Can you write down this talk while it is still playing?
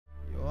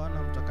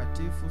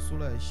Mtakatifu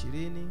sura ya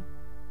 20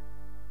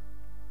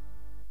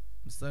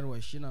 mstari wa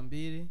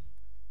 22.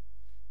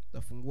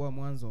 Tutafungua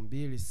Mwanzo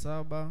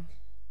 2:7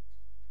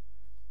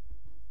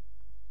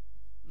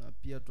 na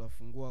pia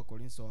tutafungua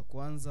Korintho wa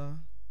kwanza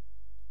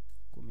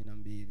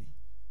 12.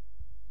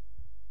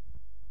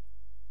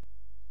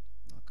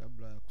 Na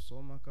kabla ya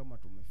kusoma, kama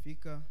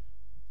tumefika,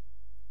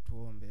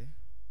 tuombe.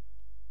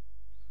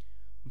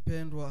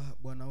 Mpendwa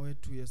Bwana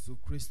wetu Yesu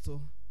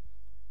Kristo,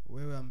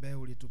 wewe ambaye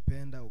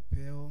ulitupenda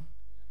upeo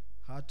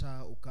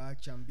hata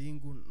ukaacha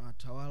mbingu na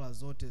tawala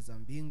zote za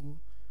mbingu,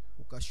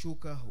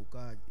 ukashuka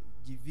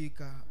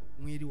ukajivika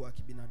mwili wa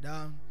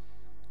kibinadamu,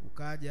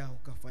 ukaja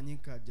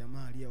ukafanyika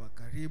jamaa aliye wa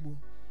karibu,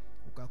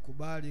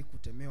 ukakubali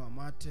kutemewa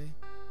mate,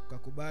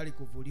 ukakubali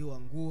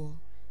kuvuliwa nguo,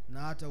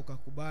 na hata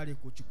ukakubali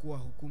kuchukua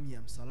hukumu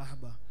ya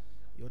msalaba.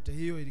 Yote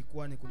hiyo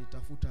ilikuwa ni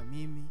kunitafuta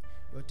mimi,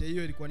 yote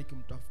hiyo ilikuwa ni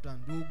kumtafuta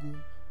ndugu,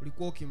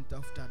 ulikuwa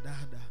ukimtafuta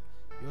dada.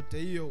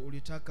 Yote hiyo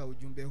ulitaka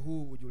ujumbe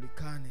huu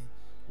ujulikane,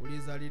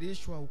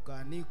 ulizalilishwa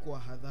ukaanikwa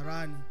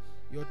hadharani.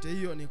 Yote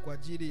hiyo ni kwa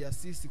ajili ya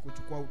sisi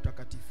kuchukua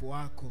utakatifu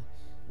wako.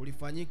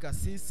 Ulifanyika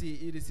sisi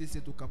ili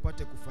sisi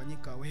tukapate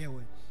kufanyika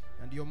wewe,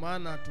 na ndio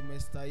maana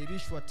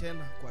tumestahilishwa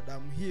tena kwa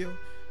damu hiyo,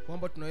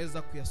 kwamba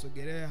tunaweza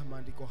kuyasogelea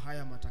maandiko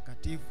haya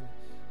matakatifu.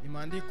 Ni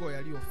maandiko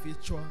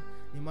yaliyofichwa,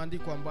 ni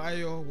maandiko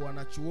ambayo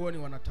wanachuoni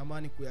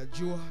wanatamani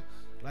kuyajua,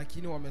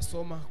 lakini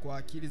wamesoma kwa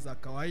akili za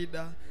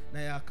kawaida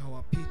na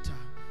yakawapita.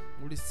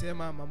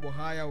 Ulisema mambo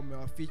haya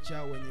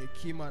umewaficha wenye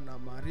hekima na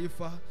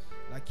maarifa,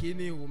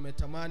 lakini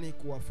umetamani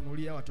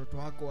kuwafunulia watoto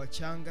wako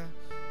wachanga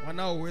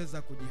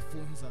wanaoweza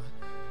kujifunza.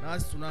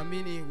 Nasi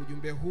tunaamini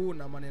ujumbe huu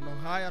na maneno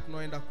haya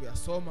tunaoenda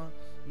kuyasoma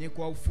ni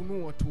kwa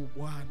ufunuo tu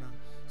Bwana,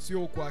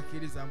 sio kwa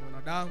akili za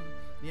mwanadamu,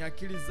 ni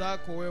akili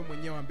zako wewe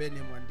mwenyewe ambaye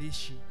ni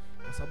mwandishi.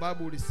 Kwa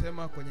sababu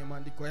ulisema kwenye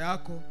maandiko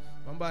yako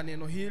kwamba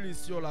neno hili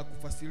sio la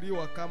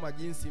kufasiriwa kama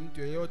jinsi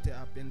mtu yeyote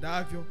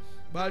apendavyo,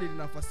 bali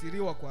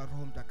linafasiriwa kwa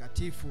Roho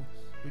Mtakatifu.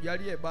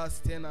 Tujalie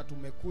basi tena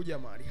tumekuja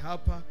mahali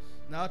hapa,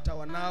 na hata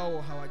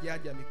wanao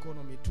hawajaja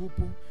mikono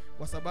mitupu,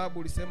 kwa sababu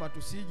ulisema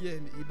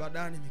tusije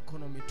ibadani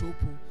mikono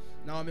mitupu.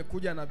 Na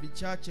wamekuja na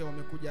vichache,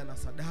 wamekuja na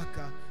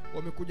sadaka,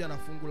 wamekuja na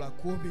fungu la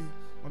 10,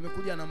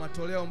 wamekuja na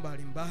matoleo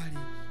mbalimbali,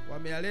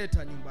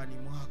 wameyaleta nyumbani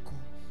mwako,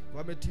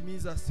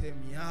 wametimiza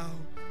sehemu yao,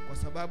 kwa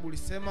sababu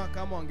ulisema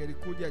kama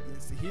wangelikuja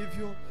jinsi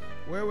hivyo,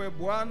 wewe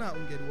Bwana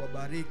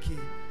ungeliwabariki.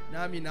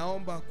 Nami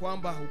naomba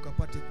kwamba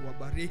ukapate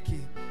kuwabariki,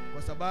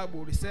 kwa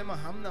sababu ulisema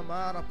hamna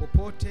mahali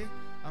popote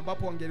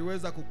ambapo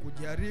wangeliweza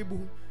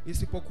kukujaribu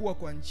isipokuwa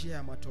kwa njia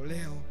ya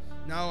matoleo,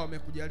 nao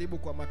wamekujaribu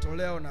kwa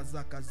matoleo na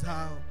zaka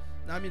zao.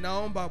 Nami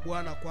naomba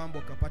Bwana kwamba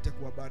ukapate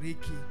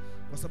kuwabariki,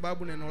 kwa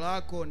sababu neno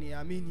lako ni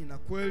amini na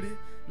kweli,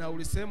 na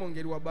ulisema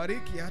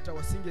ungeliwabariki hata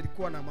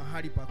wasingelikuwa na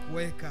mahali pa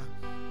kuweka.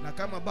 Na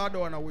kama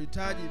bado wana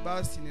uhitaji,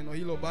 basi neno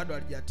hilo bado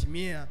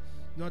halijatimia.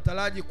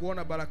 Tunataraji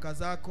kuona baraka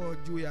zako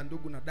juu ya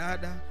ndugu na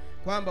dada,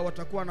 kwamba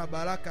watakuwa na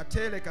baraka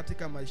tele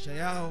katika maisha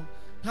yao,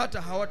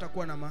 hata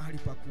hawatakuwa na mahali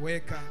pa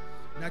kuweka,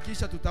 na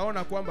kisha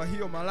tutaona kwamba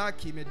hiyo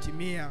malaki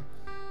imetimia.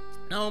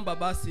 Naomba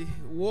basi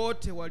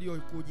wote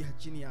waliokuja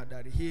chini ya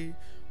dari hii,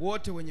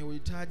 wote wenye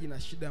uhitaji na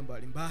shida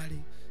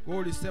mbalimbali, wewe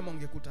ulisema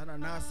ungekutana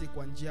nasi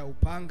kwa njia ya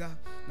upanga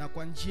na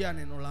kwa njia ya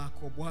neno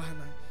lako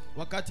Bwana.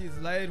 Wakati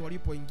Israeli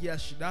walipoingia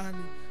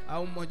shidani,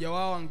 au mmoja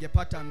wao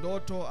angepata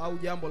ndoto au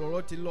jambo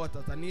lolote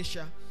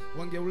lililowatatanisha,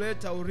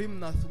 wangeuleta Urimu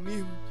na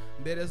Thumimu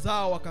mbele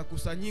zao,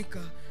 wakakusanyika,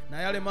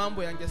 na yale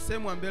mambo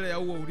yangesemwa mbele ya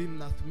huo Urimu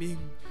na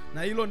Thumimu,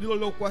 na hilo ndilo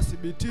lilokuwa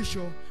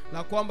thibitisho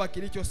la kwamba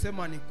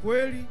kilichosema ni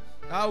kweli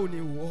au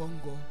ni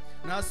uongo.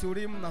 Nasi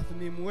Urimu na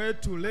Thumimu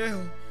wetu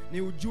leo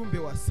ni ujumbe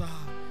wa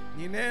saa,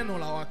 ni neno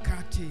la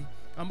wakati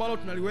ambalo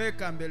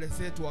tunaliweka mbele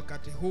zetu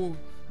wakati huu.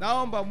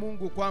 Naomba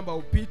Mungu kwamba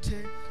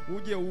upite,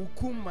 uje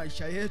uhukumu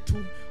maisha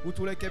yetu,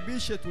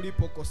 uturekebishe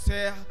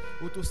tulipokosea,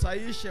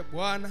 utusaishe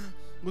Bwana,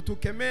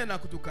 utukemee na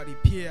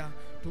kutukaripia.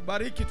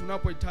 Tubariki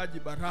tunapohitaji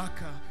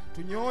baraka,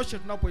 tunyooshe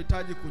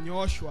tunapohitaji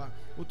kunyoshwa,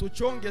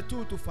 utuchonge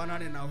tu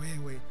tufanane na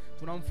wewe.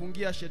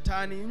 Tunamfungia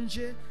shetani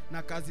nje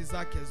na kazi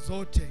zake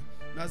zote.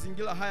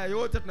 Mazingira haya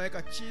yote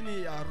tunaweka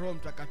chini ya Roho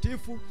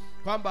Mtakatifu,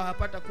 kwamba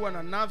hapata kuwa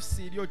na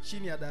nafsi iliyo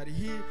chini ya dari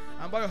hii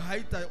ambayo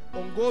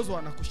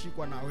haitaongozwa na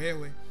kushikwa na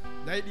wewe.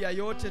 Zaidi ya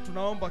yote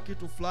tunaomba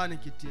kitu fulani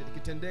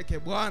kitendeke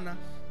Bwana,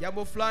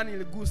 jambo fulani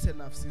liguse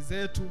nafsi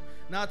zetu,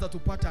 na hata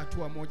tupata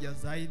hatua moja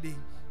zaidi.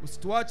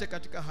 Usituache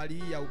katika hali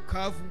hii ya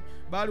ukavu,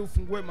 bali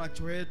ufungue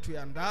macho yetu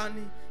ya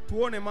ndani,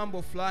 tuone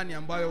mambo fulani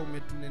ambayo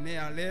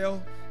umetunenea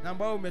leo na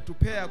ambayo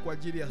umetupea kwa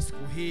ajili ya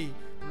siku hii.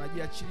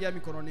 Tunajiachilia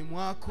mikononi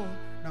mwako,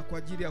 na kwa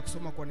ajili ya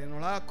kusoma kwa neno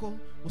lako,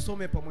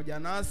 usome pamoja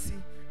nasi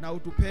na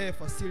utupee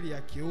fasili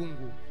ya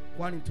kiungu,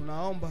 kwani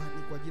tunaomba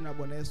ni kwa jina la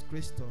Bwana Yesu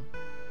Kristo.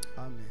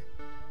 Amen.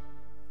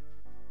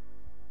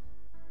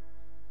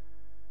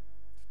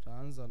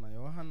 Tutaanza na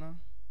Yohana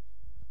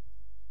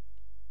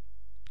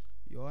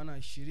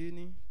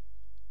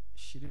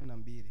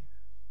 20:22.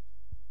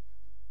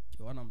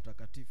 Yohana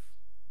Mtakatifu.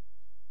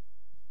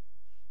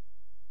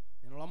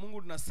 Neno la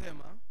Mungu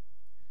linasema,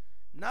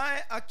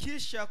 naye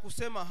akisha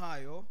kusema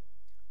hayo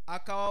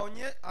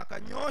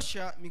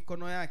akanyosha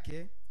mikono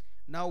yake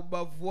na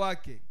ubavu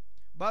wake.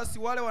 Basi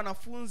wale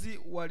wanafunzi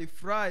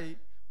walifurahi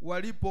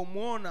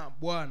walipomwona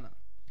Bwana.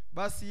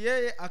 Basi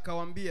yeye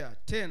akawaambia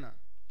tena,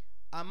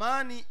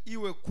 amani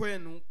iwe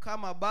kwenu.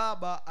 Kama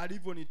Baba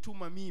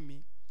alivyonituma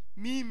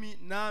mimi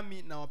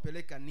nami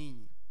nawapeleka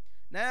ninyi.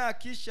 Naye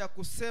akisha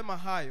kusema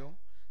hayo,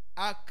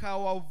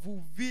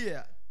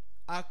 akawavuvia,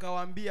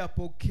 akawaambia,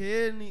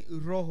 pokeeni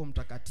Roho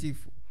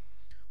Mtakatifu.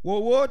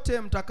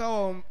 Wowote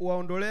mtakao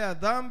waondolea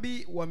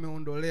dhambi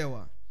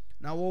wameondolewa,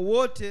 na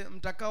wowote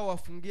mtakao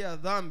wafungia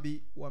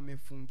dhambi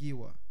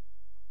wamefungiwa.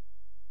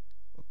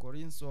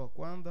 Wakorintho wa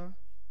kwanza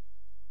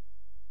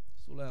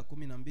sura ya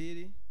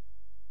 12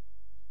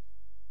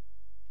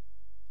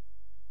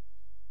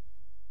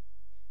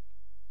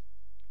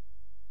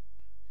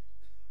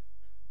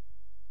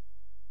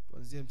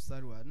 tuanzie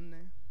mstari wa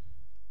 4.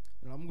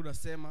 Na Mungu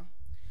nasema,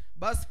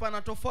 basi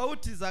pana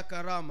tofauti za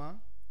karama,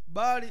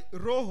 bali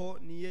Roho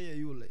ni yeye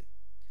yule.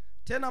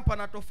 Tena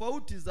pana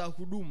tofauti za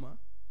huduma,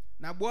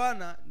 na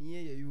Bwana ni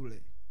yeye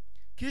yule.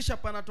 Kisha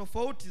pana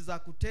tofauti za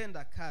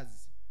kutenda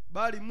kazi,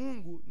 bali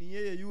Mungu ni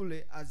yeye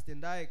yule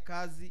azitendaye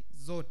kazi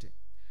zote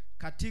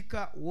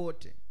katika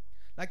wote.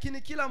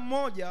 Lakini kila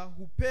mmoja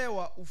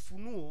hupewa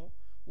ufunuo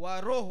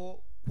wa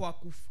Roho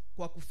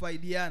kwa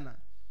kufaidiana.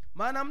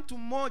 Maana mtu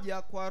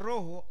mmoja kwa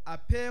Roho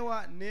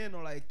apewa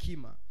neno la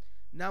hekima,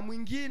 na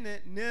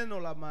mwingine neno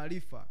la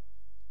maarifa,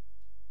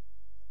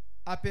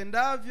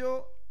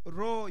 apendavyo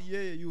Roho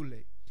yeye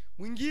yule.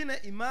 Mwingine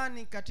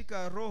imani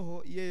katika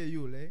Roho yeye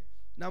yule,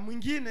 na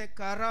mwingine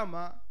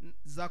karama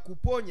za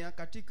kuponya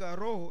katika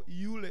Roho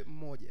yule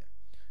mmoja,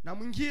 na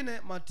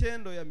mwingine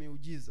matendo ya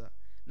miujiza,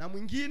 na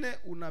mwingine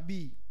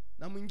unabii,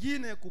 na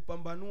mwingine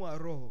kupambanua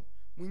roho,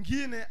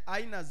 mwingine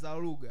aina za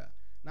lugha,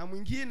 na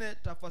mwingine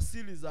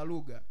tafasiri za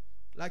lugha.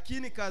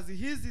 Lakini kazi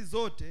hizi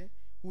zote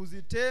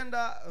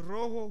huzitenda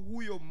Roho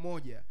huyo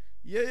mmoja,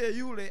 yeye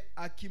yule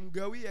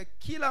akimgawia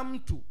kila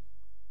mtu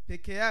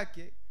peke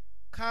yake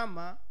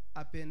kama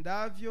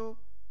apendavyo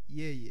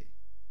yeye.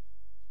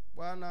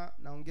 Bwana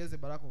naongeze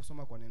baraka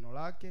kusoma kwa neno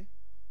lake.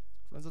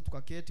 Tunaweza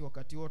tukaketi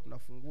wakati huo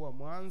tunafungua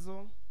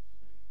Mwanzo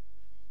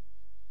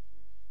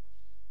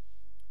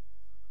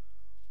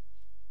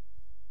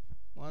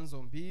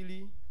Mwanzo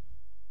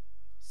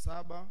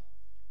 2:7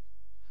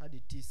 hadi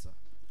 9.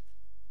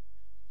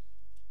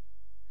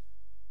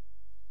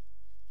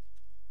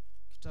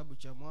 Kitabu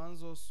cha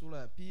Mwanzo sura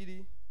ya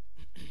 2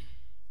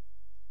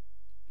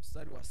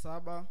 mstari wa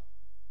 7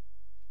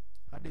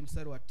 hadi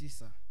mstari wa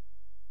 9.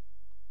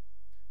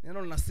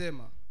 Neno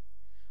linasema,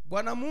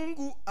 Bwana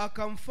Mungu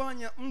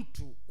akamfanya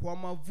mtu kwa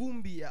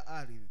mavumbi ya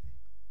ardhi,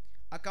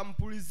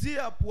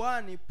 akampulizia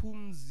puani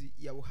pumzi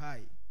ya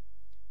uhai,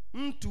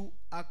 mtu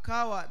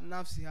akawa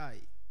nafsi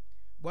hai.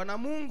 Bwana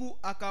Mungu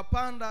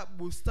akapanda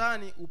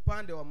bustani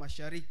upande wa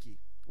mashariki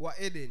wa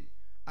Eden,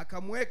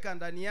 akamweka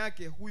ndani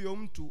yake huyo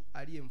mtu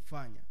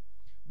aliyemfanya.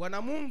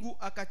 Bwana Mungu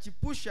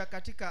akachipusha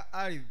katika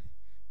ardhi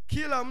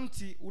kila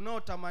mti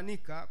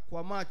unaotamanika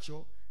kwa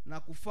macho na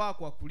kufaa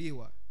kwa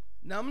kuliwa,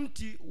 na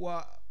mti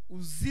wa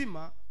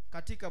uzima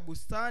katika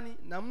bustani,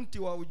 na mti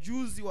wa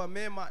ujuzi wa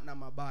mema na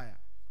mabaya.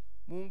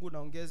 Mungu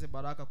naongeze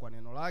baraka kwa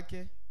neno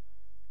lake.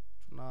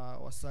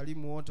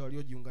 Tunawasalimu wote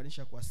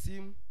waliojiunganisha kwa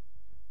simu,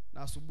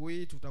 na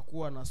asubuhi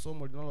tutakuwa na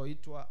somo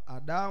linaloitwa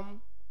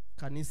Adamu,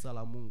 kanisa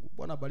la Mungu.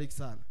 Bwana bariki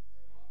sana.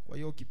 Kwa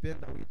hiyo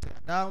ukipenda uite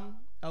Adamu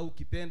au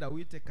ukipenda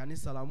uite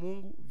kanisa la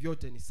Mungu,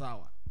 vyote ni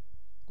sawa,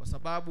 kwa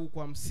sababu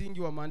kwa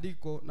msingi wa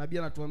maandiko nabii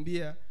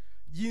anatuambia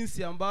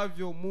jinsi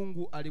ambavyo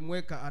Mungu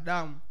alimweka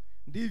Adamu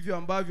ndivyo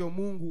ambavyo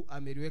Mungu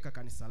ameliweka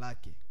kanisa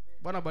lake.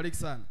 Bwana bariki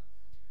sana.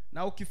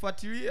 Na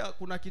ukifuatilia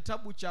kuna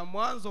kitabu cha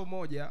Mwanzo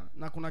 1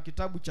 na kuna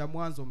kitabu cha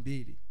Mwanzo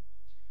 2,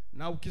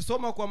 na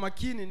ukisoma kwa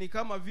makini ni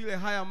kama vile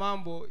haya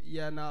mambo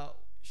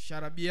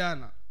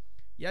yanasharabiana.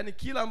 Yaani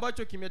kila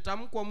ambacho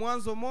kimetamkwa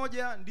Mwanzo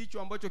 1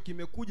 ndicho ambacho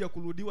kimekuja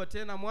kurudiwa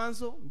tena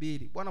Mwanzo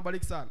 2. Bwana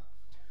bariki sana.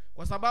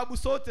 Kwa sababu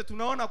sote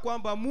tunaona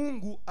kwamba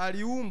Mungu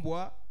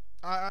aliumbwa,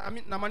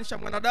 namaanisha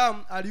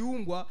mwanadamu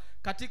aliumbwa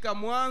katika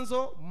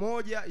Mwanzo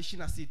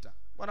 1:26.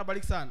 Bwana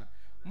bariki sana.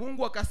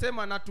 Mungu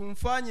akasema na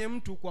tumfanye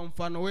mtu kwa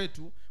mfano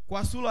wetu,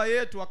 kwa sura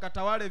yetu,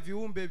 akatawale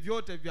viumbe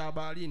vyote vya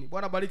baharini.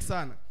 Bwana bariki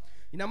sana.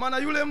 Ina maana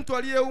yule mtu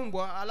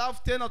aliyeumbwa,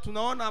 alafu tena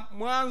tunaona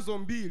Mwanzo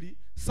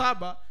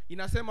 2:7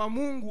 inasema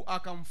Mungu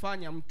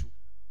akamfanya mtu.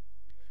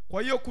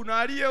 Kwa hiyo kuna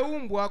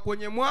aliyeumbwa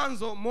kwenye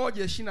Mwanzo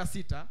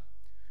 1:26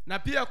 na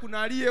pia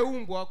kuna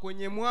aliyeumbwa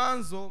kwenye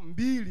Mwanzo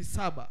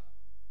 2:7.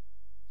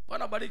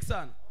 Bwana bariki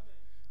sana.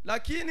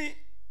 Lakini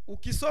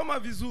ukisoma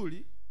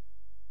vizuri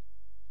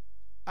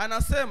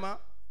anasema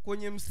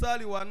kwenye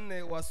mstari wa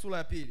 4 wa sura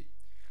ya 2,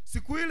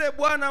 siku ile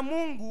Bwana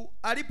Mungu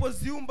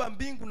alipoziumba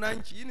mbingu na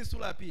nchi, hii ni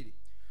sura ya 2,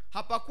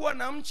 hapakuwa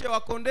na mche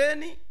wa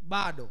kondeni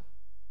bado,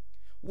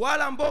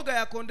 wala mboga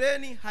ya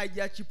kondeni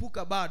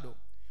haijachipuka bado,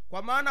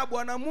 kwa maana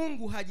Bwana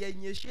Mungu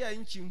hajainyeshea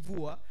nchi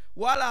mvua,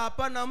 wala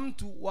hapana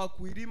mtu wa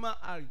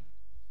kuilima ardhi.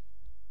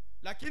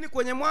 Lakini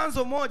kwenye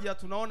Mwanzo 1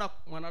 tunaona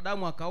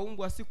mwanadamu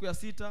akaumbwa siku ya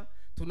 6,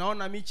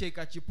 tunaona miche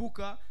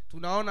ikachipuka,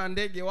 tunaona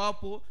ndege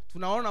wapo,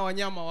 tunaona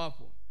wanyama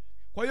wapo.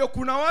 Kwa hiyo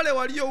kuna wale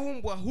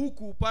walioumbwa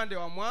huku upande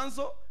wa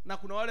mwanzo na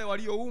kuna wale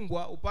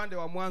walioumbwa upande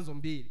wa Mwanzo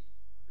 2.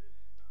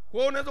 Kwa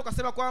hiyo unaweza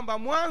kusema kwamba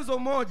Mwanzo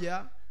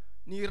 1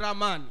 ni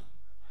ramani,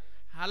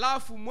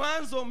 halafu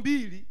Mwanzo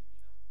 2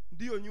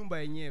 ndiyo nyumba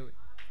yenyewe.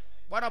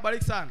 Bwana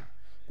bariki sana.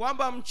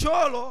 Kwamba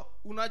mchoro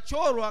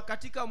unachorwa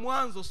katika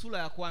Mwanzo sura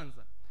ya 1,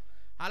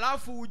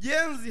 halafu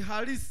ujenzi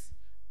halisi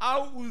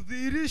au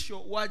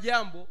udhihirisho wa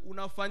jambo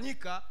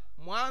unafanyika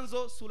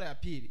Mwanzo sura ya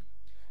 2.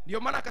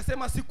 Ndio maana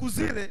akasema siku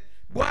zile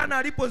Bwana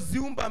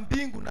alipoziumba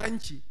mbingu na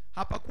nchi,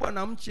 hapakuwa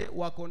na mche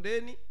wa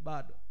kondeni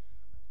bado,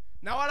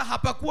 na wala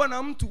hapakuwa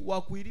na mtu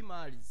wa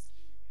kuilima ardhi.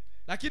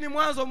 Lakini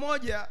Mwanzo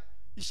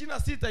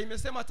 1:26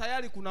 imesema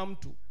tayari kuna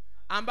mtu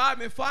ambaye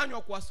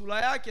amefanywa kwa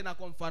sura yake na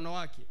kwa mfano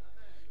wake.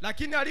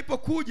 Lakini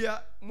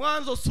alipokuja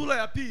Mwanzo sura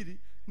ya 2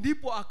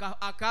 ndipo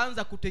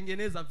akaanza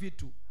kutengeneza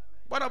vitu.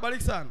 Bwana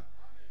bariki sana.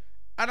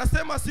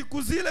 Anasema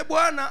siku zile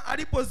Bwana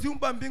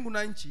alipoziumba mbingu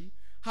na nchi,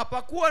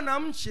 hapakuwa na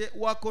mche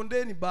wa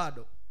kondeni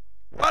bado,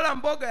 wala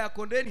mboga ya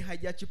kondeni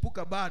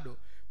haijachipuka bado,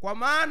 kwa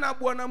maana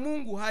Bwana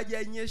Mungu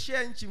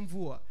hajainyeshea nchi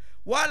mvua,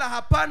 wala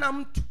hapana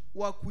mtu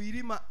wa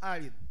kuilima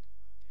ardhi.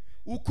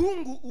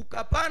 Ukungu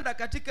ukapanda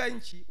katika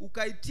nchi,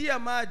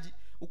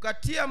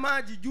 ukatia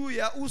maji juu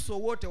ya uso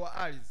wote wa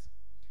ardhi.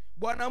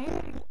 Bwana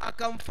Mungu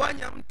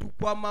akamfanya mtu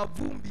kwa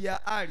mavumbi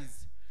ya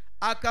ardhi,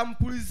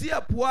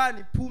 akampulizia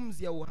puani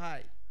pumzi ya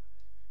uhai.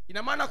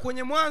 Ina maana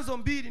kwenye Mwanzo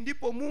 2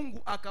 ndipo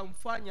Mungu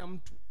akamfanya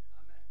mtu.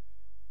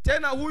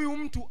 Tena huyu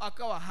mtu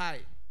akawa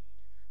hai.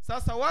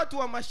 Sasa watu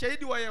wa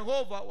mashahidi wa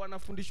Yehova wana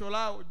fundisho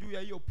lao juu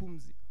ya hiyo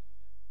pumzi.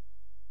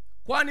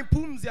 Kwani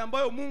pumzi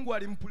ambayo Mungu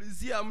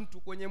alimpulizia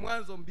mtu kwenye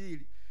Mwanzo 2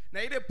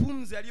 na ile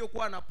pumzi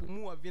aliyokuwa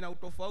anapumua vina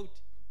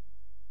utofauti.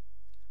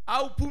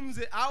 Au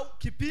pumzi au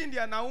kipindi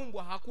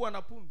anaumbwa hakuwa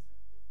na pumzi.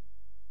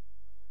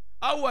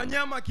 Au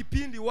wanyama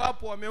kipindi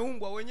wapo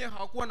wameumbwa wenyewe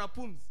hawakuwa na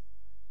pumzi.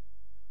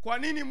 Kwa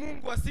nini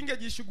Mungu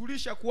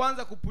asingejishughulisha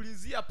kuanza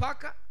kupulizia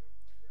paka,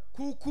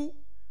 kuku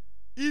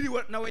ili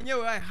na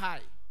wenyewe wae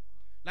hai?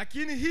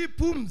 Lakini hii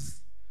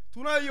pumzi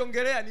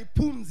tunayoiongelea ni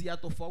pumzi ya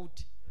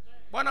tofauti.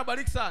 Bwana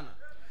bariki sana.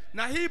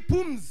 Na hii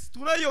pumzi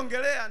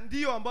tunayoiongelea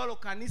ndiyo ambalo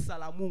kanisa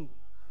la Mungu.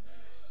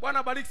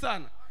 Bwana bariki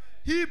sana.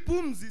 Hii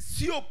pumzi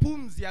sio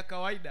pumzi ya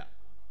kawaida.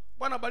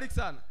 Bwana bariki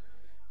sana.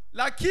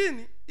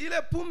 Lakini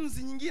ile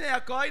pumzi nyingine ya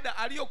kawaida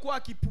aliyokuwa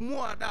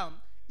akipumua Adamu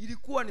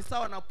ilikuwa ni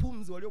sawa na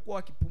pumzi waliokuwa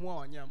wakipumua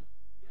wanyama.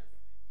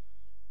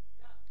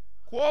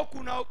 Kwa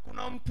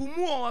kuna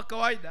mpumuo wa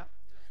kawaida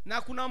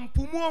na kuna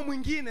mpumuo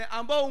mwingine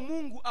ambao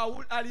Mungu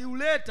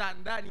aliuleta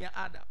ndani ya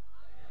Adamu.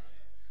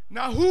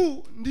 Na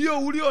huu ndio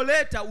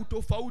ulioleta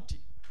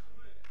utofauti.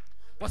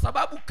 Kwa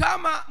sababu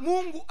kama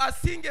Mungu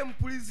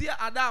asingempulizia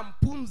Adamu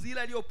pumzi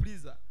ile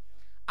aliyopuliza,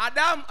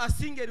 Adamu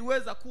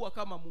asingeliweza kuwa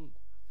kama Mungu.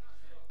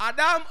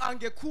 Adamu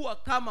angekuwa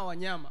kama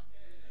wanyama.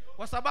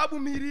 Kwa sababu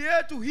miili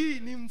yetu hii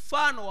ni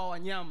mfano wa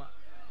wanyama.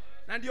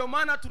 Na ndio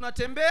maana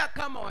tunatembea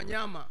kama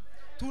wanyama,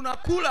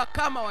 tunakula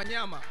kama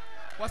wanyama,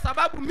 kwa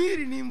sababu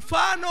miili ni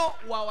mfano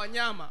wa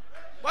wanyama.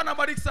 Bwana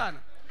bariki sana.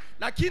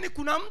 Lakini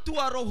kuna mtu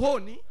wa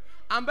rohoni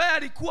ambaye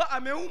alikuwa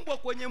ameumbwa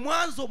kwenye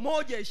Mwanzo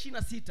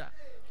 1:26,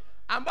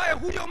 ambaye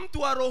huyo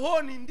mtu wa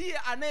rohoni ndiye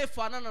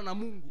anayefanana na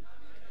Mungu.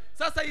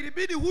 Sasa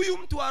ilibidi huyu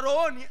mtu wa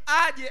rohoni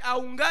aje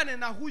aungane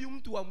na huyu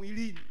mtu wa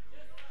mwilini.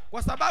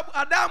 Kwa sababu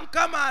Adamu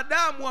kama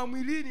Adamu wa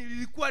mwilini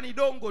lilikuwa ni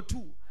dongo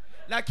tu,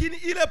 lakini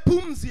ile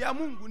pumzi ya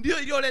Mungu ndiyo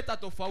iliyoleta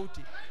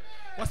tofauti.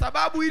 Kwa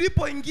sababu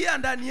ilipoingia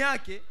ndani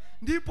yake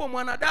ndipo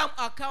mwanadamu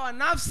akawa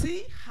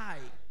nafsi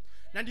hai.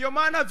 Na ndiyo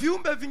maana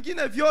viumbe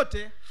vingine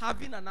vyote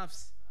havina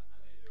nafsi.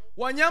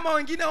 Wanyama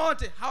wengine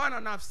wote hawana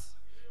nafsi.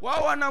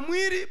 Wao wana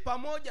mwili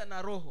pamoja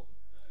na roho,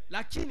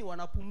 lakini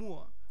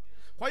wanapumua.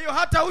 Kwa hiyo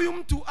hata huyu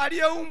mtu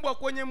aliyeumbwa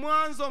kwenye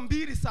Mwanzo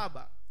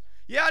 2:7,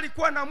 yeye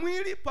alikuwa na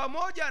mwili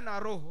pamoja na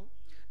roho,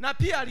 na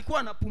pia alikuwa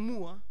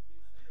anapumua,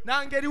 na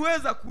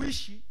angeliweza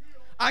kuishi,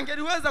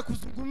 angeliweza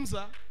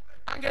kuzungumza,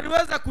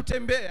 angeliweza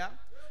kutembea,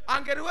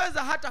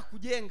 angeliweza hata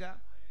kujenga.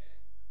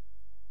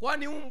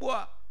 Kwani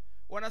umbwa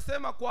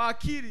wanasema kwa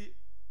akili,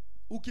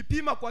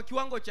 ukipima kwa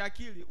kiwango cha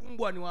akili,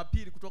 umbwa ni wa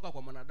pili kutoka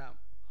kwa mwanadamu.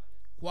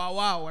 Kwa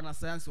wao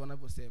wanasayansi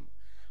wanavyosema.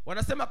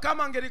 Wanasema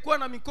kama angelikuwa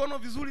na mikono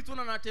vizuri tu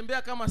na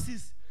anatembea kama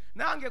sisi,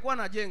 na angekuwa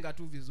anajenga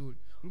tu vizuri,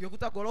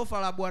 ungekuta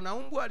gorofa la bwana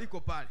umbwa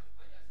liko pale.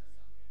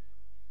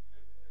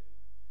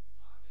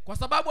 Kwa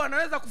sababu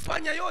anaweza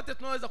kufanya yote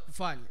tunaweza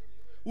kufanya.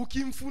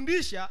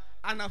 Ukimfundisha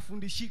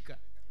anafundishika.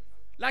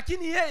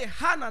 Lakini yeye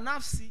hana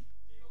nafsi.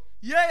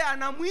 Yeye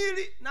ana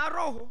mwili na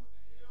roho.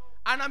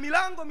 Ana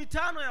milango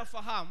 5 ya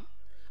fahamu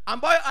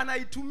ambayo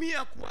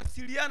anaitumia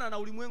kuwasiliana na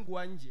ulimwengu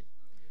wa nje.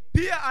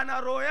 Pia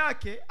ana roho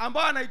yake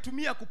ambayo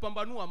anaitumia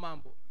kupambanua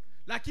mambo.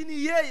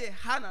 Lakini yeye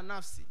hana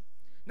nafsi.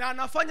 Na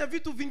anafanya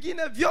vitu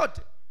vingine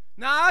vyote.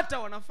 Na hata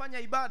wanafanya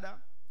ibada.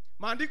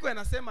 Maandiko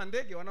yanasema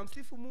ndege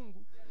wanamsifu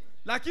Mungu,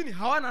 lakini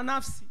hawana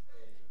nafsi.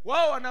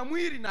 Wao wana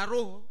mwili na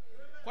roho.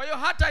 Kwa hiyo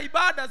hata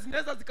ibada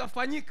zinaweza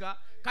zikafanyika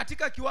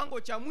katika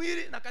kiwango cha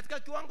mwili na katika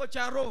kiwango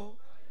cha roho.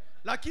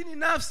 lakini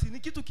nafsi ni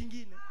kitu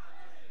kingine.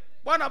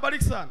 Bwana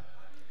bariki sana.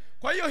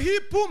 Kwa hiyo hii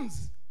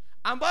pumzi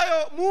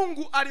ambayo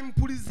Mungu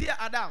alimpulizia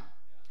Adamu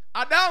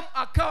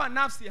akawa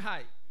nafsi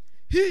hai,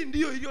 hii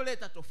ndiyo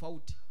iliyoleta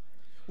tofauti.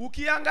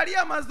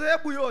 Ukiangalia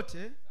madhehebu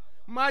yote,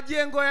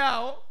 majengo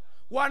yao,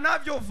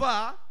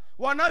 wanavyovaa,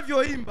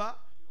 wanavyoimba,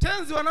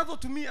 tenzi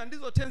wanazotumia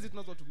ndizo tenzi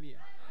tunazotumia.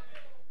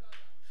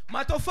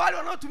 Matofali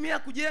wanayotumia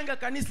kujenga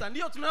kanisa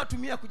ndiyo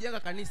tunayotumia kujenga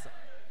kanisa.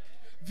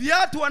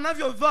 Viatu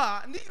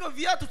wanavyovaa ndivyo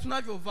viatu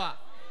tunavyovaa.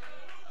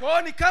 Kwa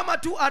hiyo ni kama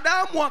tu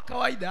Adamu wa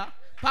kawaida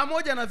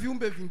pamoja na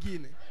viumbe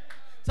vingine.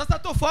 Sasa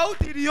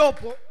tofauti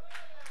iliyopo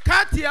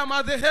kati ya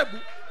madhehebu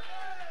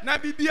na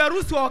bibi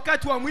harusi wa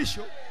wakati wa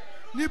mwisho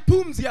ni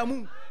pumzi ya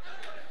Mungu.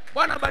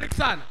 Bwana bariki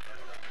sana.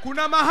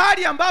 Kuna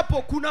mahali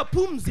ambapo kuna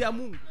pumzi ya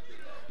Mungu,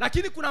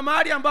 lakini kuna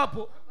mahali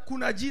ambapo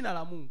kuna jina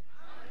la Mungu.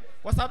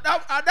 Kwa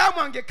sababu Adamu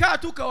angekaa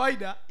tu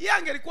kawaida, yeye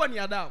angelikuwa ni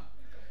Adamu,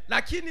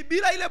 lakini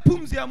bila ile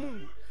pumzi ya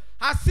Mungu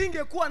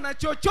asingekuwa na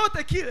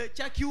chochote kile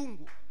cha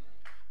kiungu.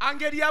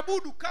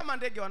 Angeliabudu kama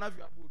ndege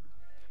wanavyoabudu,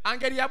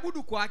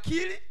 angeliabudu kwa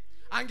akili,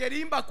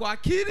 angeliimba kwa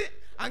akili,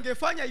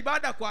 angefanya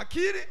ibada kwa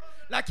akili.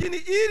 Lakini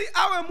ili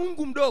awe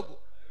Mungu mdogo,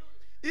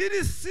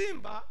 ili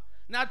simba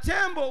na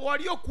tembo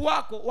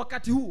waliokuwako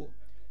wakati huo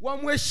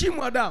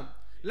wamheshimu Adamu,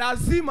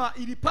 lazima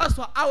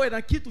ilipaswa awe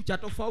na kitu cha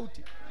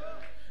tofauti.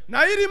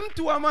 Na ili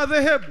mtu wa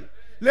madhehebu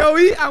leo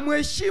hii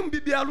amheshimu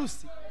bibi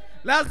harusi,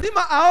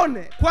 lazima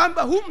aone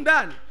kwamba humu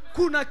ndani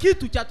kuna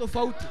kitu cha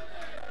tofauti,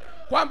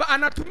 kwamba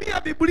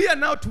anatumia Biblia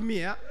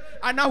ninayotumia,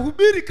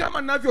 anahubiri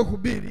kama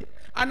ninavyohubiri,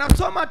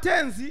 anasoma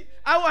tenzi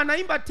au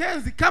anaimba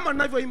tenzi kama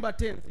ninavyoimba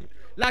tenzi,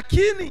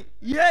 lakini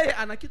yeye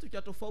ana kitu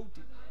cha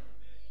tofauti.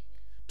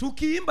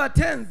 Tukiimba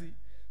tenzi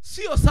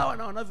sio sawa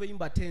na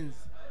wanavyoimba tenzi.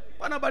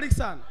 Bwana bariki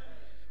sana.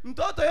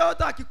 Mtoto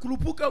yote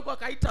akikurupuka huko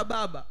akaita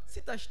baba,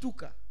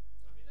 sitashtuka,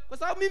 kwa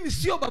sababu mimi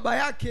sio baba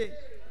yake.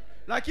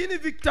 Lakini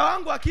Victor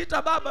wangu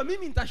akiita baba,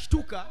 mimi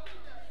nitashtuka.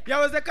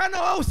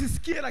 Yawezekana wao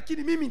usisikie,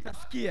 lakini mimi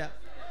nitasikia,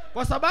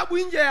 kwa sababu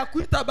nje ya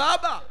kuita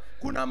baba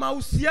kuna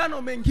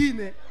mahusiano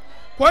mengine.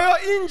 Kwa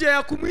hiyo nje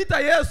ya kumuita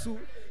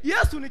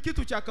Yesu ni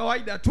kitu cha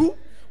kawaida tu.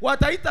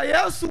 Wataita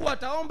Yesu,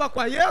 wataomba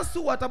kwa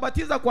Yesu,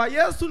 watabatiza kwa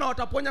Yesu na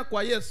wataponya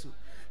kwa Yesu.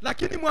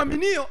 Lakini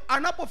Waaminio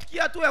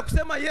anapofikia tu ya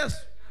kusema Yesu,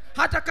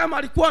 hata kama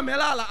alikuwa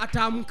amelala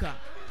ataamka,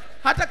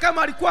 hata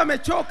kama alikuwa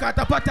amechoka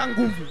atapata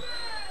nguvu,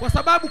 kwa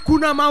sababu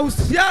kuna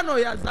mahusiano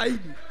ya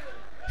zaidi.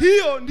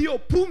 Hiyo ndiyo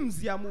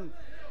pumzi ya Mungu.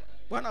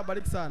 Bwana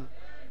bariki sana.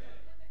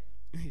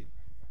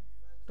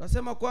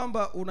 Tunasema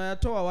kwamba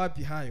unayatoa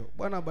wapi hayo?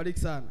 Bwana bariki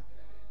sana.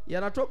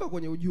 Yanatoka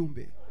kwenye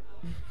ujumbe.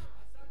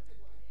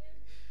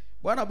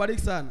 Bwana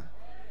bariki sana.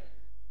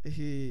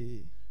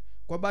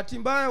 Kwa bahati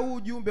mbaya huu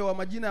ujumbe wa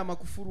majina ya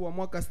makufuru wa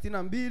mwaka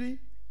 62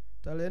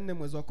 tarehe 4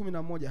 mwezi wa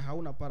 11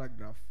 hauna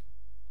paragraph,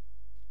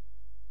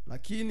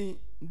 lakini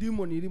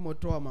ndimo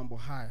nilimotoa mambo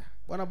haya.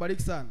 Bwana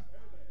bariki sana.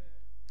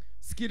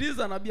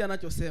 Sikiliza nabii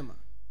anachosema.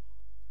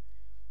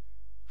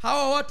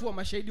 Hawa watu wa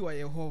mashahidi wa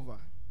Yehova,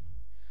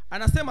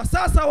 anasema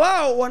sasa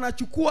wao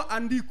wanachukua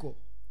andiko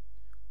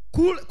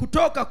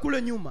kutoka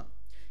kule nyuma,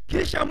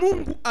 kisha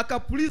Mungu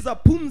akapuliza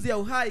pumzi ya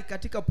uhai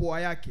katika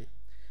pua yake,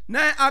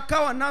 naye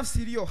akawa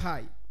nafsi iliyo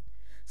hai.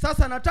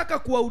 Sasa nataka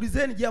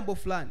kuwaulizeni jambo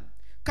fulani.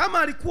 Kama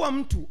alikuwa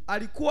mtu,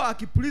 alikuwa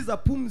akipuliza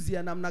pumzi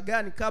ya namna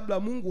gani kabla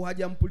Mungu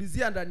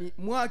hajampulizia ndani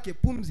mwake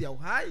pumzi ya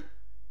uhai?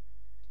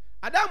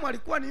 Adamu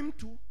alikuwa ni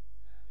mtu,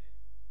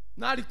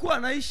 na alikuwa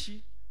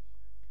anaishi,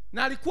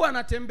 na alikuwa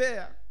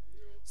anatembea.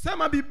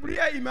 Sema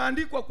Biblia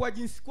imeandikwa kwa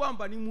jinsi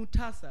kwamba ni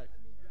muhtasari.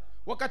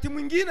 Wakati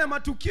mwingine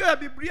matukio ya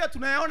Biblia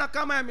tunayaona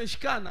kama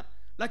yameshikana,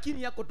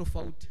 lakini yako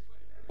tofauti.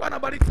 Bwana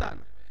bariki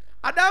sana.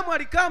 Adamu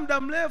alikaa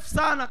muda mrefu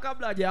sana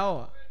kabla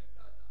hajaoa.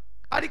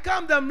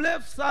 Alikaa muda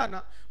mrefu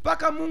sana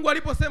mpaka Mungu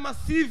aliposema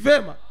si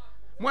vema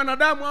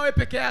mwanadamu awe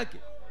peke yake.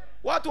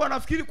 Watu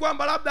wanafikiri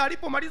kwamba labda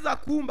alipomaliza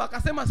kuumba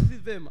akasema si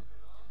vema.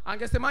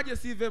 Angesemaje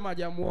si vema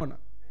hajamuona?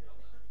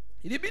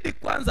 Ilibidi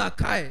kwanza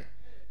akae,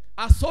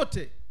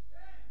 asote.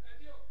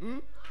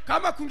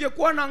 Kama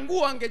kungekuwa na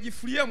nguo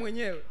angejifulia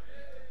mwenyewe.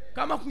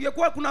 Kama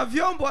kungekuwa kuna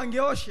vyombo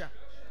angeosha.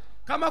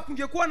 Kama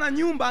kungekuwa na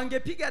nyumba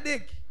angepiga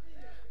deki.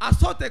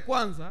 Asote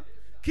kwanza,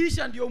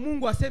 kisha ndio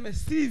Mungu aseme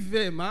si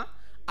vema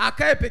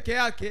akae peke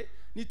yake,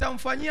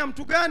 nitamfanyia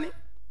mtu gani?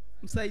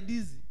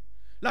 Msaidizi.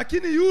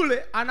 Lakini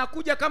yule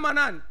anakuja kama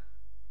nani?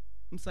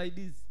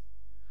 Msaidizi.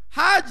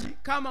 Haji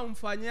kama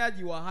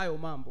mfanyaji wa hayo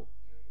mambo.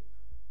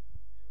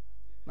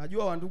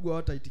 Najua wandugu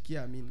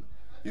hawataitikia amini.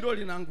 Hilo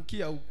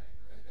linaangukia huko.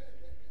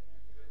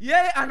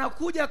 Yeye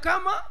anakuja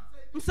kama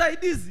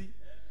msaidizi,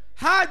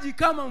 haji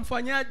kama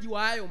mfanyaji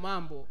wa hayo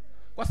mambo.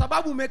 Kwa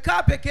sababu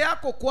umekaa peke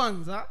yako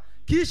kwanza,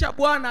 kisha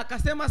Bwana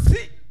akasema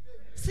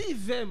si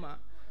vema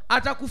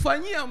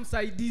atakufanyia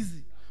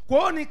msaidizi. Kwa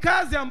hiyo ni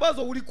kazi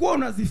ambazo ulikuwa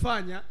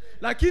unazifanya,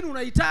 lakini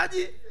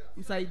unahitaji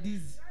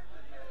msaidizi.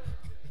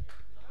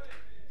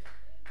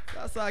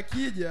 Sasa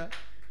akija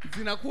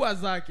zinakuwa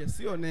zake,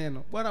 sio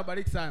neno. Bwana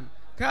bariki sana.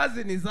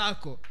 Kazi ni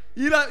zako,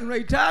 ila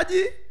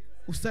unahitaji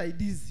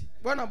usaidizi.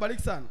 Bwana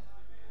bariki sana.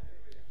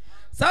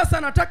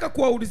 Sasa nataka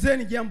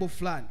kuwaulizeni jambo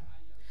fulani.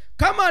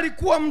 Kama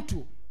alikuwa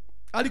mtu,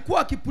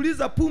 alikuwa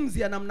akipuliza pumzi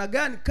ya namna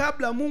gani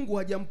kabla Mungu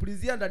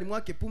hajampulizia ndani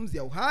mwake pumzi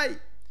ya uhai?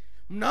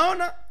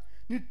 Mnaona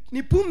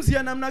ni pumzi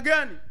ya namna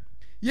gani?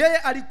 Yeye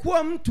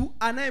alikuwa mtu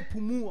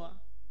anayepumua.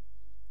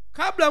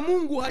 Kabla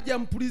Mungu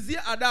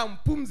hajampulizia Adamu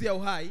pumzi ya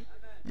uhai,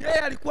 yeye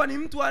alikuwa ni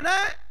mtu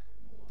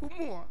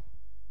anayepumua.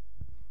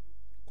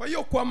 Kwa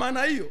hiyo kwa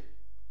maana hiyo,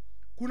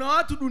 kuna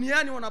watu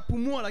duniani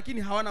wanapumua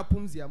lakini hawana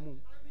pumzi ya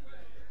Mungu.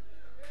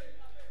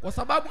 Kwa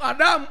sababu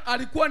Adamu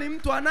alikuwa ni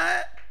mtu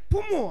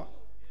anayepumua.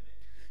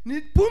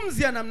 Ni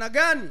pumzi ya namna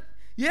gani?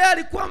 Yeye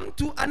alikuwa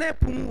mtu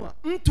anayepumua,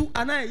 mtu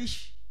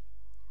anayeishi.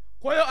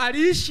 Kwa hiyo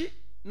aliishi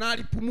na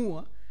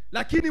alipumua,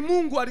 lakini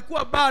Mungu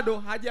alikuwa bado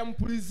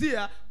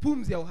hajampulizia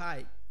pumzi ya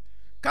uhai,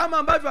 kama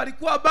ambavyo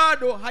alikuwa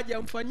bado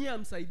hajamfanyia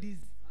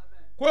msaidizi.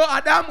 Kwa hiyo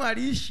Adamu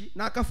aliishi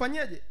na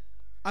akafanyaje?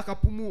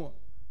 Akapumua.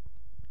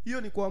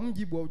 Hiyo ni kwa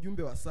mujibu wa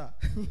ujumbe wa saa.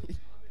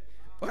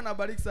 Bwana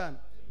bariki sana.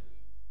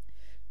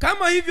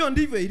 Kama hivyo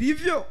ndivyo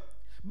ilivyo,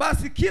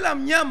 basi kila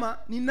mnyama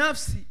ni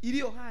nafsi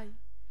iliyo hai.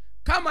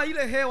 Kama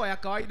ile hewa ya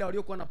kawaida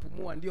waliokuwa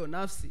napumua ndio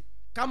nafsi,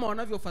 kama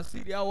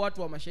wanavyofasiri hao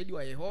watu wa mashahidi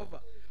wa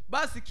Yehova,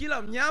 basi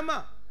kila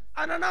mnyama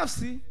ana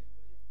nafsi,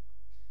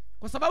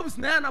 kwa sababu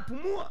sinaye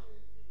anapumua.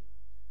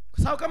 Kwa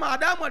sababu kama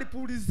Adamu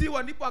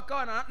alipuliziwa ndipo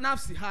akawa na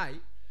nafsi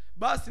hai,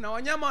 basi na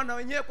wanyama na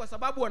wenyewe kwa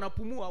sababu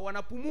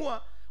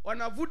wanapumua,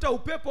 wanavuta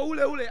upepo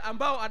ule ule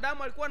ambao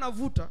Adamu alikuwa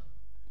anavuta.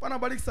 Bwana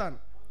bariki sana.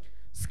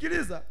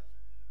 Sikiliza.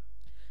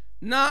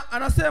 Na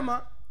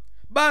anasema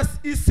basi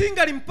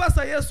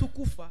isingalimpasa Yesu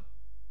kufa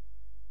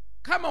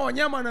kama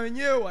wanyama na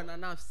wenyewe wana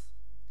nafsi.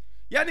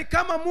 Yaani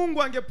kama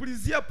Mungu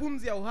angepulizia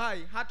pumzi ya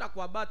uhai hata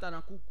kwa bata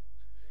na kuku,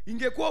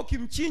 ingekuwa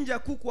ukimchinja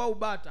kuku au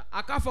bata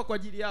akafa kwa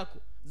ajili yako,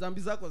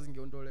 dhambi zako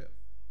zingeondolewa.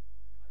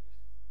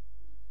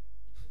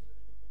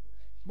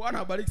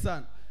 Bwana bariki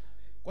sana.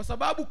 Kwa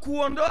sababu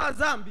kuondoa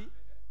dhambi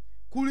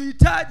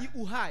kulihitaji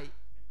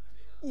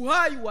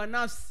uhai wa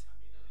nafsi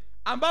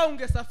ambao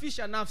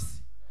ungesafisha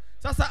nafsi.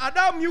 Sasa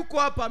Adamu yuko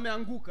hapa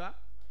ameanguka,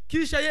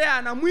 kisha yeye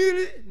ana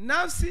mwili,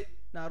 nafsi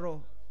na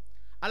roho.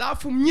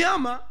 Alafu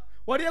mnyama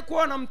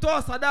waliyekuwa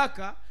wanamtoa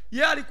sadaka,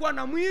 yeye alikuwa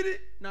na mwili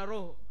na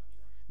roho.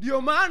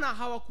 Ndio maana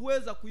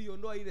hawakuweza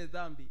kuiondoa ile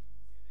dhambi.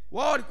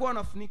 Wao walikuwa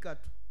wanafunika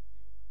tu.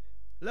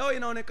 Leo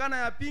inaonekana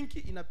ya pinki,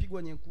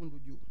 inapigwa nyekundu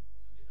juu.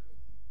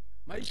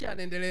 Maisha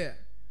yanaendelea.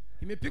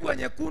 Imepigwa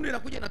nyekundu,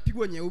 inakuja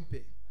inapigwa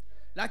nyeupe.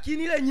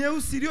 Lakini ile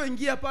nyeusi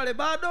iliyoingia pale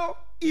bado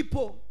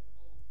ipo.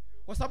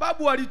 Kwa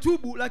sababu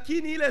walitubu,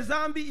 lakini ile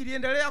dhambi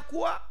iliendelea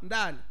kuwa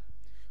ndani.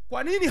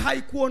 Kwa nini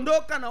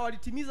haikuondoka? Na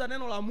walitimiza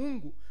neno la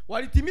Mungu.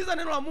 Walitimiza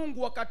neno la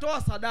Mungu,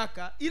 wakatoa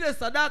sadaka. Ile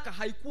sadaka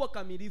haikuwa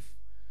kamilifu,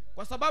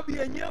 kwa sababu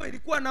yenyewe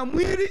ilikuwa na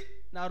mwili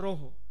na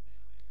roho.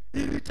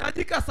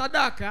 Ilihitajika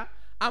sadaka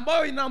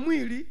ambayo ina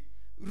mwili,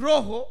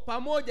 roho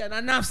pamoja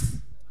na nafsi,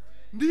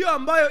 ndiyo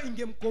ambayo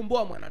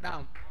ingemkomboa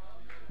mwanadamu.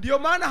 Ndiyo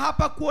maana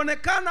hapa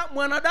kuonekana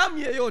mwanadamu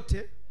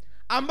yeyote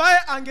ambaye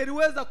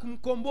angeliweza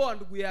kumkomboa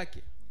ndugu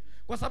yake,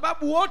 kwa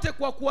sababu wote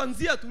kwa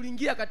kuanzia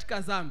tuliingia katika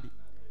dhambi.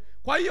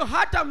 Kwa hiyo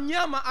hata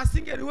mnyama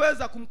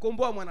asingeliweza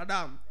kumkomboa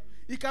mwanadamu.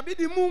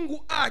 Ikabidi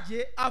Mungu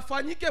aje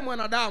afanyike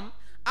mwanadamu,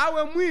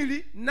 awe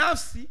mwili,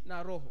 nafsi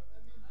na roho,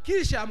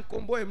 kisha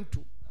amkomboe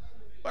mtu.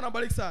 Bwana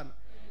bariki sana.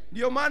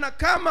 Ndiyo maana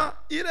kama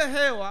ile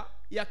hewa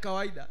ya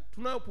kawaida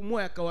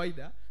tunayopumua ya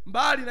kawaida,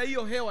 mbali na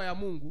hiyo hewa ya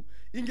Mungu,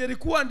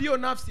 ingelikuwa ndiyo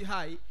nafsi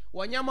hai,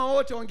 wanyama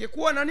wote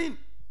wangekuwa na nini?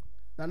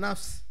 Na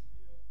nafsi.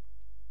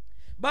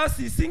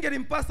 Basi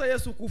isingelimpasa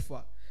Yesu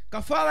kufa.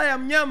 Kafara ya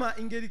mnyama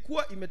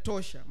ingelikuwa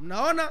imetosha.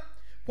 Mnaona?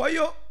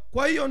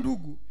 Kwa hiyo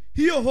ndugu,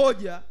 hiyo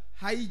hoja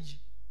haiji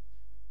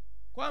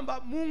kwamba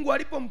Mungu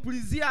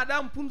alipompulizia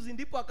Adamu pumzi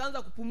ndipo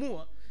akaanza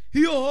kupumua.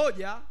 Hiyo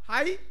hoja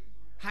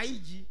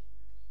haiji,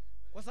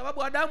 kwa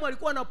sababu Adamu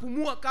alikuwa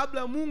anapumua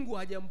kabla Mungu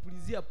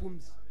hajampulizia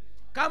pumzi,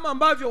 kama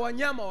ambavyo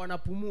wanyama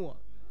wanapumua.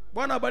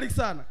 Bwana bariki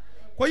sana.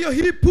 Kwa hiyo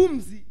hii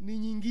pumzi ni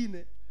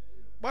nyingine.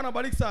 Bwana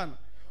bariki sana.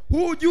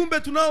 Huu ujumbe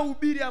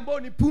tunaohubiri ambao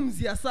ni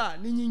pumzi ya saa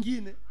ni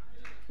nyingine.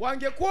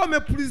 Wangekuwa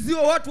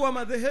wamepuliziwa watu wa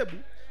madhehebu,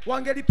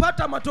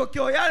 wangelipata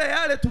matokeo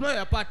yale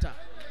tunayoyapata.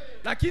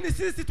 Lakini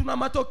sisi tuna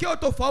matokeo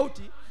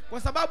tofauti,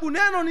 kwa sababu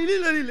neno ni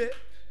lile lile,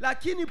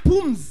 lakini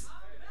pumzi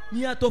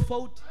ni ya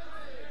tofauti.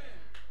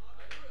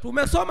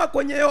 Tumesoma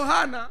kwenye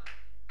Yohana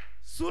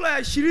sura ya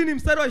 20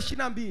 mstari wa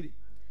 22.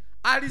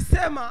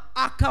 Alisema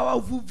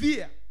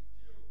akawavuvia.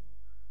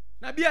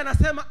 Nabii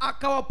anasema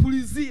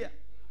akawapulizia.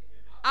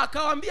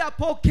 Akawaambia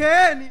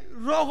pokeeni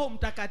Roho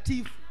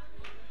Mtakatifu.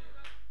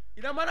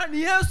 Ina maana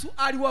ni Yesu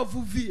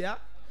aliwavuvia,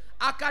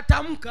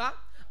 akatamka,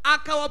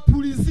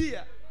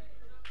 akawapulizia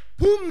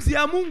pumzi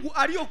ya Mungu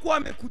aliyokuwa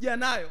amekuja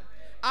nayo.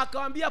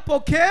 Akawaambia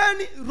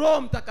pokeeni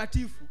Roho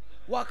Mtakatifu.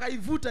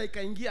 Wakaivuta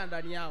ikaingia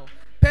ndani yao.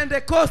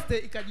 Pentekoste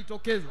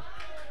ikajitokeza.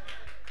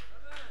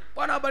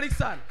 Bwana bariki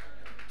sana.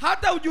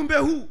 Hata ujumbe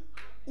huu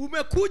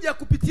umekuja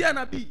kupitia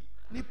nabii,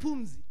 ni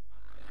pumzi.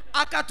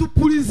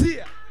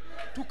 Akatupulizia,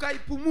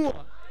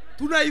 tukaipumua,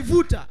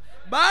 tunaivuta.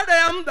 Baada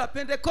ya muda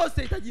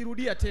Pentekoste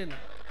itajirudia tena.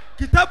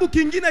 Kitabu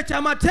kingine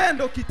cha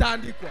Matendo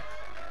kitaandikwa.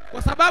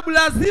 kwa sababu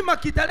lazima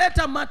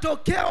kitaleta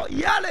matokeo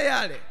yale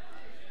yale.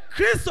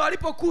 Kristo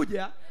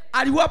alipokuja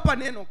aliwapa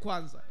neno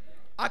kwanza,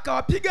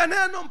 akawapiga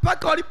neno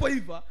mpaka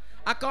walipoiva,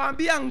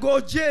 akawaambia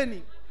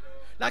ngojeni.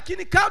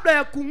 Lakini kabla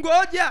ya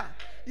kungoja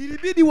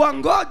ilibidi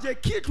wangoje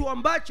kitu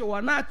ambacho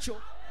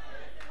wanacho.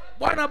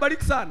 Bwana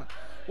abariki sana.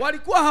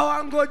 Walikuwa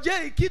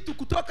hawangojei kitu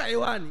kutoka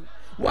hewani,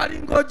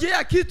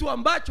 walingojea kitu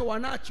ambacho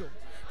wanacho,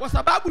 kwa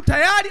sababu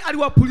tayari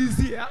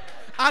aliwapulizia,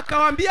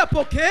 akawaambia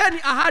pokeeni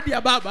ahadi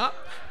ya Baba,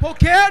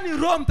 pokeeni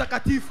Roho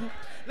Mtakatifu,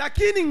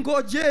 lakini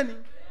ngojeni.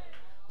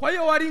 Kwa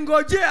hiyo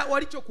walingojea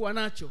walichokuwa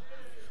nacho.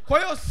 Kwa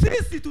hiyo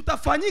sisi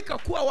tutafanyika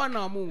kuwa wana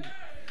wa Mungu,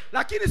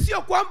 lakini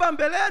sio kwamba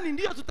mbeleni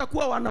ndio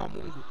tutakuwa wana wa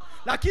Mungu,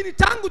 lakini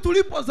tangu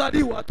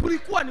tulipozaliwa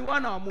tulikuwa ni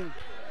wana wa Mungu.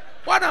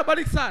 Bwana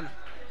abariki sana.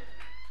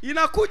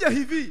 Inakuja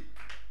hivi,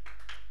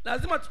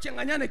 lazima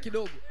tuchanganyane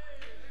kidogo.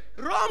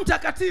 Roho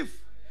Mtakatifu,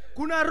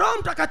 kuna Roho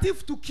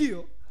Mtakatifu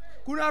tukio,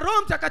 kuna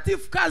Roho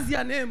Mtakatifu kazi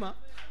ya neema,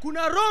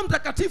 kuna Roho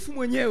Mtakatifu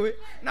mwenyewe,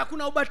 na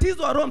kuna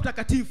ubatizo wa Roho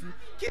Mtakatifu.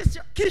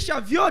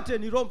 Kisha vyote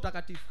ni Roho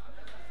Mtakatifu.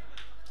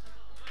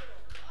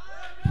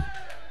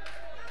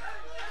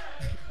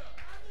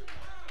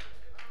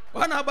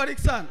 Bwana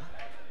abariki sana.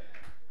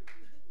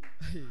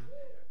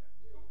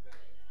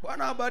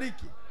 Bwana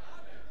abariki.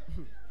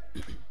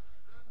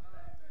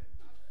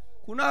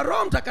 Kuna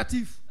Roho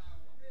Mtakatifu,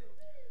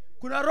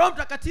 kuna Roho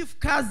Mtakatifu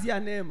kazi ya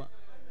neema,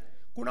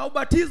 kuna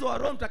ubatizo wa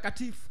Roho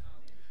Mtakatifu,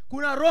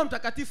 kuna Roho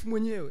Mtakatifu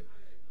mwenyewe.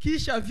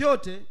 Kisha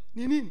vyote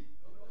ni nini?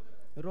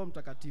 Roho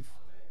Mtakatifu.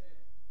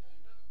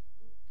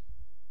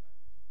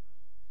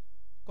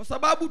 Kwa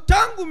sababu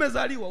tangu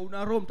umezaliwa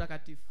una Roho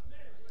Mtakatifu,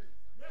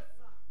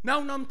 na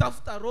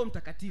unamtafuta Roho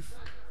Mtakatifu,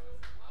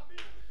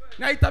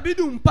 na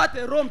itabidi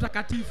umpate Roho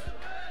Mtakatifu.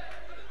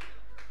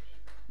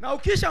 Na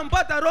ukisha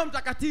mpata Roho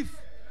Mtakatifu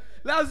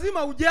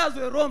lazima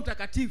ujazwe Roho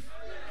Mtakatifu,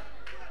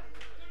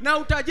 na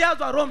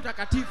utajazwa Roho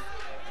Mtakatifu.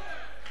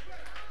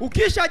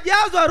 Ukisha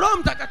jazwa Roho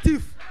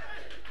Mtakatifu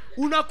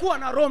unakuwa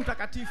na Roho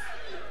Mtakatifu.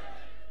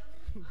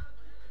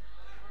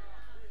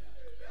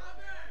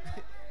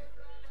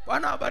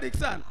 Bwana abariki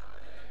sana.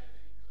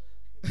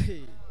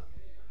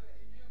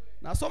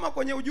 Nasoma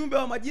kwenye ujumbe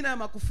wa majina ya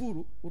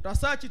makufuru,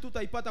 utasachi tu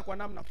utaipata kwa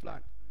namna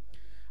fulani.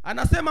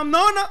 Anasema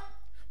mnaona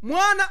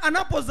mwana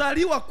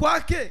anapozaliwa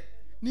kwake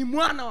ni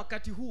mwana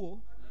wakati huo,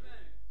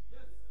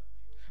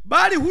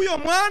 bali huyo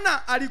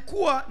mwana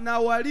alikuwa na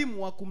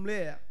walimu wa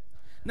kumlea.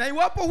 Na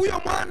iwapo huyo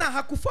mwana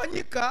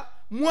hakufanyika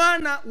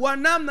mwana wa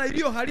namna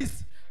iliyo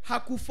halisi,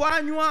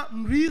 hakufanywa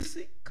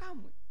mrithi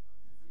kamwe.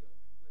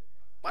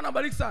 Bwana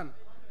bariki sana.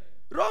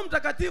 Roho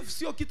Mtakatifu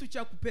sio kitu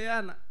cha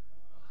kupeana.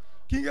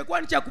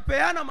 Kingekuwa ni cha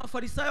kupeana,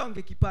 Mafarisayo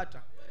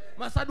wangekipata,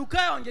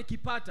 Masadukayo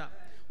wangekipata,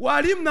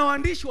 walimu na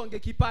waandishi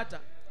wangekipata.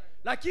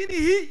 Lakini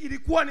hii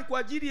ilikuwa ni kwa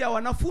ajili ya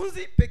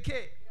wanafunzi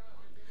pekee.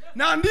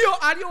 Na ndio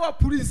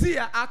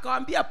aliyowapulizia,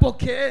 akawaambia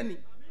pokeeni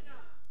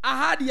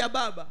ahadi ya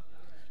Baba,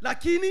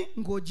 lakini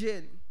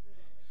ngojeni.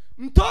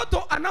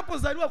 Mtoto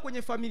anapozaliwa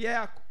kwenye familia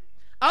yako,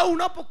 au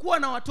unapokuwa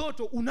na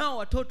watoto, unao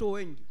watoto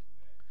wengi,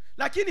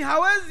 lakini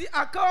hawezi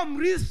akawa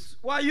mrithi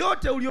wa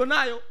yote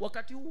ulionayo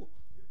wakati huo.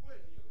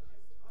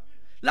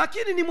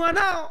 Lakini ni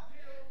mwanao,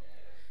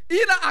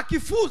 ila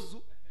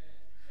akifuzu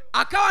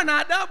akawa na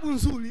adabu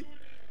nzuri,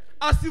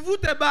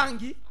 asivute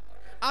bangi,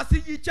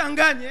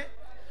 asijichanganye,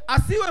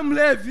 asiwe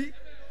mlevi,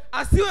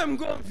 asiwe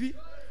mgomvi,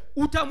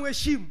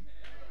 utamheshimu.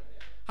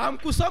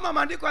 Hamkusoma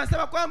maandiko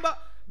yanasema kwamba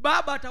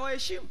baba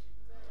atawaheshimu?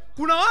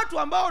 Kuna watu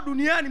ambao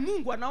duniani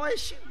Mungu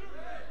anawaheshimu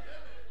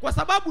kwa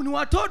sababu ni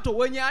watoto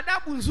wenye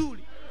adabu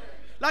nzuri,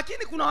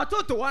 lakini kuna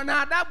watoto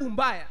wana adabu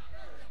mbaya.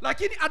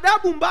 Lakini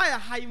adabu mbaya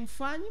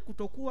haimfanyi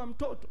kutokuwa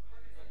mtoto.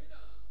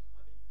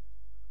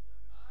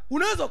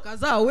 Unaweza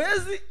ukazaa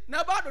wezi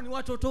na bado ni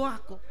watoto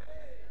wako.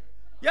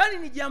 Yaani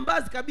ni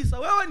jambazi kabisa.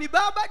 Wewe ni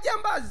baba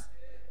jambazi,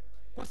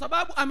 kwa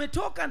sababu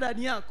ametoka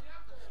ndani yako.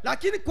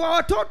 Lakini kwa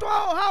watoto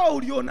hao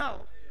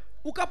ulionao,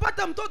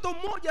 ukapata mtoto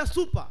mmoja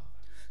super.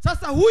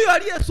 Sasa huyo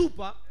aliye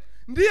super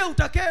ndiye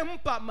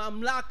utakayempa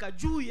mamlaka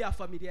juu ya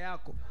familia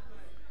yako.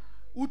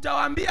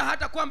 Utawaambia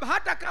hata kwamba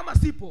hata kama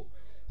sipo,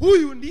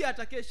 huyu ndiye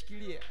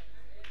atakayeshikilia.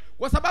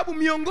 Kwa sababu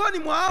miongoni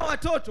mwa hao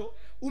watoto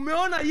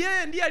umeona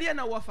yeye ndiye aliye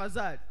na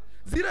uafadhali.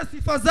 Zile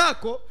sifa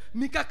zako,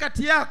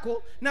 mikakati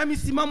yako na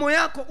misimamo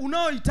yako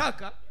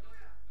unaoitaka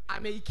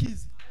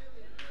ameikizi.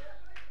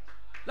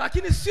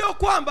 Lakini sio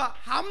kwamba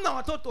hamna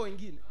watoto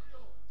wengine,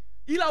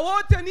 ila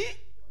wote ni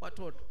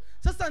watoto.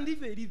 Sasa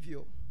ndivyo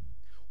ilivyo.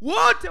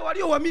 Wote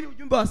walioamini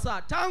ujumbe wa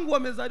saa, tangu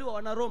wamezaliwa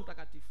wana Roho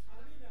Mtakatifu.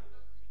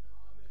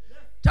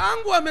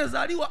 Tangu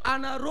wamezaliwa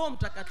ana Roho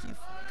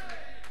Mtakatifu.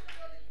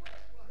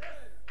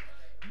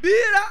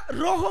 Bila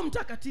Roho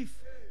Mtakatifu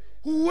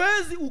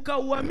huwezi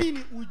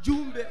ukauamini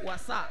ujumbe wa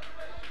saa.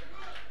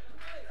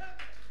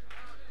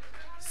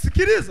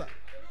 Sikiliza,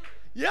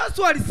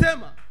 Yesu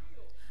alisema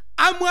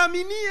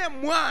amwaminie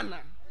mwana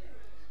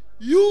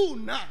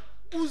yuna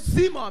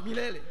uzima wa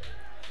milele.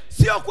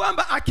 Sio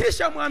kwamba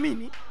akisha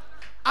muamini,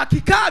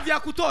 akikaa vya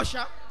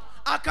kutosha,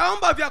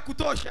 akaomba vya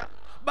kutosha,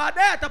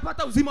 baadaye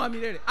atapata uzima wa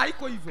milele.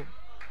 Haiko hivyo.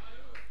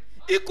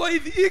 iko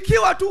hivi,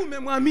 ikiwa tu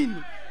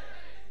umemwamini,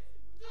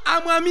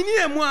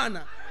 amwaminie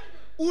mwana,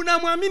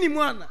 unamwamini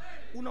mwana,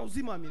 una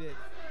uzima wa milele.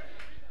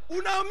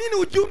 Unaamini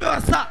ujumbe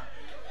wa saa,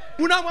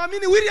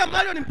 unamwamini William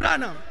Marion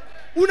Branham,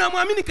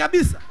 unamwamini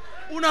kabisa,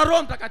 una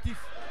Roho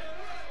Mtakatifu.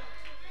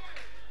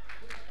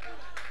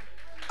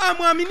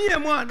 Amwaminie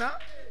mwana,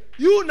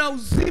 yuna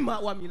uzima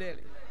wa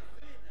milele.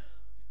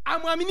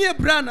 Amwaminie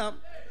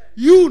Branham,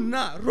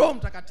 yuna Roho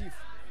Mtakatifu.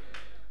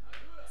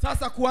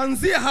 Sasa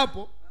kuanzia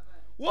hapo,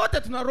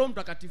 wote tuna Roho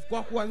Mtakatifu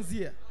kwa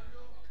kuanzia.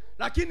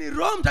 Lakini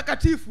Roho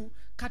Mtakatifu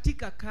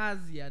katika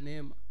kazi ya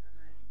neema.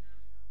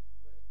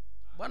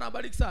 Bwana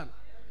abariki sana.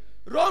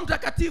 Roho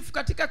Mtakatifu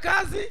katika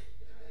kazi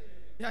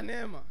ya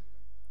neema.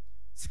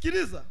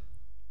 Sikiliza.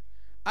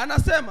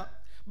 Anasema,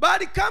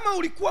 bali kama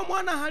ulikuwa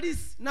mwana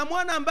halisi na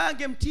mwana ambaye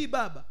angemtii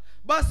baba,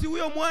 basi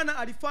huyo mwana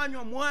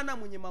alifanywa mwana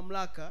mwenye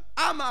mamlaka,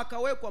 ama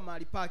akawekwa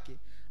mahali pake,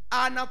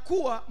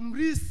 anakuwa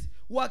mrithi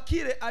wa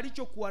kile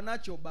alichokuwa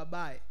nacho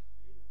babaye.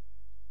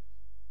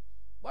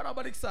 Bwana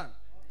abariki sana.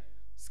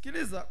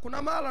 Sikiliza,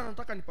 kuna mahala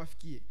nataka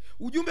nipafikie.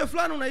 Ujumbe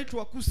fulani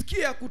unaitwa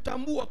kusikia,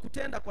 kutambua,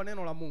 kutenda kwa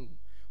neno la Mungu.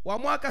 Wa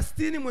mwaka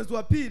 60 mwezi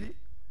wa pili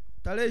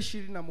tarehe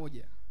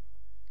 21.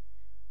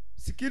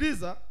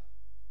 Sikiliza,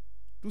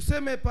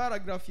 tuseme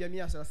paragraph ya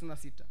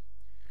 136.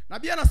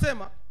 Nabii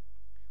anasema,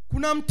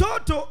 kuna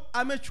mtoto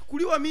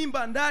amechukuliwa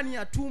mimba ndani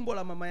ya tumbo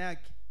la mama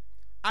yake,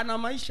 ana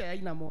maisha ya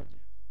aina moja.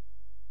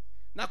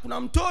 Na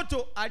kuna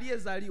mtoto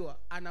aliyezaliwa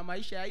ana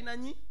maisha ya aina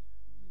nyingi.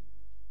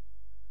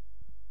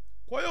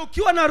 Kwa hiyo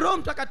ukiwa na Roho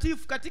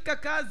Mtakatifu katika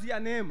kazi ya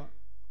neema,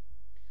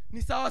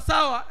 ni sawa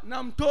sawa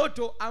na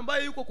mtoto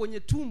ambaye yuko kwenye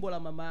tumbo la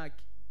mama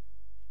yake.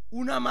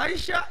 Una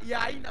maisha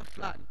ya aina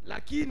fulani,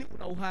 lakini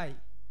una uhai,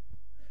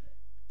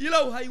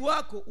 ila uhai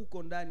wako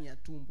uko ndani ya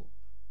tumbo.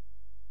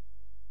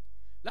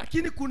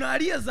 Lakini kuna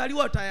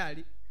aliyezaliwa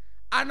tayari,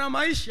 ana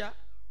maisha,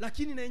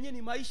 lakini na yenyewe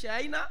ni maisha ya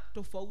aina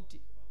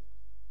tofauti.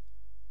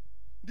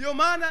 Ndio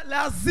maana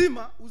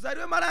lazima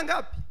uzaliwe mara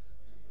ngapi?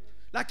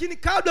 Lakini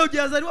kabla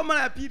hujazaliwa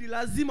mara ya pili,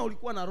 lazima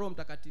ulikuwa na Roho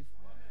Mtakatifu.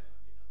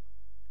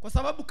 Kwa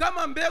sababu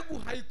kama mbegu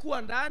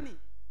haikuwa ndani,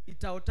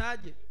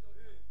 itaotaje?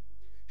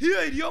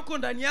 Hiyo iliyoko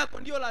ndani yako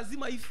ndio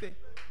lazima ife.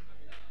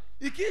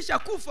 Ikisha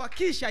kufa,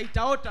 kisha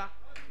itaota.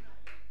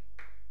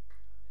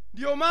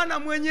 Ndio maana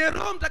mwenye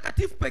Roho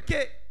Mtakatifu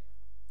pekee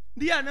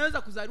ndiye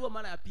anaweza kuzaliwa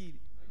mara ya pili.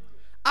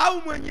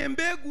 Au mwenye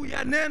mbegu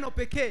ya neno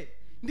pekee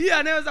ndiye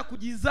anaweza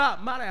kujizaa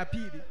mara ya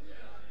pili.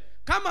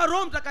 Kama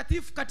Roho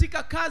Mtakatifu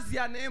katika kazi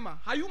ya neema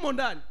hayumo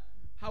ndani,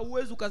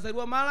 hauwezi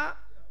ukazaliwa mara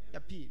ya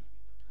pili.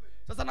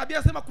 Sasa nabii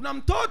anasema kuna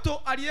mtoto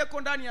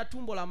aliyeko ndani ya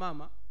tumbo la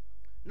mama,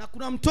 na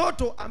kuna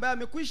mtoto ambaye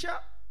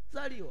amekwisha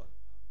zaliwa.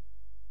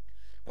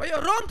 Kwa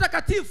hiyo Roho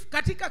Mtakatifu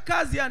katika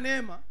kazi ya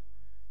neema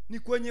ni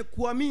kwenye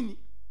kuamini,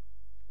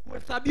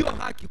 kuhesabiwa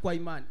haki kwa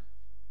imani,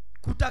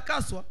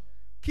 kutakaswa,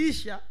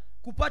 kisha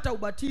kupata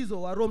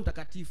ubatizo wa Roho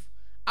Mtakatifu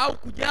au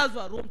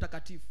kujazwa Roho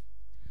Mtakatifu.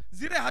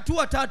 Zile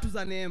hatua tatu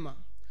za neema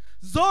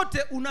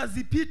zote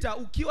unazipita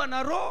ukiwa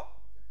na Roho.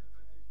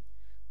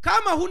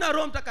 Kama huna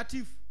Roho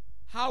Mtakatifu,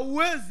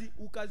 hauwezi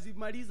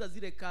ukazimaliza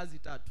zile kazi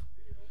tatu,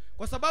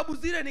 kwa sababu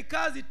zile ni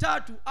kazi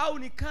tatu au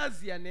ni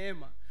kazi ya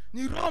neema.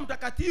 Ni Roho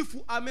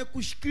Mtakatifu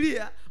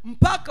amekushikilia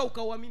mpaka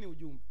ukauamini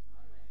ujumbe,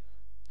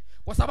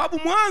 kwa sababu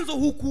mwanzo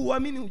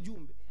hukuuamini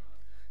ujumbe.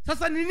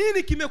 Sasa ni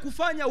nini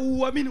kimekufanya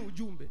uuamini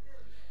ujumbe?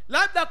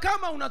 Labda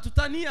kama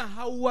unatutania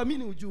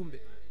hauamini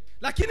ujumbe,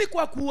 lakini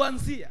kwa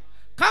kuanzia,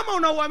 kama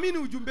unauamini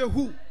ujumbe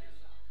huu,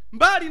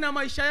 mbali na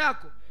maisha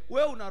yako,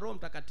 wewe una Roho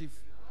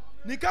Mtakatifu.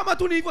 Ni kama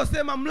tu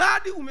nilivyosema,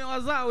 mradi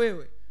umewazaa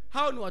wewe,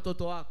 hao ni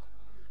watoto wako.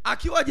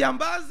 Akiwa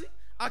jambazi,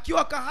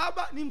 akiwa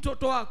kahaba, ni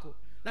mtoto wako,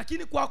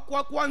 lakini kwa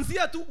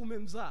kuanzia tu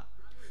umemzaa.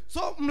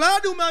 So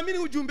mradi umeamini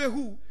ujumbe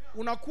huu,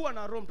 unakuwa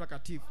na Roho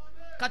Mtakatifu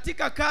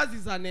katika kazi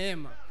za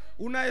neema.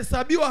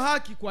 Unahesabiwa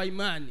haki kwa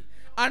imani,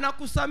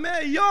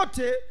 anakusamehe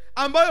yote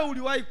ambayo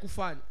uliwahi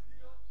kufanya.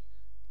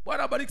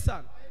 Bwana bariki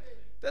sana.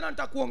 Tena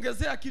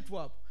nitakuongezea kitu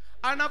hapo,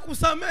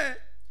 anakusamehe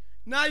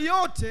na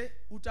yote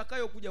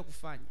utakayokuja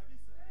kufanya.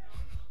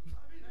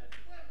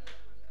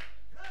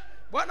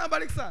 Bwana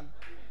bariki sana.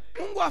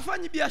 Mungu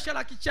hafanyi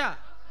biashara kichaa.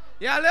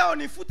 Ya leo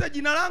nifute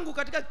jina langu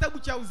katika kitabu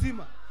cha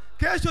uzima,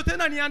 kesho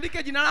tena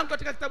niandike jina langu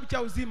katika kitabu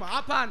cha uzima.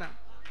 Hapana.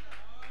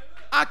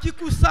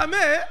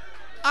 Akikusamehe,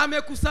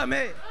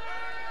 amekusamehe.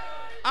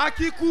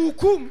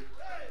 Akikuhukumu,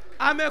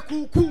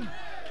 amekuhukumu.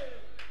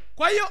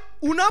 Kwa hiyo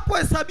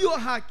unapohesabiwa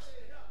haki,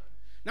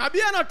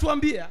 nabii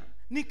anatuambia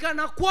ni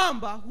kana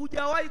kwamba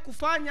hujawahi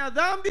kufanya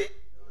dhambi,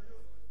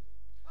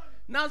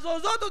 na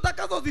zozote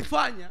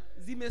utakazozifanya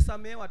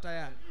zimesamehewa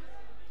tayari.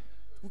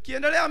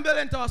 Ukiendelea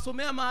mbele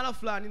nitawasomea mahala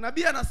fulani.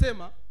 Nabii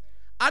anasema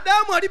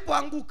Adamu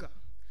alipoanguka,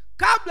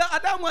 kabla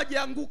Adamu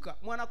hajaanguka,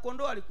 mwana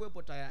kondoo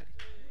alikuwepo tayari.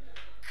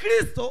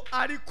 Kristo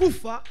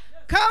alikufa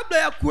kabla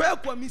ya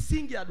kuwekwa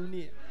misingi ya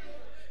dunia.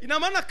 Ina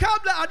maana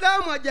kabla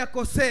Adamu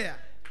hajakosea,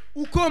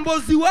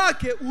 ukombozi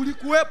wake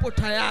ulikuwepo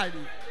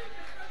tayari.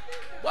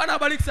 Bwana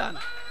bariki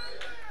sana.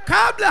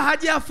 Kabla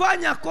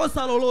hajafanya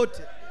kosa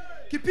lolote,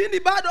 kipindi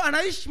bado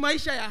anaishi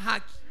maisha ya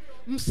haki,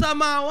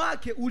 msamaha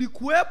wake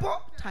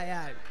ulikuwepo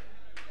tayari.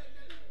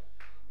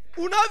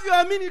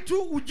 Unavyoamini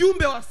tu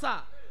ujumbe wa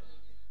saa,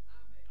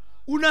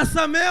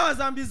 unasamehewa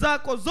dhambi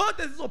zako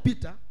zote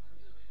zilizopita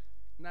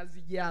na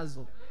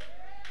zijazo.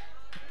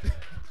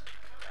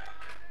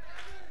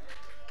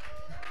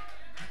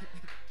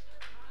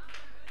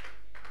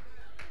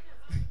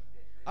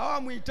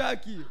 Hawa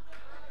muitaki.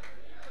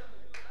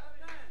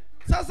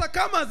 Sasa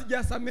kama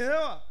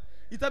hazijasamehewa,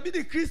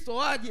 itabidi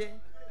Kristo aje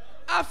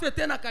afe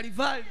tena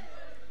Kalvari,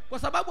 kwa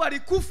sababu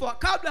alikufa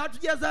kabla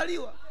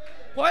hatujazaliwa.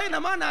 Kwa hiyo ina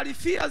maana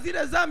alifia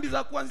zile dhambi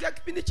za kuanzia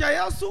kipindi cha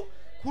Yesu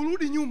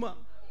kurudi nyuma.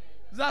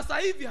 Za sasa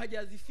hivi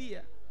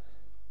hajazifia.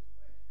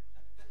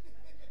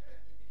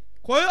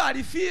 Kwa hiyo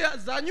alifia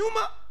za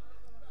nyuma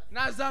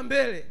na za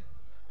mbele.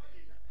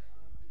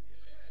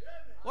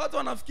 Watu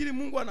wanafikiri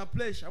Mungu ana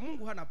pressure.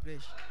 Mungu hana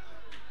pressure.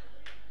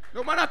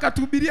 Ndio maana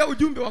akatuhubiria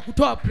ujumbe wa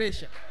kutoa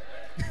pressure.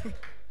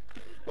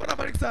 Bwana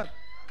bariki sana.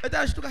 Eti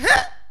ashtuka,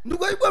 he,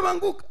 ndugu Ayubu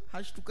ameanguka.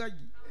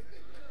 Hashtukaji.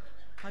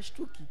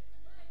 Hashtuki.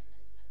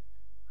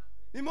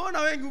 Nimeona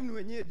wengi humu ni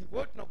wenyeji,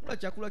 wote tunakula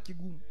chakula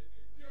kigumu.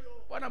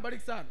 Bwana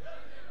bariki sana.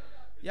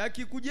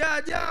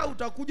 Yakikujaja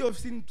utakuja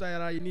ofisini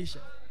tutayarainisha.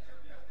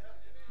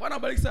 Bwana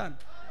bariki sana.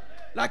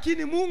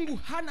 Lakini Mungu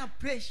hana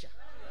pressure.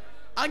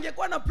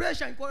 Angekuwa na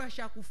pressure angekuwa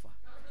ashakufa.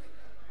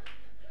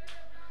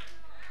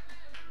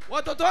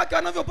 Watoto wake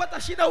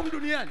wanavyopata shida humu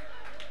duniani,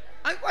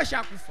 angekuwa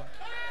ashakufa.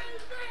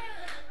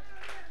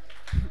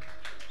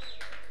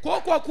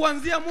 Kwa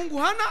kuanzia Mungu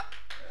hana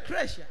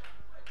pressure.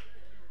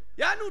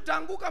 Yaani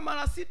utaanguka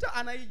mara 6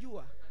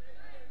 anaijua.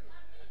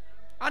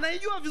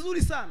 Anaijua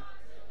vizuri sana.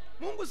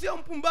 Mungu sio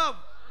mpumbavu.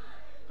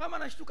 Kama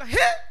anashtuka,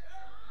 he,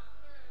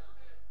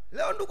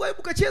 leo ndugu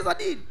Ayubu kacheza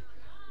dini.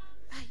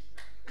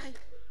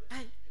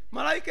 Ai.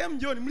 Malaika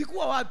mjoni,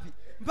 mlikuwa wapi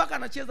mpaka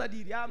anacheza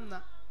dini?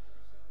 Hamna.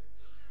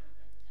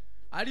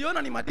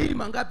 Aliona ni madili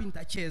mangapi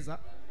nitacheza,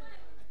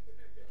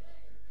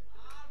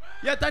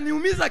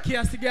 yataniumiza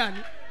kiasi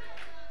gani,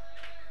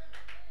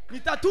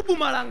 nitatubu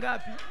mara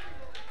ngapi,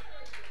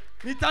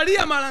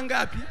 nitalia mara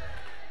ngapi.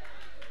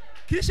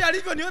 Kisha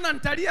alivyoniona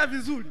nitalia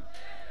vizuri,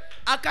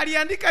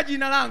 akaliandika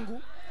jina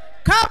langu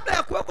kabla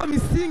ya kuwekwa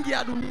misingi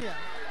ya dunia.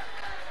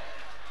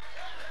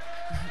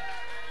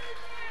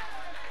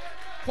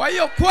 Kwa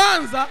hiyo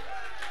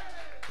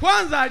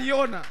kwanza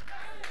aliona,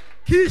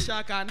 kisha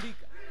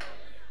akaandika.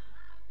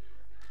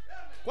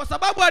 Kwa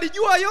sababu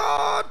alijua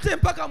yote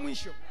mpaka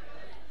mwisho.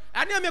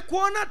 Yaani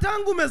amekuona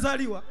tangu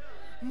umezaliwa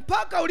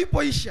mpaka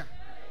ulipoisha.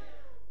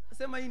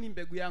 Sema hii ni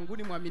mbegu yangu,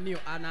 ni Waaminio,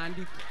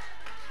 anaandika.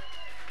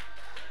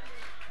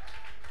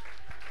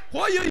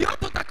 Kwa hiyo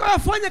yote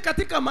utakayofanya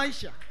katika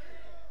maisha,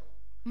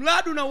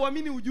 mradi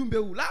unauamini ujumbe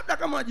huu. Labda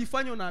kama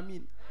unajifanya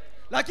unaamini,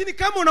 lakini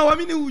kama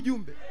unauamini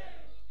ujumbe,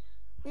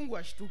 Mungu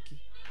ashtuki.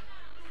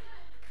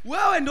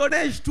 Wewe ndio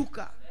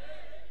unayeshtuka.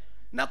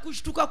 Na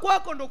kushtuka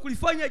kwako ndio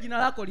kulifanya jina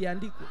lako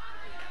liandikwe.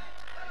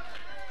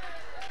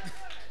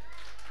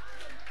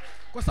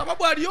 Kwa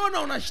sababu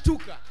aliona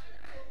unashtuka,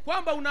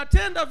 kwamba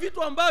unatenda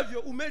vitu ambavyo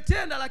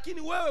umetenda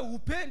lakini wewe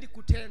hupendi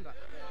kutenda.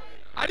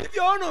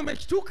 Alivyoona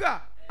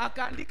umeshtuka,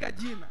 akaandika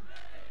jina.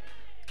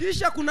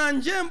 Kisha kuna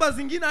njemba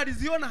zingine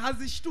aliziona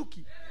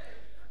hazishtuki.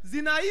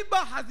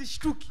 Zinaiba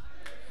hazishtuki.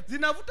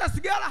 Zinavuta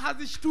sigara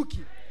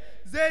hazishtuki.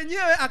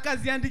 Zenyewe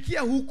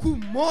akaziandikia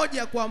hukumu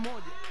moja kwa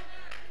moja.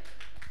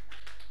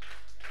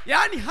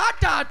 Yaani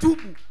hata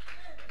atubu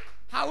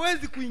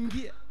hawezi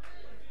kuingia.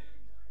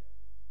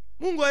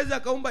 Mungu hawezi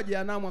akaumba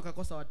jehanamu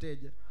akakosa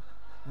wateja.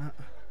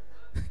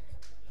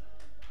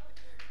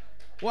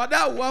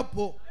 Wadau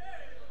wapo.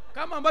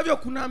 Kama ambavyo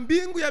kuna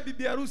mbingu ya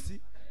bibi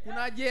harusi,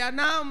 kuna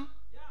jehanamu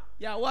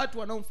ya watu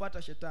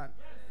wanaomfuata shetani.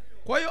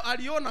 Kwa hiyo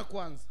aliona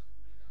kwanza.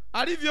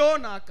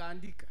 Alivyoona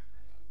akaandika.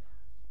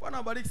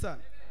 Bwana bariki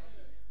sana.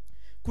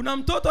 Kuna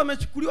mtoto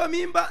amechukuliwa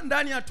mimba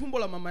ndani ya tumbo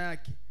la mama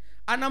yake.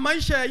 Ana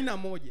maisha ya aina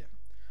moja.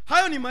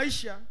 Hayo ni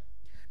maisha,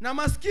 na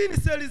maskini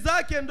seli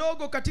zake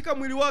ndogo katika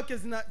mwili wake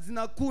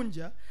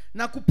zinakunja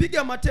na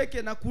kupiga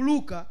mateke na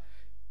kuruka.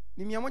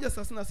 Ni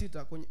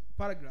 136 kwenye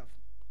paragraph.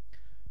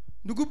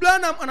 Ndugu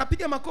Branham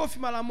anapiga makofi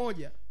mara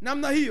moja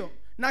namna hiyo,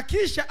 na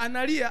kisha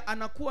analia,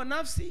 anakuwa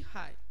nafsi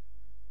hai.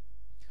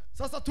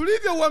 Sasa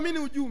tulivyouamini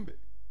ujumbe,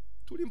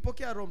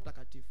 tulimpokea Roho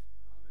Mtakatifu.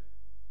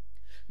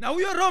 Na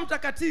huyo Roho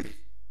Mtakatifu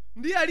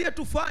ndiye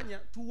aliyetufanya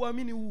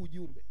tuuamini huu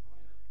ujumbe.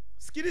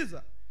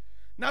 Sikiliza.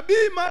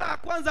 Nabii mara ya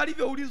kwanza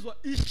alivyoulizwa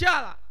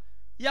ishara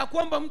ya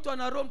kwamba mtu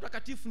ana Roho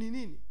Mtakatifu ni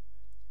nini,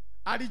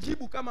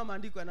 alijibu kama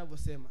maandiko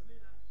yanavyosema,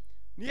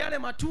 ni yale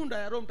matunda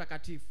ya Roho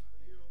Mtakatifu.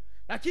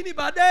 Lakini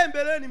baadaye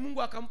mbeleni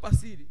Mungu akampa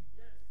siri.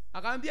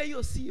 Akamwambia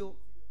hiyo sio.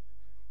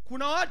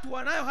 Kuna watu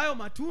wanayo hayo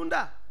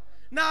matunda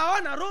na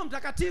hawana Roho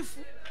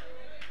Mtakatifu.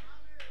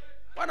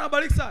 Bwana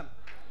bariki sana.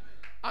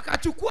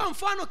 Akachukua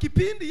mfano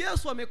kipindi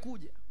Yesu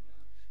amekuja,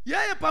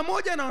 yeye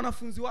pamoja na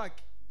wanafunzi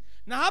wake.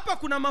 Na hapa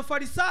kuna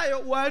Mafarisayo,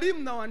 walimu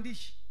na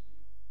waandishi.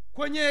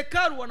 Kwenye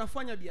hekalu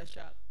wanafanya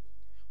biashara.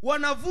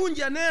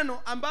 Wanavunja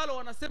neno ambalo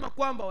wanasema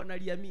kwamba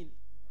wanaliamini.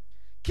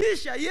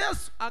 Kisha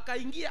Yesu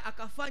akaingia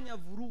akafanya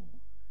vurugu.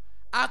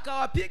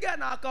 akawapiga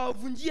na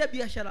akawavunjia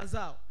biashara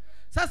zao.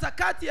 Sasa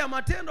kati ya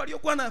matendo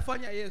aliyokuwa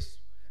anafanya Yesu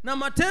na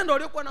matendo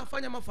aliyokuwa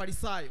anafanya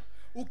Mafarisayo,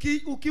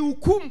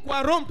 ukihukumu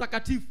kwa Roho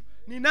Mtakatifu,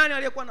 ni nani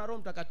aliyekuwa na Roho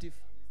Mtakatifu?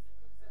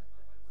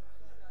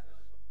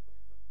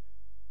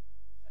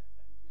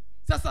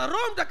 Sasa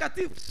Roho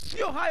Mtakatifu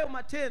sio hayo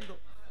matendo.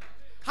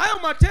 Hayo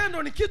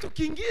matendo ni kitu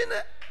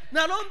kingine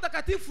na Roho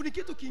Mtakatifu ni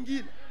kitu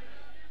kingine.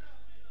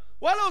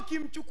 Wala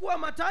ukimchukua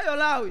Mathayo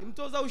Lawi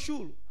mtoza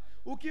ushuru,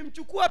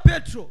 ukimchukua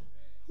Petro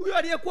huyo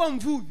aliyekuwa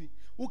mvuvi,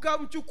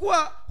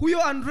 ukamchukua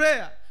huyo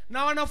Andrea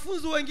na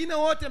wanafunzi wengine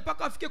wote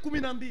mpaka afike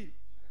 12,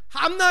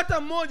 hamna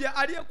hata mmoja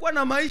aliyekuwa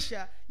na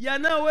maisha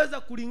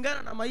yanayoweza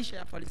kulingana na maisha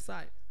ya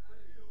Farisayo.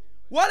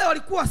 Wale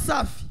walikuwa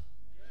safi,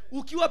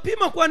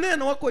 ukiwapima kwa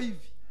neno wako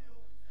hivi,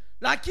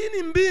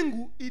 lakini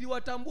mbingu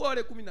iliwatambua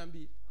wale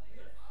 12.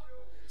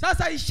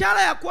 Sasa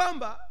ishara ya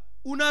kwamba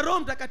una Roho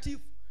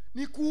Mtakatifu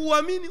ni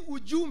kuuamini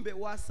ujumbe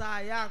wa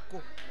saa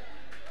yako.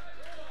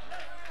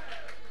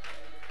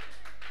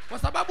 Kwa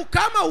sababu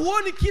kama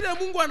huoni kile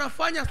Mungu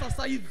anafanya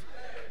sasa hivi,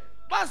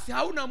 basi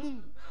hauna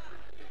Mungu.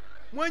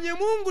 Mwenye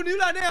Mungu ni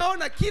yule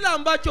anayeona kila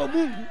ambacho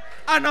Mungu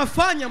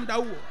anafanya muda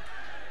huo.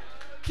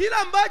 Kila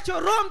ambacho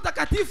Roho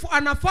Mtakatifu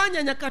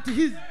anafanya nyakati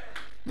hizi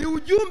ni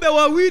ujumbe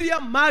wa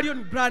William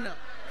Marion Branham.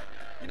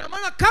 Ina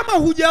maana kama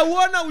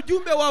hujauona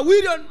ujumbe wa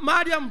William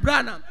Marion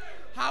Branham,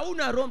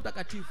 hauna Roho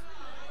Mtakatifu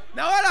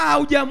na wala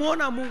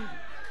haujamuona Mungu.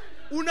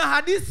 Una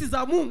hadithi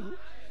za Mungu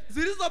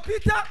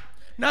zilizopita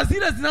na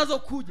zile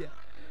zinazokuja.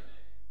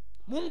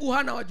 Mungu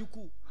hana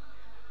wajukuu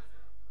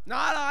na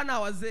wala hana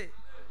wazee.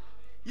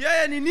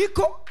 Yeye ni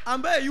niko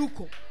ambaye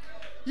yuko.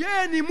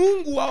 Yeye ni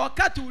Mungu wa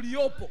wakati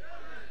uliopo.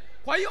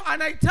 Kwa hiyo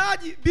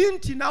anahitaji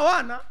binti na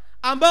wana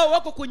ambao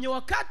wako kwenye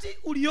wakati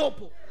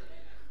uliopo.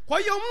 Kwa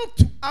hiyo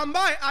mtu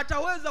ambaye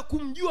ataweza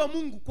kumjua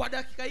Mungu kwa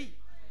dakika hii,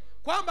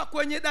 kwamba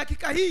kwenye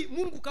dakika hii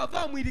Mungu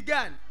kavaa mwili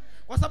gani,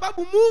 kwa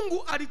sababu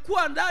Mungu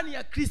alikuwa ndani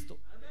ya Kristo.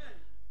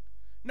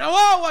 Na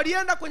wao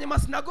walienda kwenye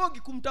masinagogi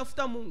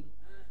kumtafuta Mungu,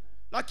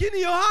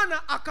 lakini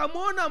Yohana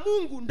akamwona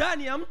Mungu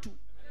ndani ya mtu.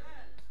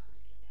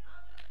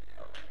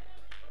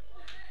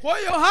 Kwa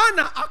hiyo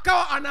Yohana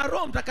akawa ana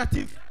Roho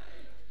Mtakatifu.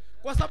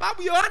 Kwa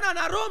sababu Yohana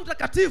ana Roho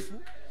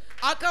Mtakatifu,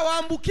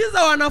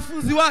 akawaambukiza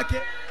wanafunzi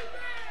wake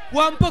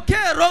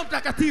wampokee Roho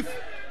Mtakatifu.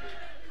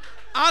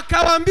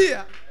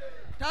 Akawaambia,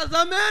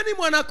 tazameni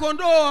mwana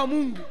kondoo wa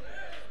Mungu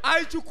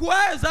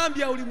aichukuaye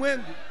dhambi ya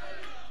ulimwengu.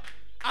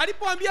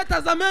 Alipoambia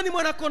tazameni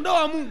mwana kondoo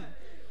wa Mungu,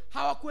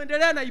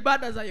 hawakuendelea na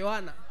ibada za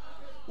Yohana.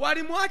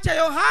 Walimwacha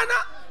Yohana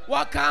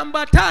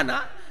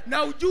wakaambatana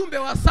na ujumbe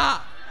wa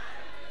saa.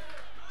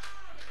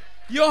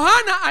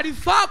 Yohana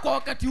alifaa kwa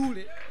wakati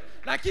ule,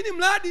 lakini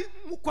mradi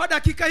kwa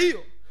dakika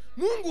hiyo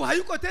Mungu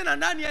hayuko tena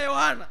ndani ya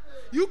Yohana,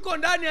 yuko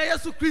ndani ya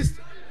Yesu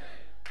Kristo.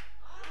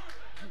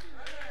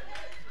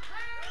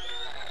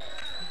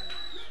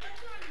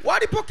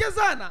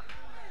 Walipokezana.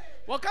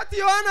 Wakati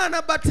Yohana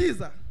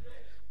anabatiza,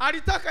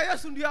 alitaka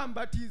Yesu ndiye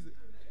ambatize.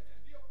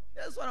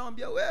 Yesu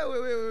anamwambia,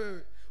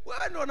 wewe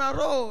ndo na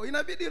roho,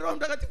 inabidi Roho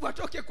Mtakatifu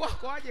atoke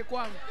kwako aje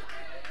kwangu.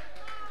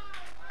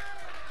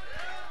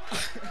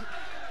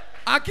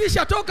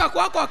 Akisha toka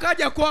kwako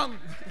akaja kwangu,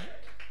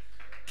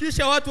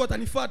 kisha watu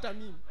watanifuata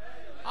mimi,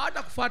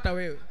 hata kufuata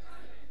wewe.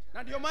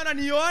 Na ndio maana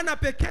ni Yohana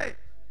pekee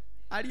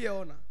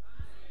aliyeona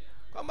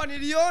kwamba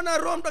niliona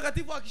Roho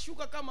Mtakatifu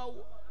akishuka kama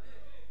huo,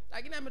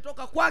 lakini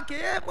ametoka kwake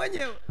yeye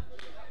mwenyewe.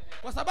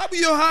 Kwa sababu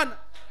Yohana,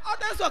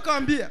 hata Yesu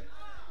akamwambia,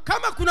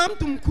 kama kuna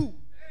mtu mkuu,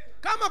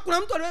 kama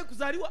kuna mtu aliyewahi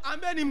kuzaliwa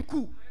ambaye ni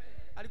mkuu,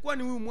 alikuwa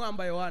ni huyu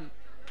mwamba Yohana.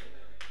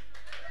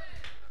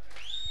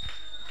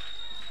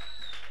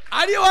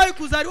 Aliyewahi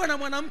kuzaliwa na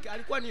mwanamke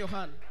alikuwa ni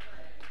Yohana.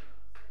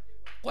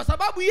 Kwa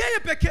sababu yeye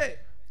pekee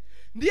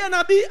ndiye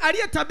nabii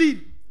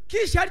aliyetabiri,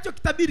 kisha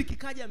alichokitabiri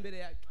kikaja mbele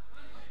yake.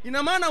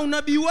 Ina maana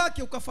unabii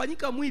wake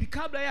ukafanyika mwili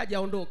kabla yeye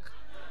hajaondoka.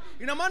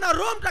 Ina maana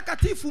Roho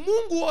Mtakatifu,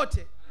 Mungu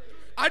wote,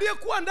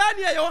 aliyekuwa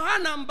ndani ya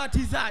Yohana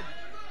Mbatizaji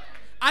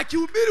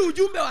akihubiri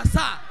ujumbe wa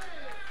saa,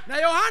 na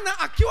Yohana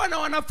akiwa na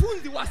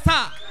wanafunzi wa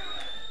saa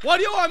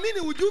walioamini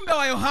ujumbe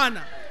wa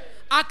Yohana,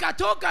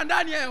 akatoka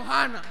ndani ya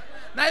Yohana,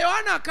 na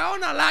Yohana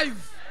akaona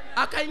live,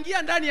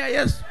 akaingia ndani ya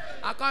Yesu,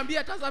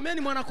 akamwambia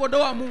tazameni mwana kondoo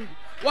wa Mungu.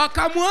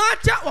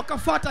 Wakamwacha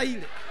wakafuata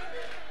ile.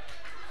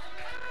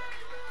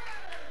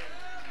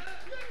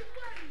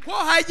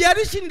 Kwa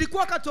haijalishi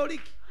nilikuwa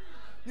Katoliki,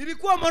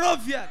 nilikuwa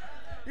Moravian,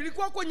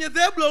 nilikuwa kwenye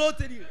dhehebu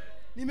lolote lile,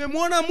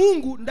 nimemwona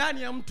Mungu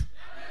ndani ya mtu.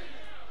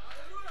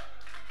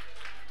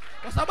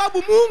 Kwa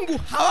sababu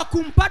Mungu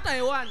hawakumpata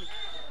hewani.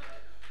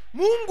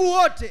 Mungu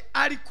wote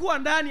alikuwa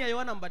ndani ya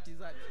Yohana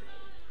Mbatizaji.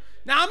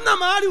 Na hamna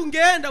mahali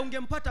ungeenda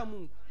ungempata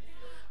Mungu.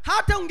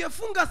 Hata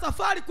ungefunga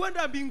safari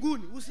kwenda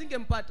mbinguni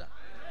usingempata.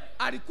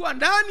 Alikuwa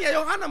ndani ya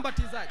Yohana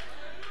Mbatizaji.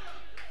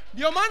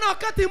 Ndio maana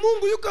wakati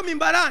Mungu yuko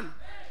mimbarani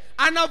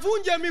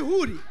anavunja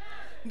mihuri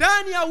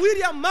ndani ya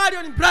William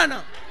Marion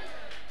Branham,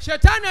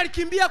 shetani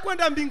alikimbia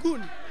kwenda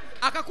mbinguni,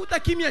 akakuta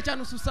kimya cha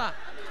nusu saa.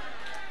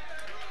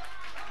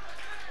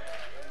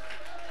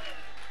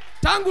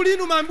 Tangu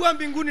lini umeambiwa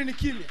mbinguni ni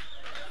kimya?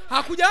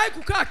 Hakujawahi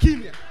kukaa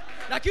kimya.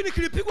 lakini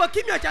kilipigwa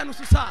kimya cha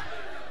nusu saa.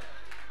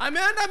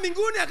 Ameenda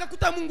mbinguni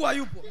akakuta Mungu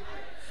hayupo.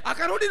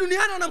 Akarudi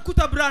duniani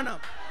anamkuta Branham.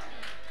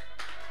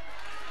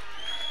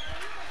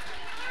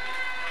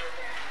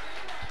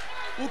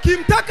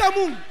 Ukimtaka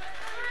Mungu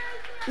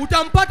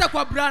utampata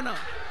kwa Branham.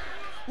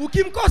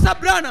 Ukimkosa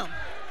Branham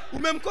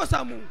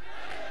umemkosa Mungu.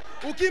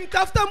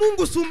 Ukimtafuta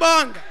Mungu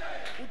Sumbawanga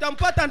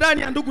utampata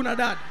ndani ya ndugu na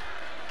dada.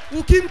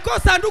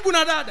 Ukimkosa ndugu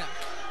na dada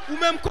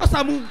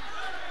umemkosa Mungu.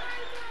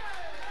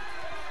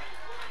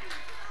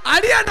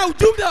 Aliye na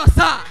ujumbe wa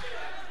saa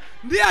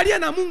ndiye aliye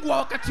na Mungu wa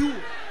wakati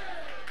huo.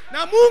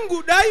 Na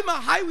Mungu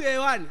daima haiwi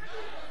hewani,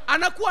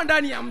 anakuwa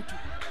ndani ya mtu.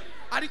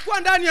 Alikuwa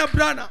ndani ya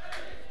Branham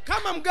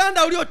kama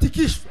mganda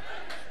uliotikishwa,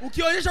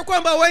 ukionyesha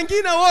kwamba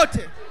wengine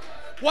wote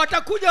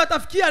watakuja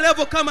watafikia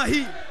level kama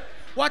hii,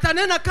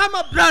 watanena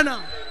kama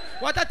Branham,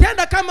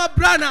 watatenda kama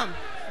Branham,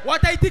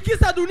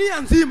 wataitikisa dunia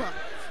nzima.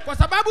 Kwa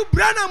sababu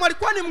Branham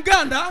alikuwa ni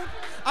mganda,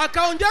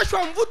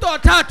 akaonjeshwa mvuto wa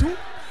tatu,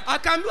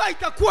 akaambiwa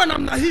itakuwa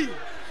namna hii.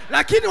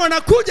 Lakini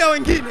wanakuja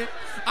wengine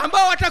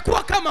ambao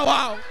watakuwa kama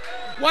wao,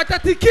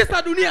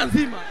 watatikisa dunia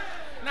nzima.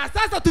 Na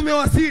sasa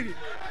tumewasili.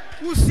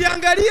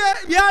 Usiangalie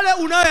yale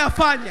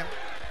unayoyafanya,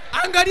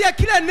 angalia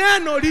kile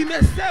neno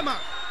limesema.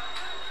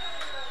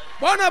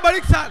 Bwana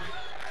bariki sana.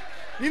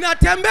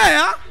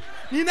 Ninatembea,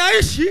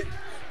 ninaishi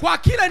kwa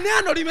kile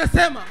neno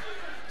limesema,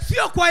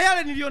 sio kwa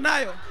yale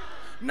nilionayo.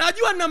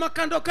 Najua nina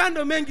makando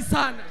kando mengi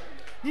sana,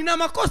 nina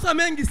makosa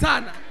mengi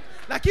sana,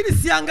 lakini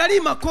siangalii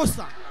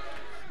makosa.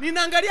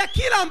 Ninaangalia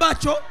kila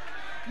ambacho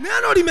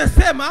neno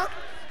limesema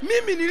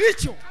mimi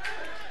nilicho.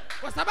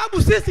 Kwa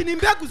sababu sisi ni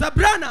mbegu za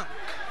Branham,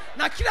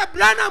 na kila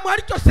Branham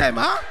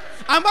alichosema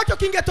ambacho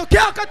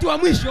kingetokea wakati wa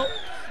mwisho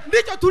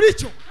ndicho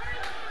tulicho.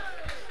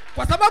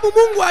 Kwa sababu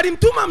Mungu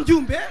alimtuma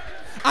mjumbe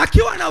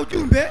akiwa na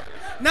ujumbe,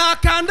 na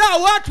akaandaa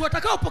watu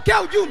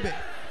watakaopokea ujumbe.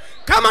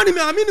 Kama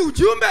nimeamini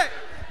ujumbe,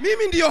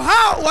 mimi ndio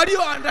hao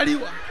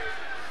walioandaliwa.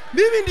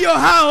 Mimi ndio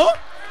hao.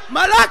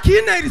 Malaki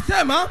 4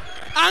 ilisema,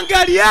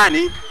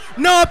 angaliani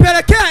na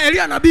wapelekea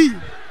Elia nabii.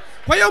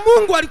 Kwa hiyo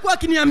Mungu alikuwa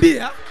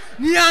akiniambia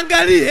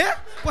niangalie,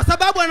 kwa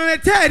sababu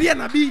analetea Elia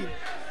nabii.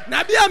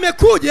 Nabii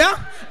amekuja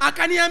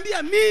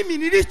akaniambia mimi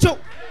nilicho.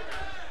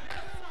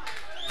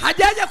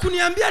 Hajaja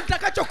kuniambia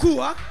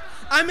nitakachokuwa,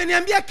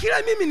 ameniambia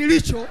kila mimi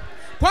nilicho,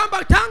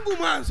 kwamba tangu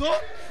mwanzo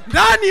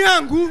ndani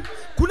yangu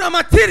kuna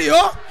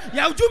material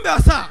ya ujumbe wa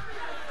saa.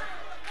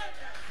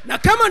 Na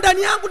kama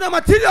ndani yangu na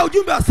material ya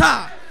ujumbe wa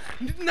saa,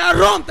 na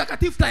Roho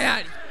Mtakatifu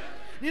tayari,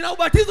 nina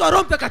ubatizo wa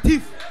Roho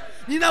Mtakatifu,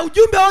 nina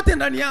ujumbe wote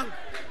ndani yangu.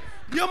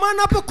 Ndio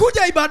maana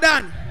napokuja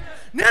ibadani,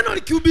 neno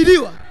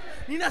likihubiriwa,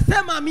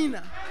 ninasema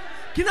amina.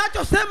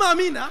 Kinachosema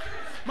amina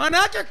maana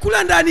yake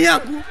kule ndani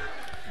yangu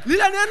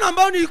lile neno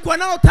ambalo nilikuwa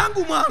nalo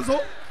tangu mwanzo,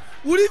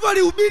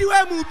 ulivyolihubiri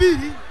wewe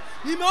mhubiri,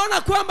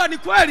 nimeona kwamba ni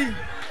kweli.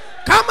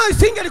 Kama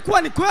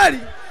isingelikuwa ni kweli,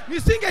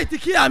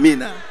 nisingeitikia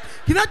amina.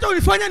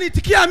 Kinachonifanya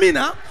niitikie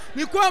amina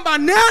ni kwamba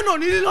neno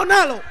nililo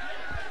nalo.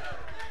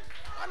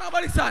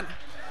 Anabariki sana.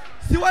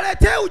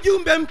 Siwaletee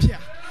ujumbe mpya,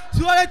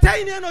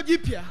 siwaletei neno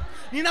jipya,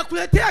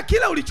 ninakuletea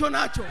kila ulicho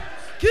nacho.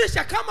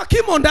 Kisha kama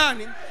kimo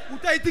ndani,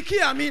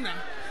 utaitikia amina.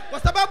 Kwa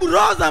sababu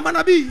roho za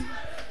manabii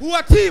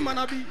huwatii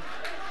manabii.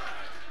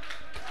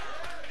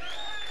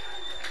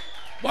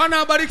 Bwana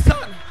abariki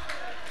sana.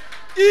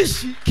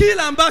 Ishi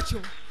kila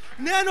ambacho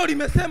neno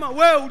limesema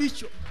wewe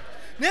ulicho.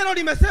 Neno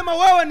limesema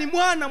wewe ni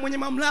mwana mwenye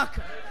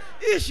mamlaka.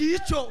 Ishi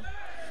hicho.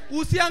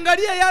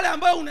 Usiangalie yale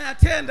ambayo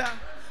unayatenda,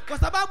 kwa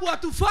sababu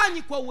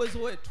hatufanyi kwa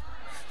uwezo wetu,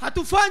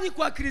 hatufanyi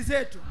kwa akili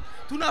zetu.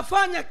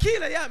 Tunafanya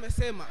kile yeye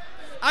amesema.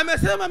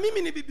 Amesema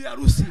mimi ni bibi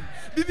harusi.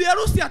 Bibi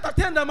harusi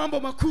atatenda mambo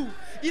makuu,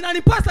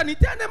 inanipasa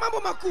nitende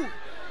mambo makuu.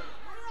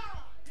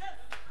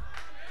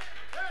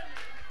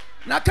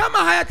 Na kama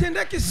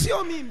hayatendeki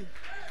sio mimi,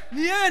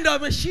 ni yeye ndiye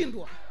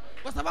ameshindwa.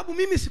 Kwa sababu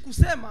mimi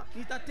sikusema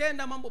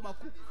nitatenda mambo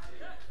makuu.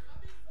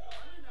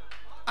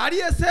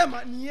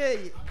 Aliyesema ni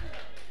yeye.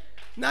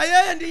 Na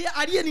yeye ndiye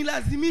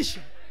aliyenilazimisha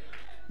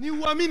ni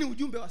uamini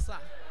ujumbe wa saa.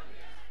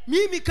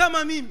 Mimi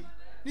kama mimi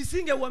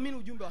nisingeuamini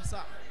ujumbe wa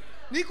saa.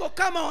 Niko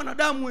kama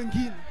wanadamu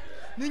wengine.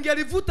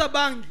 Ningelivuta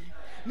bangi,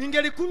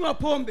 ningelikunywa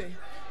pombe,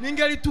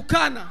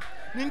 ningelitukana,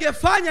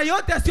 ningefanya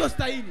yote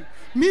asiyostahili.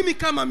 Mimi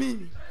kama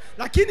mimi.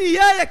 Lakini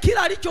yeye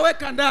kila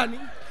alichoweka ndani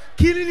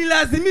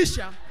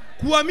kilinilazimisha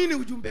kuamini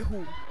ujumbe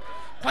huu.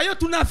 Kwa hiyo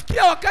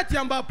tunafikia wakati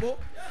ambapo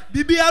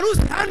bibi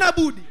harusi hana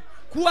budi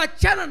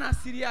kuachana na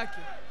asili yake,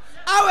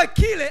 awe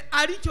kile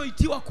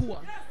alichoitiwa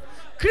kuwa.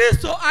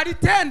 Kristo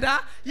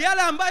alitenda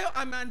yale ambayo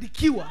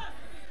ameandikiwa.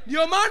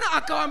 Ndio maana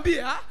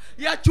akawaambia,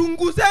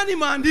 yachunguzeni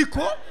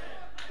maandiko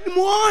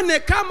muone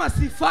kama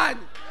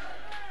sifanyi.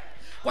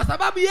 Kwa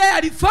sababu yeye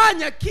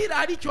alifanya kila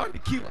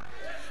alichoandikiwa.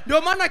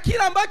 Ndio maana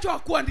kila ambacho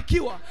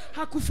hakuandikiwa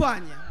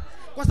hakufanya.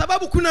 Kwa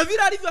sababu kuna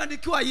vile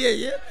alivyoandikiwa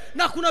yeye,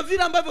 na kuna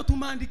vile ambavyo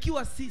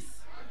tumeandikiwa sisi.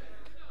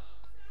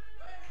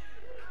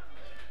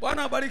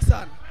 Bwana abariki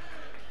sana.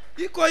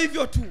 Iko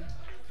hivyo tu.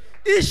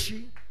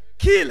 Ishi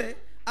kile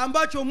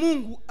ambacho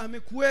Mungu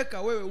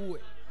amekuweka wewe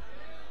uwe.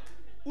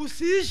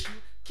 Usiishi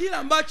kile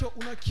ambacho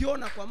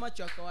unakiona kwa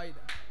macho ya kawaida.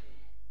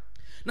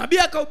 Nabii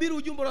akahubiri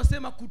ujumbe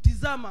unasema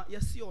kutizama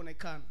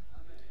yasiyoonekana.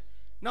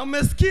 Na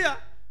umesikia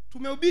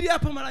tumehubiri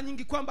hapa mara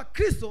nyingi kwamba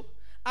Kristo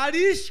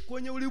aliishi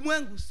kwenye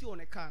ulimwengu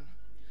usioonekana.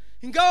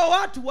 Ingawa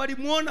watu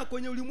walimuona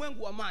kwenye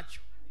ulimwengu wa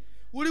macho.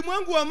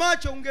 Ulimwengu wa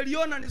macho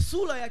ungeliona ni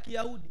sura ya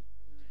Kiyahudi.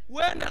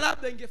 Wenda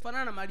labda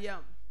ingefanana na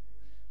Mariamu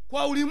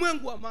kwa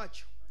ulimwengu wa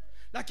macho.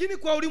 Lakini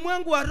kwa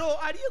ulimwengu wa roho,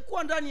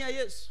 aliyekuwa ndani ya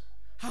Yesu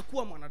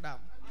hakuwa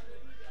mwanadamu.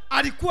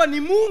 Alikuwa ni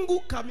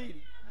Mungu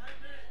kamili.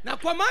 Na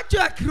kwa macho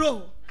ya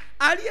kiroho,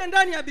 aliye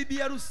ndani ya bibi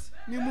harusi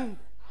ni Mungu.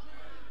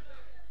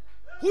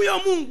 Huyo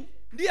Mungu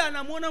ndiye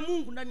anamuona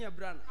Mungu ndani ya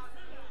Brana.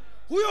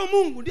 Huyo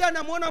Mungu ndiye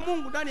anamuona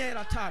Mungu ndani ya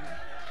Elatana.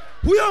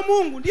 Huyo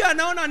Mungu ndiye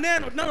anaona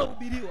neno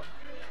linalohubiriwa,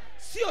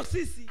 sio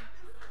sisi.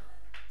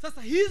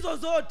 Sasa hizo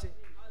zote,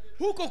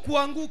 huko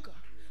kuanguka,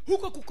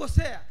 huko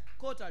kukosea,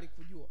 kote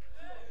alikujua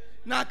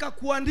na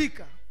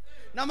akakuandika.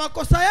 Na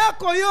makosa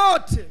yako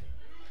yote,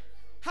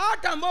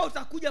 hata ambao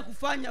utakuja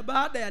kufanya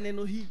baada ya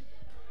neno hili,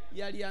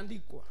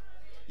 yaliandikwa,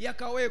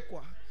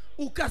 yakawekwa,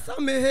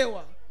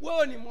 ukasamehewa.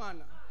 Wewe ni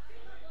mwana.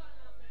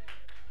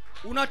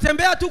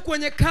 Unatembea tu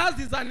kwenye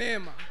kazi za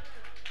neema.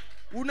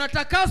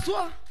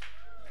 Unatakaswa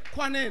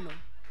kwa neno.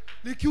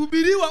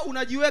 Likihubiriwa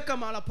unajiweka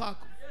mahala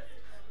pako.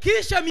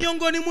 Kisha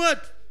miongoni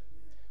mwetu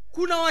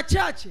kuna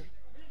wachache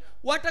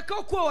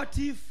watakao kuwa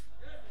watiifu,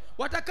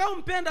 watakao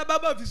mpenda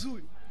baba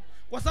vizuri.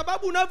 Kwa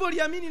sababu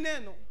unavyoliamini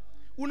neno,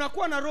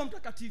 unakuwa na Roho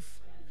Mtakatifu.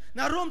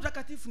 Na Roho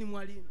Mtakatifu ni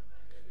mwalimu.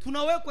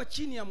 Tunawekwa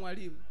chini ya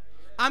mwalimu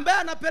ambaye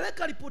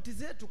anapeleka ripoti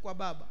zetu kwa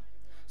baba.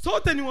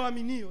 Sote ni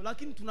waaminio,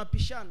 lakini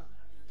tunapishana.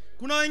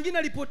 Kuna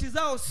wengine ripoti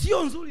zao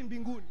sio nzuri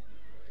mbinguni.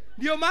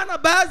 Ndio maana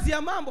baadhi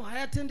ya mambo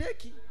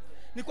hayatendeki.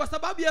 Ni kwa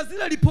sababu ya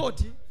zile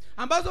ripoti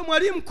ambazo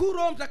mwalimu mkuu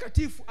Roho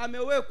Mtakatifu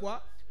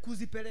amewekwa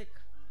kuzipeleka.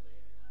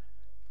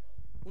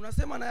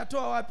 Unasema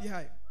nayatoa wapi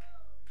hayo?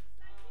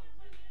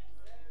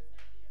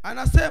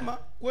 Anasema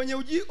kwenye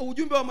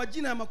ujumbe wa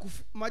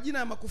majina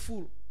ya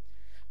makufuru.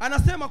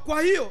 Anasema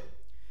kwa hiyo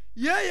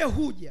yeye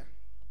huja.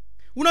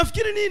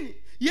 Unafikiri nini?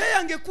 Yeye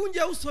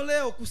angekunja uso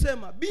leo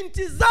kusema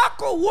binti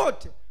zako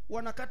wote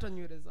wanakata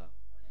nywele zao.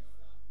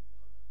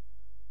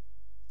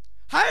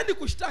 Haendi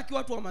kushtaki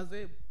watu wa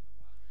madhehebu.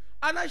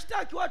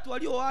 Anashtaki watu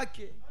walio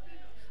wake.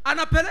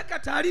 Anapeleka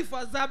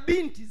taarifa za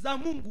binti za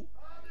Mungu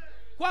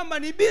kwamba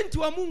ni binti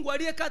wa Mungu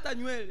aliyekata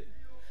nywele.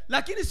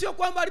 Lakini sio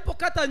kwamba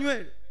alipokata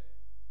nywele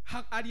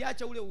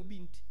aliacha ule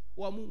ubinti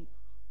wa Mungu.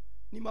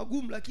 Ni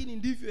magumu lakini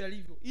ndivyo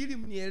yalivyo, ili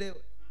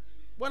mnielewe.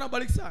 Bwana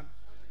bariki sana.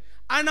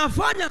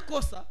 Anafanya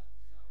kosa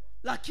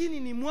lakini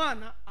ni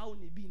mwana au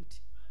ni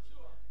binti.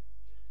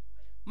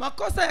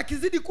 Makosa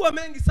yakizidi kuwa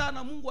mengi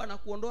sana, Mungu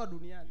anakuondoa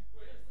duniani.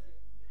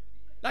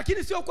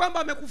 Lakini sio kwamba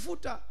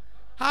amekufuta.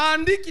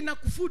 Haandiki na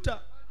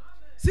kufuta.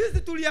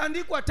 Sisi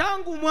tuliandikwa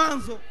tangu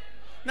mwanzo.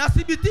 Na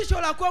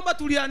thibitisho la kwamba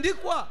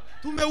tuliandikwa,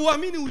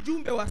 tumeuamini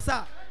ujumbe wa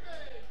saa.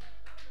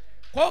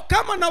 Kwa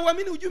kama na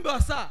uamini ujumbe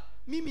wa saa,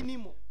 mimi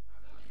nimo.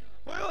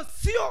 Kwa hiyo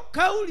sio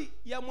kauli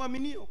ya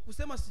Waaminio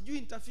kusema sijui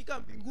nitafika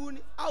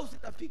mbinguni au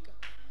sitafika,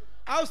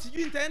 au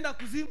sijui nitaenda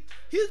kuzimu.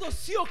 Hizo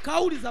sio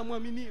kauli za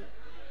Waaminio.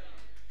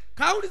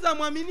 Kauli za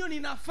Waaminio,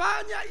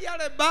 ninafanya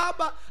yale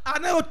baba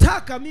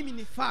anayotaka mimi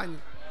nifanye.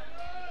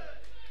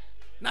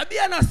 Nabii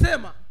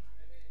anasema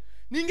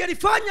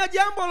ningelifanya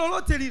jambo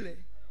lolote lile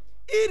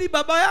ili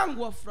baba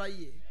yangu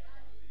afurahie.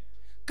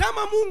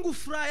 Kama Mungu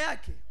furaha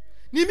yake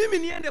ni mimi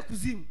niende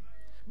kuzimu,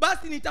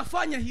 basi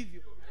nitafanya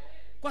hivyo,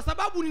 kwa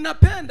sababu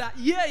ninapenda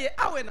yeye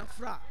awe na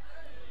furaha.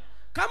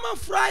 Kama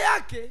furaha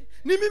yake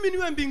ni mimi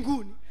niwe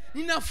mbinguni,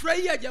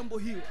 ninafurahia jambo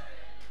hilo.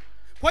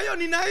 Kwa hiyo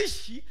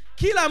ninaishi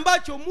kila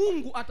ambacho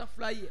Mungu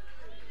atafurahia,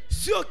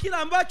 sio kila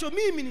ambacho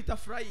mimi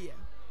nitafurahia.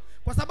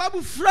 Kwa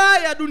sababu furaha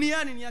ya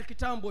duniani ni ya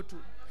kitambo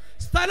tu.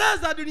 Starehe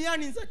za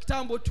duniani ni za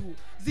kitambo tu,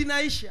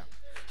 zinaisha.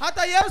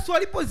 Hata Yesu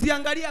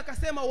alipoziangalia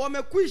akasema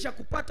wamekwisha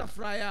kupata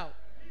furaha yao.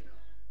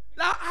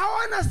 Na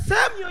hawana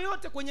sehemu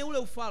yoyote kwenye ule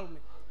ufalme,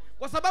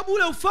 kwa sababu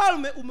ule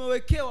ufalme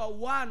umewekewa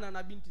wana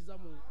na binti za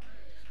Mungu.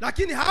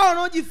 Lakini hawa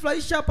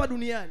wanaojifurahisha hapa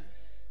duniani,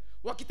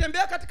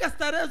 wakitembea katika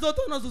starehe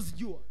zote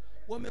wanazozijua,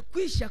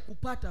 wamekwisha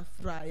kupata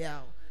furaha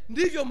yao.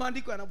 Ndivyo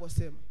maandiko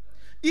yanavyosema.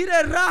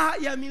 Ile raha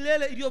ya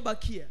milele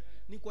iliyobakia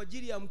ni kwa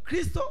ajili ya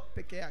Mkristo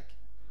peke yake.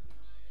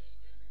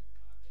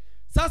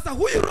 Sasa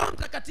huyu Roho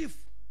Mtakatifu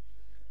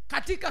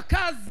katika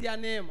kazi ya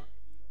neema,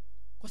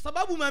 kwa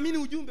sababu umeamini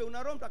ujumbe,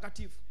 una Roho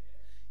Mtakatifu.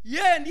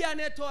 Yeye ndiye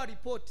anayetoa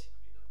ripoti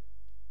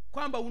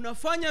kwamba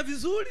unafanya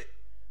vizuri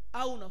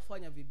au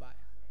unafanya vibaya.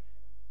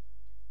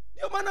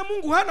 Ndio maana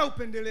Mungu hana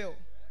upendeleo.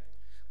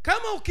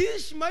 Kama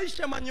ukiishi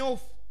maisha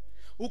manyofu,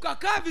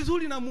 ukakaa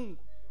vizuri na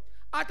Mungu,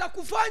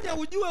 atakufanya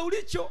ujue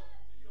ulicho.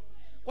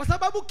 Kwa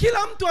sababu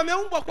kila mtu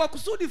ameumbwa kwa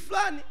kusudi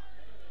fulani.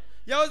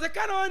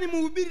 Yawezekana wewe ni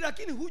mhubiri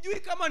lakini hujui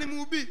kama ni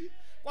mhubiri,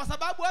 kwa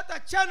sababu hata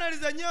channel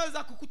zenyewe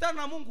za kukutana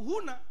na Mungu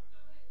huna.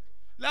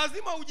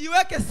 Lazima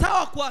ujiweke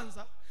sawa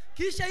kwanza,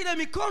 kisha ile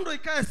mikondo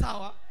ikae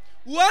sawa,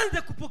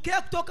 uanze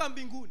kupokea kutoka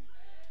mbinguni.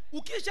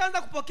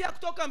 Ukishaanza kupokea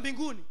kutoka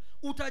mbinguni,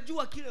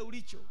 utajua kile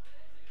ulicho.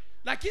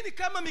 Lakini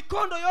kama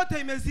mikondo yote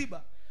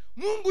imeziba,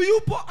 Mungu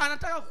yupo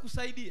anataka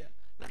kukusaidia,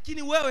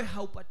 lakini wewe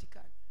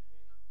haupatikani.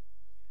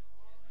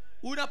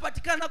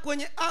 Unapatikana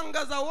kwenye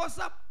anga za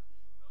WhatsApp,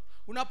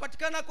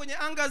 unapatikana kwenye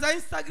anga za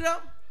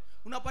Instagram,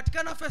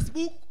 unapatikana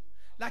Facebook,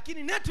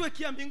 lakini network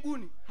ya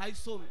mbinguni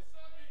haisomi.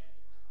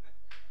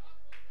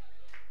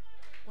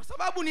 Kwa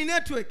sababu ni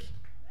network.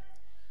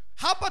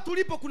 Hapa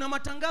tulipo kuna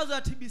matangazo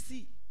ya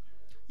TBC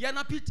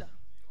yanapita,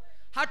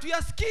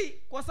 hatuyasikii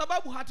kwa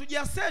sababu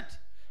hatujaset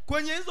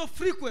kwenye hizo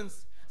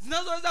frequency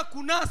zinazoweza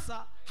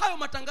kunasa hayo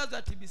matangazo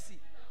ya TBC.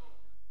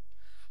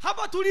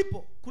 Hapa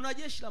tulipo kuna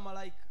jeshi la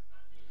malaika.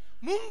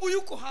 Mungu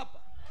yuko hapa,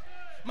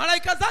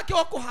 malaika zake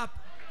wako hapa.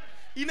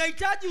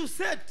 Inahitaji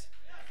uset,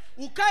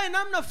 ukae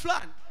namna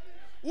fulani,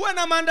 uwe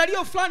na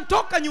maandalio fulani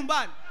toka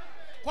nyumbani,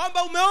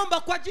 kwamba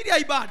umeomba kwa ajili ya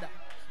ibada.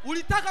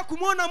 Ulitaka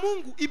kumuona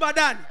Mungu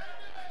ibadani,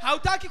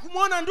 hautaki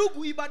kumuona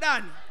ndugu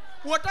ibadani,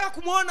 unataka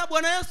kumuona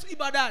Bwana Yesu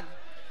ibadani.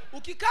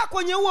 Ukikaa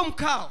kwenye huo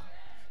mkao,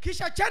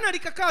 kisha channel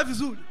ikakaa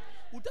vizuri,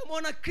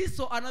 utamwona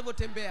Kristo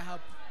anavyotembea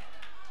hapa.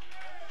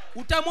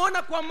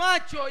 Utamwona kwa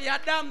macho ya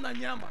damu na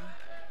nyama.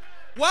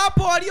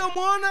 Wapo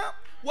waliomuona,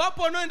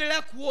 wapo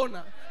wanaoendelea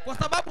kuona, kwa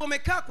sababu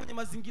wamekaa kwenye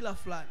mazingira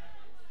fulani.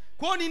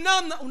 Kwa hiyo ni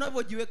namna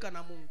unavyojiweka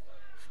na Mungu.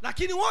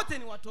 Lakini wote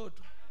ni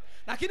watoto.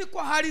 Lakini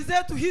kwa hali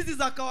zetu hizi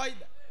za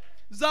kawaida,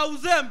 za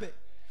uzembe,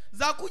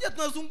 za kuja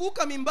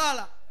tunazunguka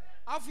mimbala,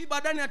 afu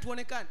ibadani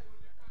hatuonekani,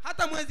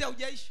 hata mwezi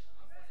haujaisha.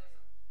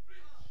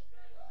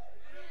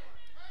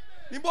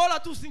 Ni bora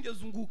tu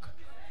usingezunguka.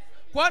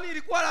 Kwani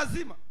ilikuwa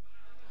lazima?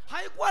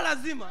 Haikuwa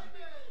lazima.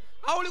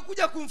 Au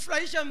ulikuja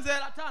kumfurahisha mzee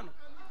la tano?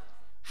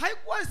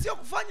 Haikuwa, sio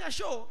kufanya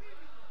show.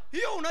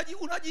 Hiyo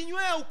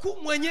unajinywea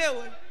hukumu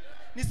mwenyewe.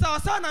 Ni sawa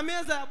sana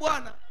meza ya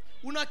Bwana.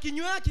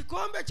 Unakinywea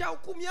kikombe cha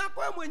hukumu yako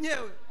wewe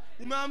mwenyewe.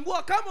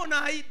 Umeambiwa kama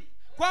unaahidi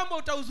kwamba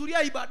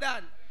utahudhuria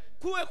ibadani,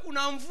 kuwe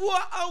kuna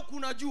mvua au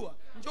kuna jua,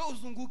 njoo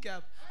uzunguke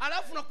hapa.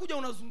 Alafu unakuja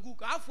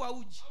unazunguka, alafu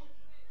hauji.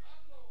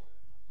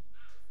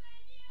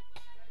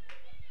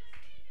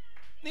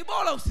 Ni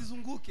bora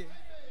usizunguke.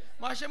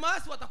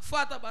 Mashemasi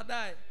watakufuata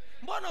baadaye.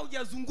 Mbona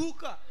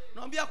hujazunguka?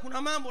 Naambia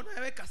kuna mambo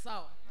nayaweka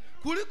sawa.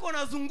 Kuliko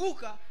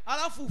unazunguka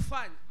alafu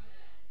ufanye.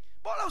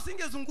 Bora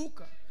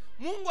usingezunguka.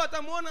 Mungu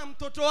atamuona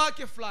mtoto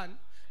wake fulani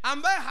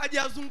ambaye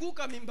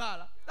hajazunguka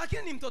mimbala,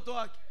 lakini ni mtoto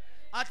wake.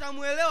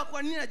 Atamuelewa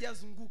kwa nini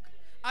hajazunguka.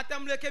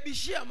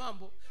 Atamrekebishia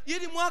mambo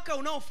ili mwaka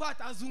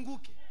unaofuata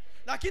azunguke.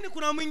 Lakini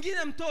kuna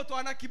mwingine mtoto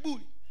ana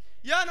kiburi.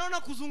 Yeye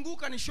anaona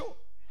kuzunguka ni show.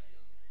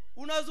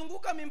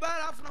 Unazunguka mimbala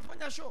alafu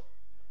unafanya show.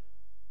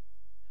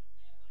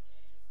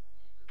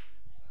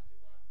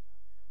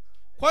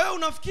 Kwa hiyo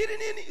unafikiri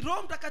nini?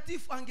 Roho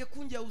Mtakatifu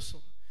angekunja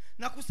uso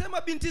na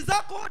kusema binti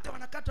zako wote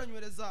wanakata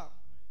nywele zao.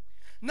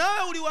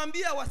 Nawe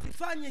uliwaambia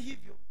wasifanye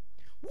hivyo.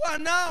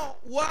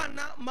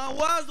 Wana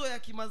mawazo ya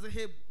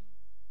kimadhehebu.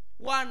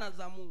 Wana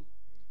za Mungu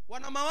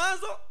wana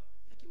mawazo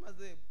ya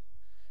kimadhehebu.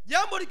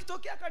 Jambo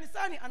likitokea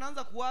kanisani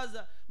anaanza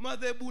kuwaza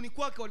madhehebuni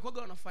kwake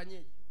walikuwa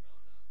wanafanyaje.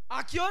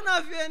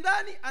 Akiona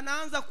viendani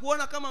anaanza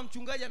kuona kama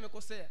mchungaji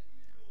amekosea.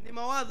 Ni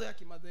mawazo ya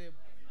kimadhehebu.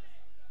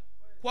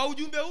 Kwa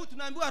ujumbe huu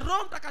tunaambiwa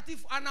Roho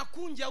Mtakatifu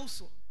anakunja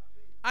uso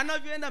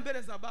anavyoenda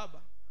mbele za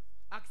Baba,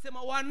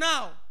 akisema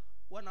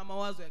wana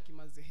mawazo ya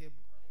kimadhehebu.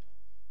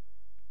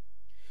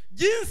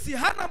 Jinsi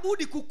hana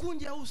budi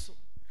kukunja uso,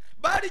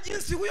 bali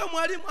jinsi huyo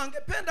mwalimu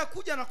angependa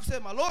kuja na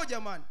kusema, lo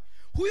jamani,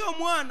 huyo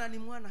mwana ni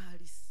mwana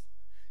halisi,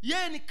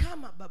 yeye ni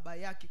kama baba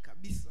yake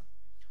kabisa.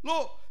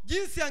 Lo,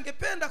 jinsi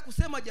angependa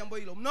kusema jambo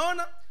hilo.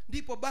 Mnaona?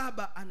 Ndipo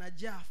Baba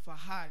anajaa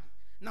fahari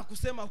na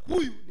kusema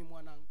huyu ni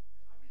mwanangu.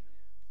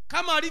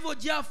 Kama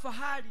alivyojaa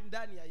fahari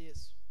ndani ya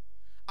Yesu,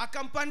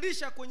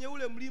 akampandisha kwenye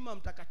ule mlima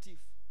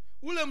mtakatifu,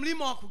 ule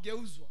mlima wa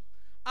kugeuzwa,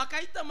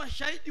 akaita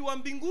mashahidi wa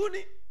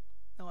mbinguni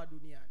na wa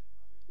duniani.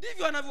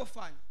 Ndivyo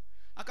anavyofanya.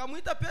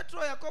 Akamuita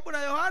Petro, Yakobo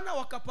na Yohana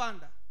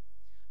wakapanda.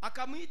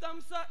 Akamuita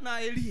Musa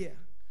na Elia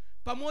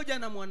pamoja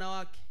na mwana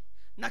wake.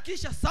 Na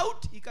kisha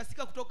sauti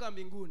ikasika kutoka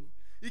mbinguni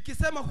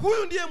ikisema,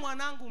 huyu ndiye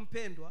mwanangu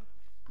mpendwa,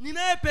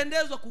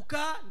 ninayependezwa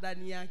kukaa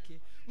ndani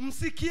yake,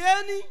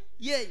 msikieni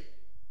yeye.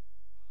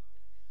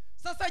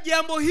 Sasa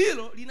jambo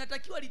hilo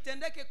linatakiwa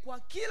litendeke kwa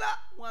kila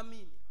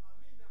muamini,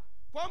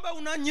 kwamba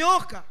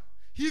unanyoka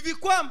hivi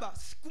kwamba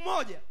siku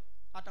moja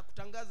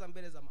atakutangaza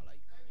mbele za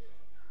malaika.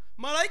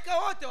 Malaika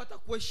wote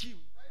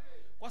watakuheshimu,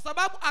 kwa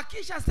sababu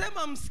akisha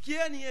sema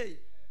msikieni yeye,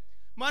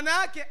 maana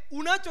yake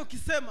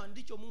unachokisema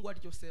ndicho Mungu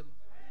alichosema.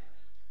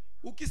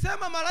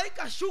 Ukisema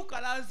malaika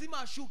shuka, lazima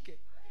ashuke.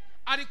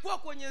 Alikuwa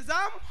kwenye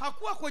zamu,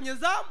 hakuwa kwenye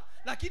zamu,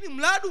 lakini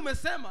mradi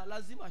umesema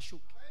lazima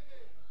ashuke,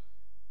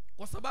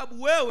 kwa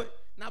sababu wewe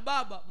na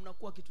Baba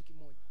mnakuwa kitu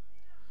kimoja.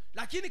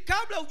 Lakini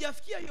kabla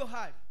hujafikia hiyo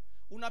hali,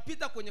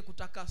 unapita kwenye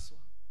kutakaswa.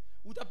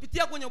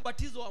 Utapitia kwenye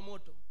ubatizo wa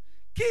moto,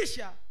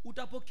 kisha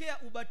utapokea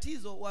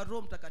ubatizo wa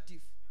Roho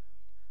Mtakatifu.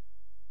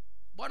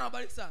 Bwana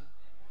wabariki sana.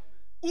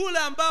 Ule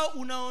ambao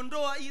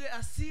unaondoa ile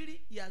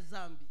asili ya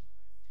dhambi.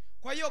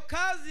 Kwa hiyo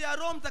kazi ya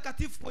Roho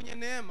Mtakatifu kwenye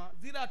neema,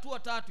 zile hatua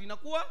 3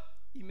 inakuwa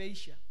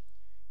imeisha.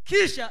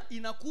 Kisha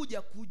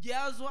inakuja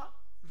kujazwa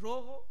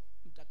Roho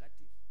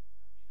Mtakatifu.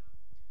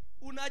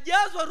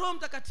 Unajazwa Roho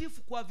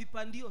Mtakatifu kwa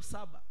vipandio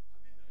 7.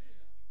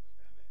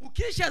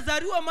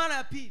 ukishazaliwa mara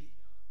ya pili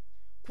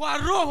kwa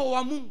roho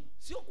wa Mungu,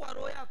 sio kwa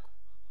roho yako.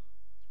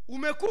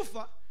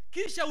 Umekufa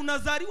kisha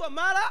unazaliwa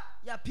mara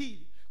ya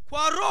pili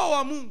kwa roho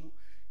wa Mungu.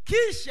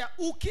 Kisha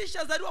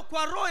ukishazaliwa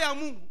kwa roho ya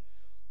Mungu,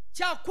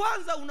 cha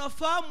kwanza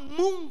unafahamu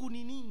Mungu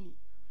ni nini.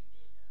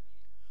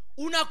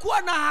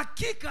 Unakuwa na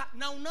hakika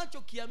na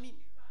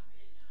unachokiamini.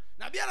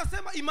 Nabii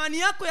anasema imani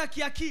yako ya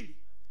kiakili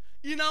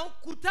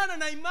inakutana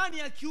na imani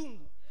ya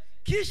kiungu,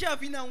 kisha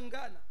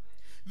vinaungana.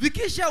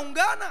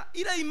 Vikishaungana,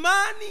 ile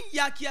imani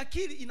ya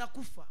kiakili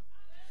inakufa,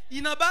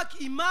 inabaki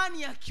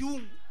imani ya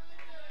kiungu.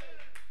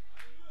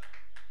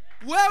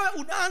 Wewe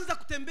unaanza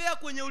kutembea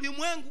kwenye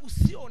ulimwengu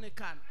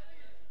usioonekana.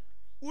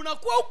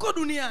 Unakuwa uko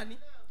duniani,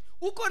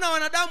 uko na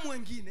wanadamu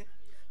wengine,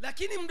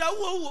 lakini muda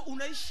huo huo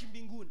unaishi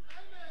mbinguni.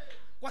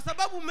 Kwa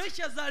sababu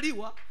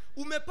umeshazaliwa,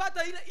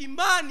 umepata ile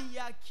imani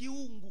ya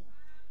kiungu,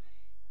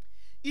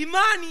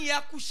 imani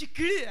ya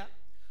kushikilia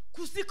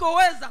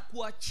kusikoweza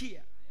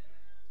kuachia.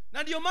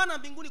 Na ndio maana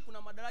mbinguni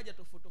kuna madaraja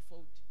tofauti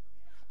tofauti,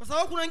 kwa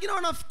sababu kuna wengine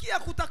wanafikia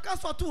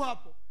kutakaswa tu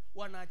hapo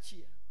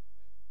wanaachia,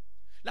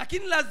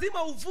 lakini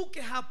lazima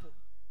uvuke hapo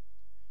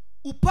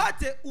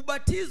upate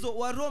ubatizo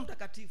wa Roho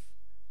Mtakatifu,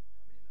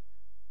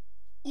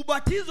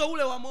 ubatizo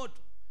ule wa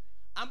moto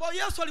ambao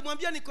Yesu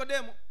alimwambia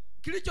Nikodemo,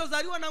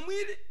 kilichozaliwa na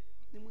mwili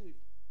ni mwili,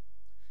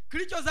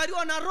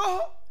 kilichozaliwa na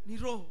roho ni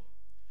roho.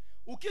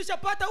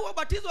 Ukishapata huo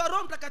ubatizo wa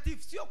Roho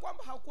Mtakatifu, sio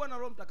kwamba hakuwa na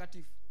Roho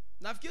Mtakatifu.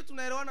 Nafikiri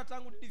tunaelewana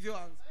tangu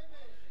nilivyoanza.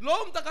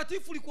 Roho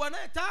Mtakatifu ulikuwa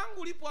naye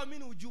tangu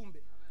ulipoamini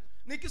ujumbe.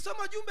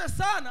 Nikisoma jumbe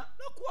sana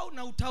na kuwa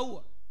na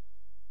utaua.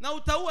 Na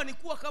utaua ni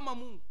kuwa kama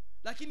Mungu,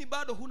 lakini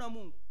bado huna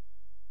Mungu.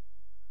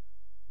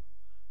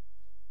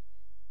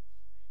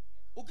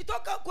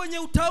 Ukitoka kwenye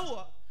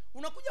utaua,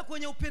 unakuja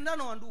kwenye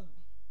upendano wa ndugu.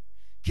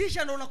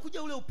 Kisha ndo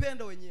unakuja ule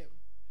upendo wenyewe.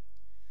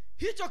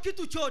 Hicho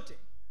kitu chote,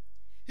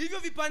 hivyo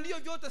vipandio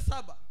vyote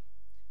 7,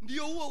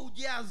 ndio huo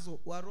ujazo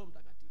wa Roho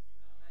Mtakatifu.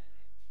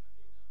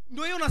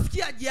 Ndio hiyo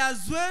unasikia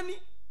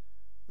jazweni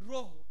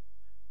roho.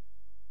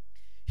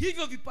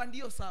 Hivyo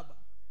vipandio 7.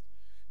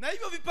 Na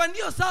hivyo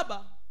vipandio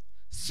 7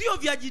 sio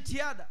vya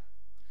jitihada,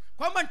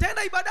 kwamba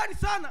nitaenda ibadani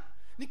sana,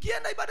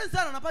 nikienda ibadani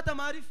sana napata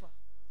maarifa.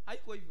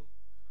 Haiko hivyo.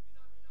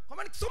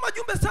 Kwamba nikisoma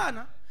jumbe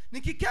sana,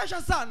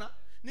 nikikesha sana,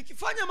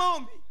 nikifanya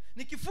maombi,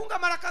 nikifunga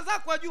mara kadhaa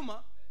kwa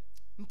juma,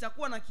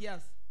 nitakuwa na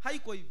kiasi.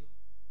 Haiko hivyo.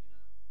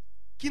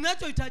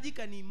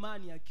 Kinachohitajika ni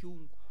imani ya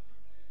kiungu.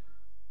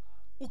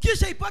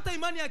 Ukishaipata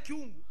imani ya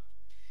kiungu,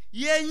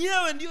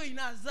 yenyewe ndio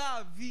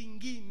inazaa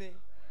vingine.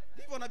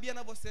 Ndivyo nabii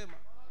anavyosema.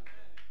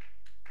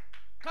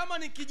 Kama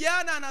ni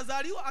kijana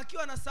anazaliwa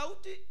akiwa na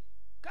sauti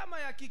kama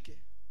ya kike,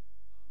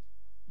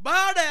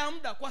 baada ya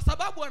muda, kwa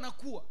sababu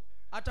anakuwa,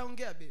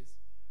 ataongea bezi.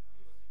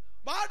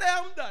 Baada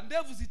ya muda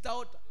ndevu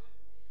zitaota,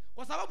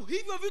 kwa sababu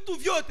hivyo vitu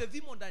vyote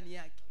vimo ndani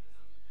yake.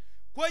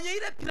 Kwenye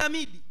ile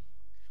piramidi,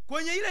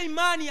 kwenye ile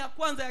imani ya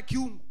kwanza ya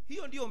kiungu,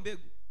 hiyo ndiyo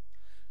mbegu.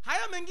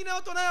 Haya mengine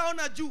yote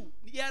unayoona juu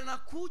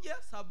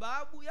yanakuja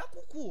sababu ya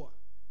kukua.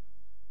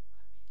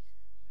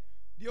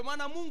 Ndio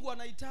maana Mungu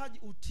anahitaji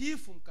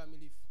utiifu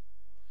mkamilifu.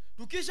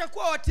 Tukisha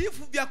kuwa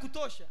watiifu vya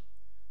kutosha,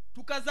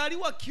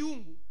 tukazaliwa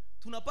kiungu,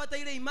 tunapata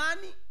ile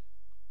imani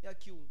ya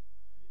kiungu.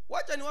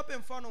 Wacha niwape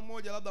mfano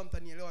mmoja, labda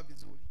mtanielewa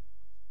vizuri.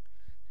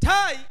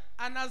 Tai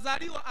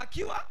anazaliwa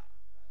akiwa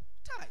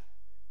tai,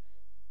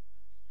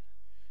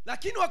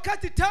 lakini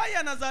wakati tai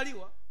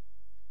anazaliwa,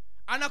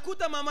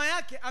 anakuta mama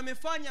yake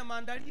amefanya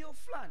maandalio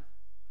fulani.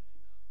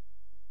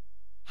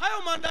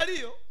 Hayo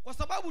maandalio, kwa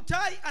sababu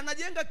tai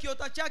anajenga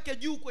kiota chake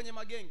juu kwenye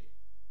magenge,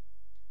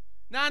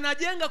 na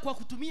anajenga kwa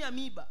kutumia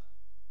miba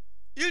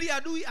ili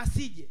adui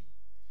asije.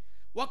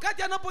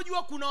 Wakati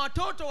anapojua kuna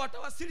watoto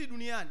watawasili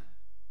duniani,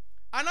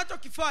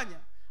 anachokifanya,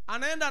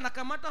 anaenda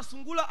anakamata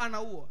sungura,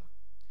 anaua.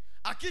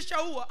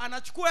 Akishaua,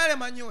 anachukua yale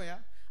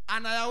manyoya,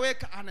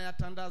 anayaweka,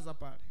 anayatandaza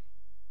pale.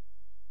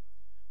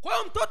 Kwa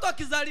hiyo mtoto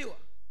akizaliwa,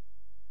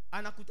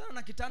 anakutana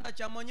na kitanda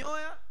cha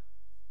manyoya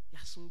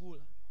ya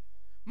sungura.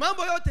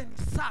 Mambo yote ni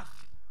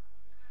safi.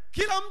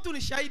 Kila mtu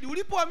ni shahidi.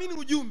 Ulipoamini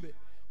ujumbe,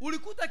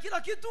 ulikuta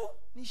kila kitu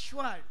ni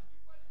shwari.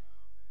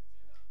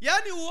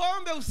 Yaani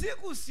uombe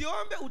usiku,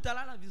 usiombe,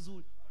 utalala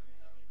vizuri.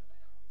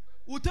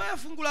 Utoe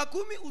fungu la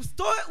 10,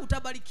 usitoe,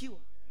 utabarikiwa.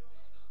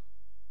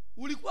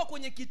 Ulikuwa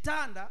kwenye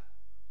kitanda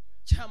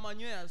cha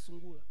manyoya ya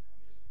sungura,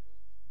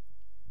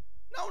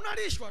 na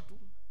unalishwa tu.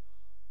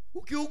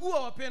 Ukiugua,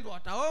 wapendwa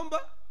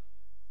wataomba,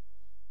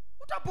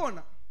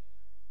 utapona.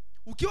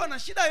 Ukiwa na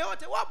shida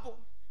yote, wapo.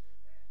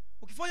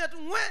 Ukifanya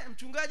tu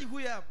mchungaji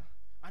huyu hapa,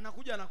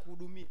 anakuja na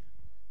kuhudumia.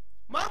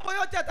 Mambo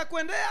yote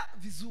atakwendea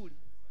vizuri,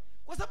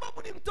 kwa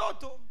sababu ni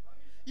mtoto.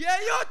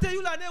 Yeyote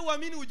yule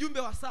anayeuamini ujumbe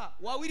wa saa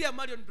wa William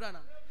Marion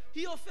Branham,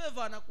 hiyo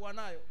favor anakuwa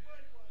nayo.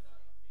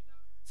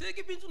 Sisi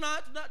kipindi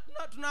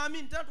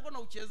tunaamini tena tuko na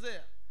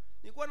uchezea.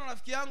 Nilikuwa na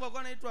rafiki yangu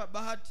alikuwa anaitwa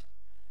Bahati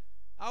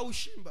au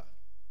Shimba.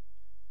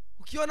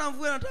 Ukiona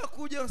mvua inataka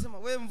kuja, unasema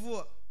wewe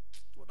mvua,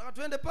 tunataka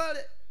tuende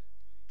pale,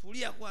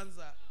 tulia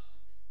kwanza.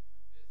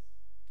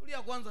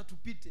 Tulia kwanza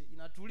tupite.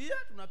 Inatulia,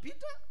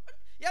 tunapita.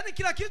 Yaani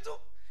kila kitu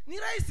ni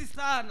rahisi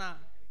sana.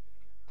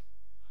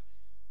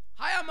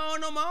 haya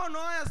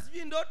maono haya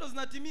sijui ndoto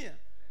zinatimia,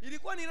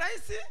 ilikuwa ni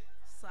rahisi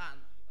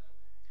sana,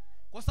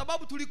 kwa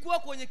sababu tulikuwa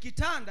kwenye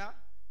kitanda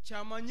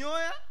cha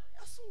manyoya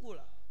ya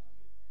sungura.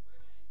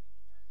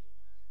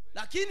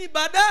 Lakini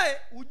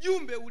baadaye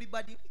ujumbe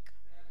ulibadilika.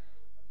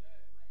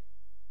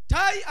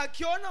 Tai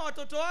akiona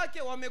watoto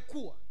wake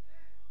wamekuwa,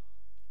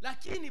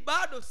 lakini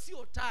bado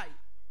sio tai.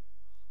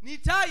 Ni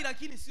tai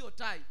lakini sio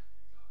tai,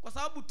 kwa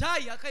sababu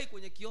tai hakai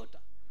kwenye kiota.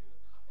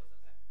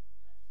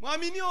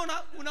 Waaminio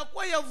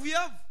unakuwa yavu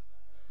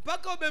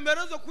mpaka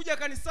ubembelezwe kuja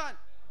kanisani,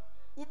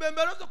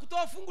 ubembelezwe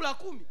kutoa fungu la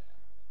 10.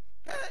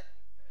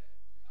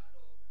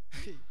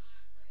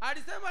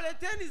 Alisema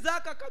leteni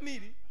zaka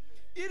kamili,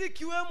 ili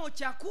kiwemo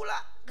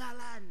chakula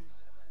ghalani,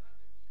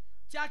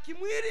 cha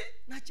kimwili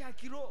na cha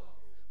kiroho.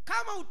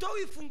 Kama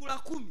utoi fungu la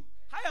 10,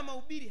 haya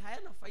mahubiri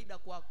hayana faida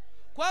kwako.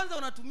 Kwanza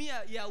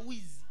unatumia ya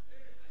wizi.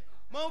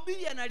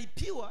 Mahubiri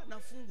yanalipiwa na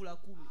fungu la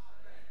 10.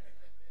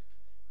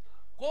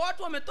 Kwa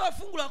watu wametoa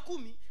fungu la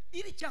 10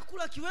 ili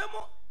chakula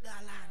kiwemo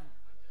ghalani.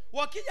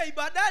 Wakija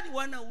ibadani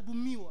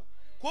wanahudumiwa.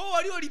 Kwa hiyo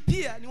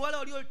waliolipia ni wale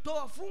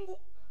waliotoa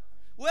fungu.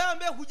 Wewe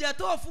ambaye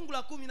hujatoa fungu la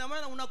 10, na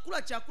maana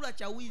unakula chakula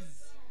cha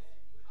wizi.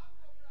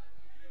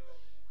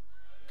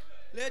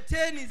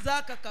 Leteni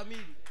zaka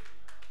kamili.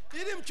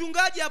 Ili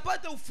mchungaji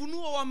apate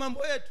ufunuo wa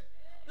mambo yetu,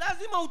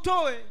 lazima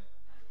utoe.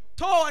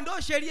 Toa,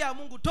 ndio sheria ya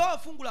Mungu. Toa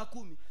fungu la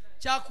 10.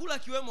 Chakula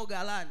kiwemo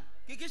ghalani.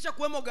 Kikisha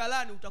kuwemo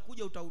ghalani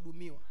utakuja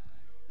utahudumiwa.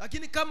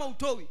 Lakini kama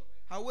utoi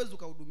hauwezi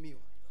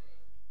kuhudumiwa.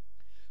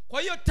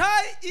 Kwa hiyo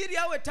tai ili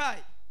awe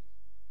tai,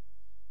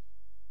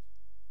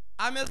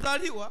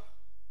 amezaliwa,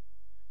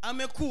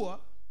 amekuwa,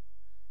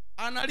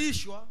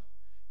 analishwa.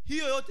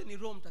 Hiyo yote ni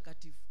Roho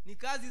Mtakatifu. Ni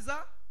kazi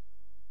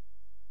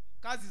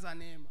za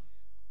neema.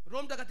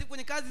 Roho Mtakatifu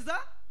ni kazi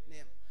za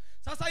neema.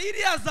 Sasa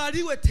ili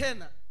azaliwe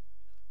tena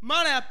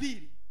mara ya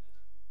pili,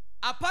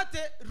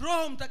 apate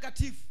Roho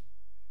Mtakatifu,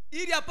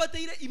 ili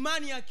apate ile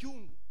imani ya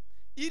kiungu,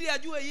 ili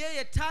ajue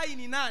yeye tai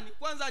ni nani.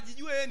 Kwanza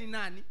ajijue yeye ni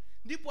nani,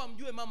 ndipo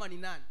amjue mama ni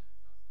nani.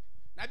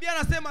 Nabii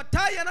anasema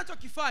tai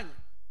anachokifanya,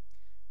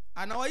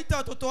 anawaita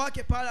watoto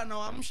wake pale,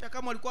 anawaamsha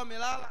kama walikuwa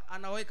wamelala,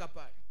 anaweka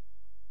pale.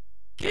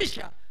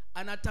 Kisha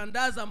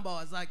anatandaza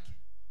mbawa zake.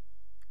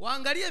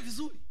 Waangalie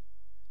vizuri,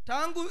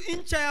 tangu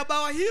incha ya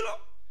bawa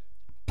hilo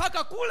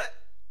mpaka kule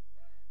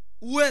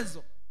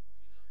uwezo.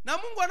 Na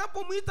Mungu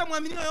anapomuita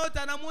mwaminio yote,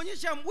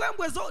 anamuonyesha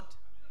mbwembwe zote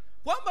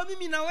kwamba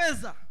mimi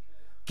naweza,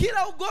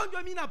 kila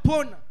ugonjwa mimi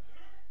napona.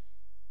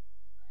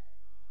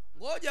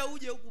 Ngoja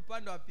uje huku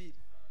upande wa pili,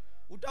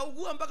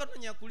 utaugua mpaka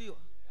tunyakuliwa.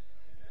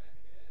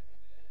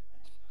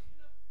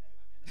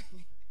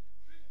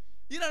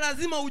 Ila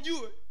lazima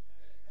ujue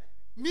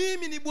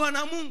mimi ni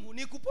Bwana Mungu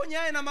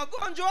nikuponyaye na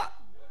magonjwa.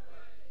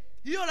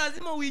 Hiyo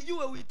lazima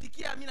uijue,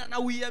 uitikie amina na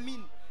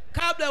uiamini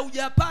kabla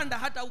hujapanda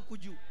hata huku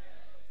juu,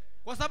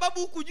 kwa sababu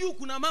huku juu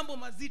kuna mambo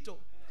mazito,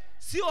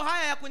 sio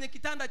haya ya kwenye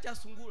kitanda cha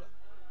sungura.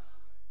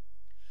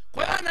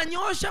 Kwa hiyo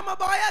ananyoosha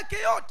mabawa yake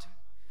yote,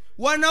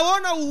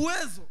 wanaona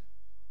uwezo.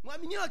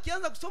 Mwaminio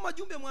akianza kusoma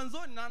jumbe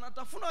mwanzoni na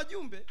anatafuna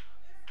jumbe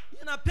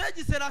ina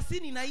peji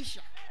 30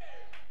 inaisha.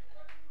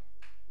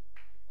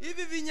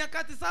 Hivi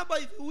vinyakati 7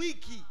 hivi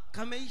wiki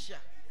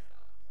kameisha.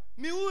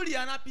 Miuli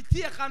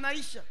anapitia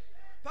kanaisha.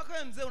 Paka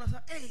wewe mzee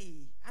unasema,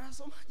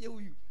 anasomaje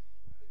huyu?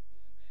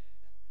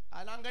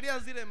 Anaangalia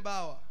zile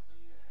mbawa.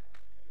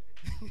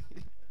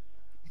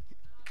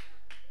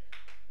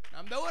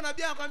 Na mbona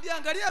nabii anakuambia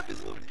angalia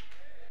vizuri.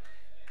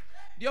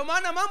 Ndio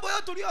maana mambo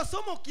yote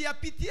uliyosoma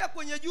ukiyapitia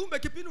kwenye jumbe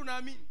kipindi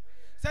unaamini.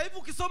 Sasa hivi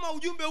ukisoma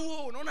ujumbe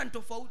huo unaona ni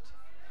tofauti.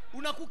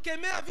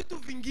 Unakukemea vitu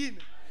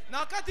vingine. Na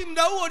wakati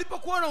muda huo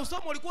ulipokuwa na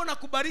usomo ulikuwa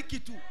unakubariki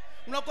tu.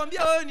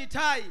 Unakwambia wewe ni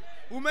tai,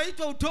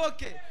 umeitwa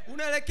utoke,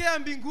 unaelekea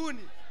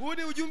mbinguni. Huu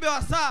ni ujumbe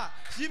wa saa,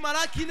 si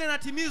Malaki 4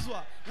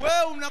 inatimizwa.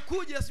 Wewe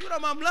unakuja sio na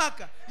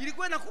mamlaka.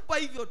 Ilikuwa inakupa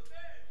hivyo tu.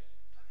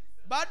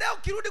 Baadaye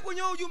ukirudi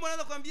kwenye ujumbe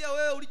anaanza kuambia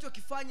wewe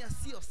ulichokifanya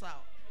sio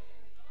sawa.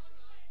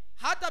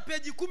 Hata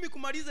peji 10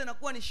 kumaliza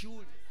inakuwa ni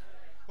shughuli.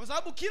 Kwa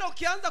sababu kila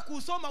ukianza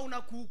kusoma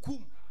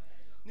unakuhukumu.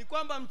 Ni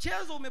kwamba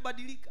mchezo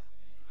umebadilika.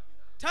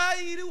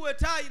 Tai ili uwe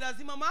tai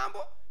lazima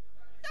mambo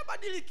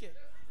yabadilike.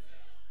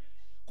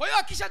 Kwa hiyo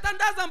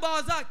akishatandaza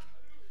mbawa zake,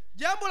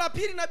 jambo la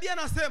pili nabii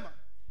anasema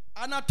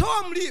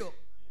anatoa mlio.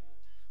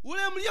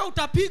 Ule mlio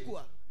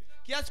utapigwa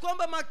kiasi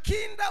kwamba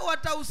makinda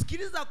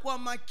watausikiliza kwa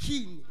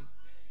makini,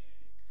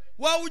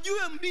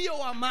 waujue mlio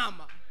wa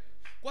mama.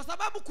 Kwa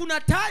sababu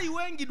kuna tai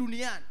wengi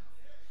duniani,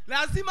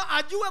 lazima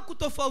ajue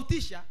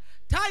kutofautisha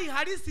tai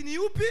halisi ni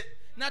upi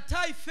na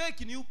tai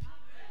fake ni upi.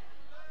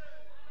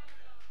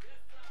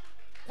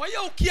 Kwa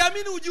hiyo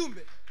ukiamini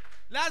ujumbe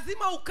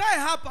lazima ukae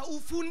hapa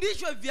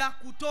ufundishwe vya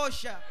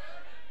kutosha.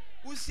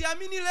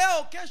 Usiamini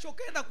leo kesho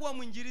ukaenda kuwa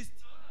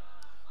mwinjilisti.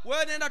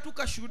 Wewe nenda tu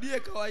kashuhudie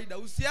kawaida.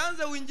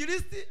 Usianze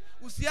uinjilisti,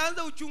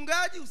 usianze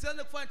uchungaji,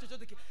 usianze kufanya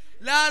chochote kile.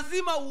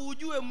 Lazima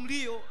ujue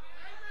mlio.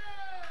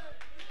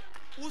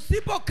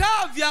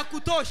 Usipokaa vya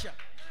kutosha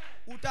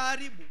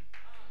utaharibu.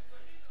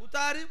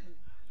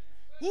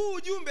 Huu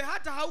ujumbe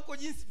hata hauko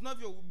jinsi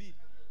tunavyohubiri.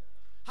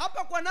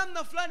 Hapa kwa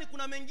namna fulani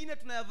kuna mengine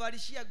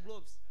tunayavalishia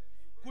gloves.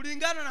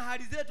 kulingana na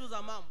hali zetu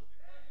za mambo.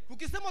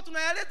 Tukisema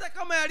tunayaleta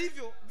kama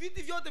yalivyo,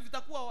 viti vyote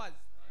vitakuwa wazi.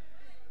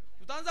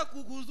 Tutaanza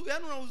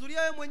yaani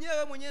unahudhuria wewe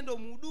mwenyewe ndio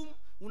mhudumu,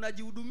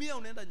 unajihudumia,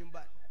 unaenda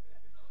nyumbani.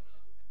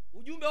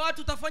 Ujumbe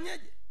watu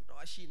utafanyaje?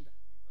 Utawashinda.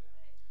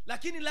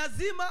 Lakini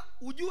lazima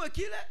ujue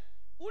kile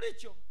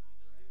ulicho.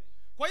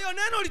 Kwa hiyo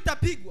neno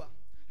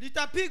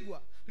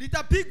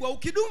litapigwa,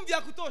 ukidumu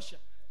vya kutosha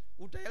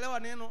utaelewa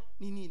neno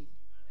ni nini.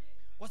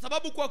 Kwa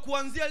sababu kwa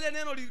kuanzia ile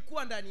neno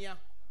lilikuwa ndani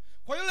yako.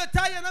 Kwa hiyo ile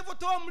tai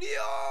anapotoa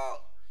mlio,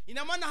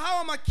 ina maana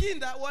hawa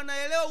makinda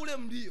wanaelewa ule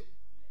mlio.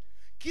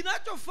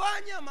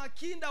 Kinachofanya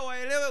makinda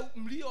waelewe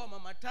mlio wa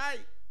mama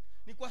tai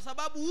ni kwa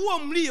sababu huo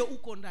mlio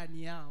uko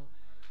ndani yao.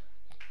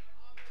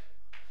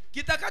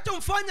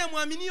 Kitakachomfanya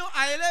Mwaminio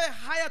aelewe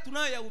haya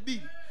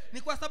tunayoyahubiri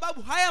ni kwa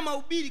sababu haya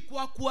mahubiri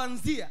kwa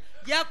kuanzia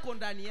yako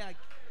ndani yake.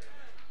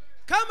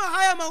 Kama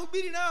haya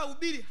mahubiri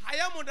nayohubiri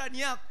hayamo ndani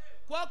yako,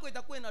 kwako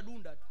itakuwa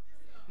inadunda tu.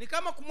 Ni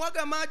kama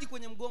kumwaga maji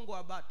kwenye mgongo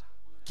wa bata.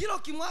 Kila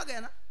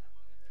ukimwaga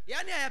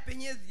yani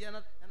hayapenyezi,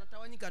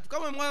 yanatawanyika tu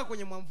kama umemwaga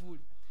kwenye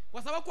mwamvuli.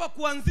 Kwa sababu kwa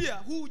kuanzia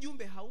huu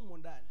ujumbe haumo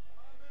ndani.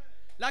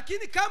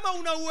 Lakini kama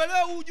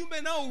unauelewa huu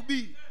ujumbe nao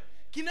hubiri,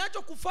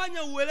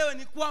 kinachokufanya uelewe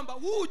ni kwamba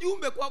huu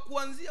ujumbe kwa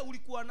kuanzia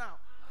ulikuwa nao.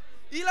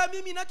 Ila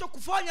mimi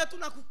ninachokufanya tu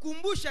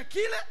nakukumbusha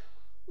kile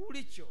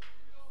ulicho.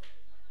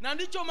 Na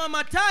ndicho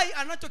mama tai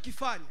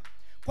anachokifanya,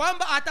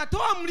 kwamba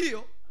atatoa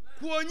mlio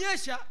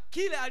kuonyesha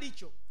kile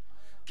alicho.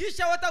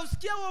 Kisha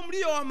watausikia huo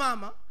mlio wa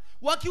mama,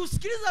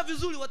 wakiusikiliza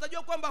vizuri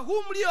watajua kwamba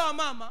huu mlio wa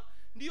mama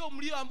ndio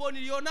mlio ambao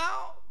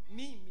nilionao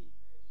mimi.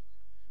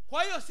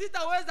 Kwa hiyo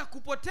sitaweza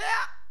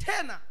kupotea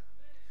tena.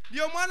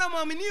 Ndio maana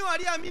Mwaminio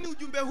aliyeamini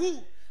ujumbe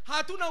huu,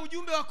 hatuna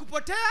ujumbe wa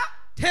kupotea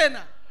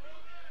tena.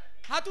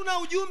 Hatuna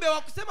ujumbe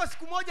wa kusema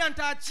siku moja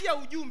nitaachia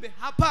ujumbe.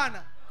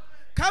 Hapana.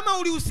 Kama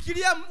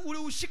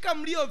uliushika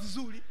mlio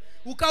vizuri,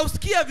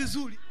 ukausikia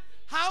vizuri,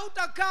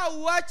 hautakaa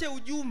uache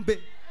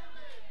ujumbe.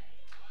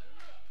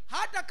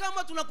 Hata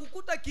kama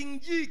tunakukuta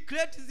King G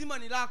crate zima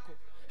ni lako,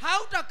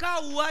 hautakaa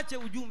uache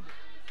ujumbe.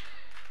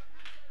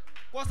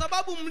 Kwa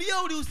sababu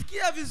mlio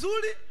uliusikia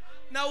vizuri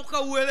na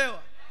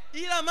ukauelewa.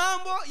 Ila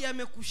mambo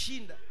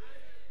yamekushinda.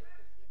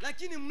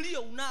 Lakini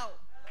mlio unao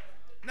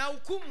na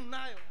hukumu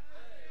unayo.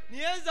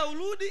 Niweza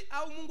urudi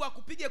au Mungu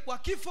akupige kwa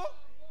kifo,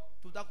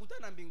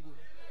 tutakutana mbinguni.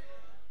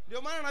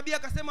 Ndio maana nabii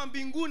akasema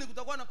mbinguni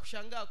kutakuwa na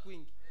kushangaa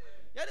kwingi.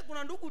 Yaani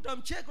kuna ndugu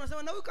utamcheka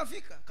unasema na huyu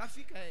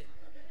kafika yeye.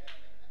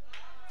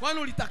 Kwani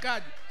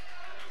ulitakaje?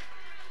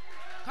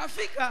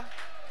 Kafika.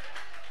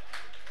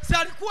 Si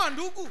alikuwa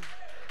ndugu?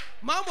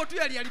 Mambo tu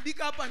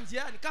yaliharibika hapa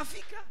njiani,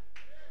 kafika.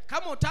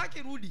 Kama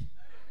utaki rudi.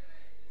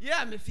 Yeye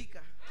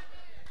amefika.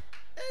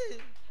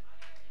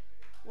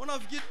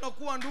 Unafikiri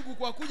tunakuwa ndugu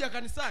kwa kuja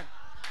kanisani?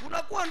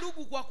 Unakuwa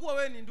ndugu kwa kuwa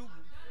wewe ni ndugu.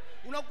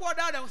 Unakuwa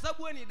dada kwa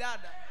sababu wewe ni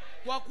dada.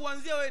 Kwa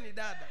kuanzia wewe ni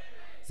dada.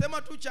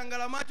 Sema tu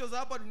changalamacho za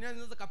hapa duniani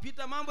zinaweza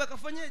kapita, mambo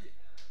yakafanyeje?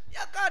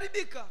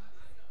 Yakaharibika.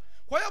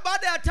 Kwa hiyo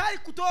baada ya tai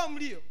kutoa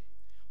mlio,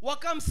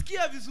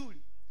 wakamsikia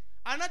vizuri.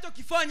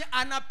 Anachokifanya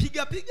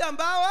anapiga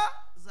mbawa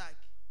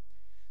zake.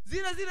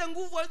 Zile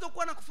nguvu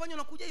alizokuwa anakufanya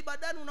unakuja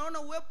ibadani unaona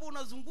uwepo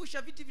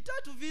unazungusha viti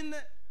 3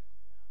 4.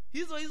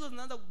 Hizo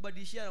zinaanza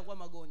kubadilishana kwa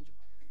magonjwa.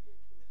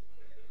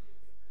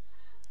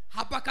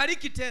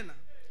 Hapakaliki tena.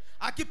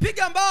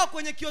 Akipiga mbawa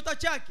kwenye kiota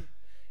chake,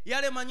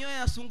 yale manyoya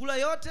ya sungura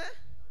yote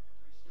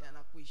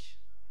yanakwisha.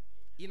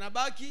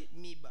 Inabaki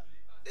miba.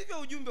 Ndivyo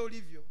ujumbe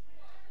ulivyo.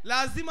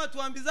 Lazima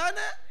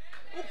tuambizane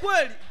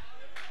ukweli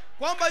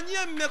kwamba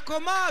nyie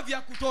mmekomaa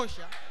vya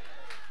kutosha.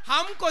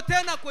 Hamko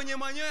tena kwenye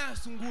manyoya ya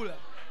sungura.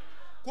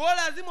 Kwa hiyo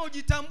lazima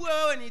ujitambue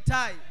wewe ni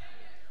tai.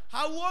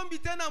 Hauombi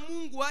tena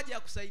Mungu aje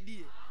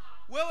akusaidie.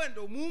 Wewe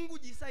ndo Mungu,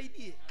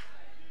 jisaidie.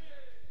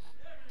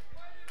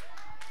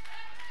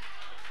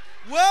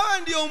 Wewe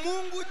ndio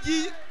Mungu,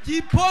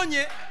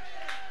 jiponye.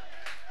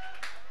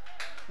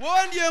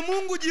 Wewe ndiye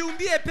Mungu,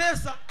 jiumbie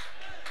pesa.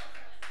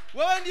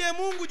 Wewe ndiye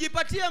Mungu,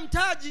 jipatie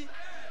mtaji.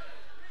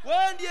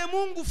 Wewe ndiye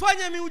Mungu,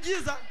 fanye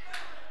miujiza.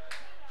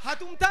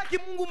 Hatumtaki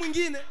Mungu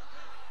mwingine.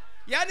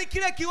 Yaani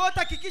kile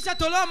kiota kikisha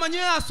tolewa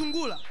manyoya ya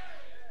sungura,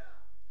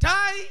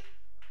 tai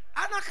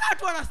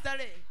anakatwa na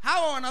starehe.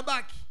 Hawa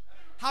wanabaki.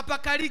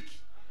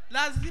 Hapakaliki.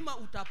 Lazima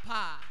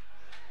utapaa.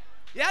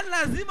 Yaani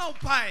lazima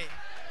upae.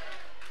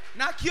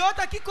 Na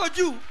kiota kiko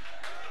juu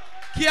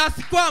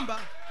kiasi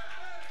kwamba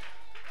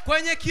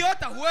kwenye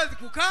kiota huwezi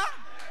kukaa,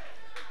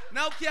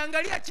 na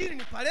ukiangalia chini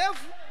ni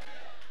parefu,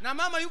 na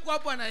mama yuko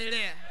hapo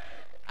anaelea.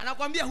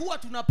 Anakuambia huwa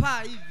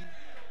tunapaa hivi.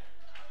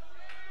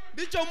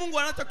 Ndicho Mungu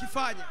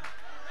anachokifanya.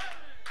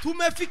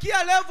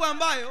 Tumefikia level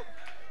ambayo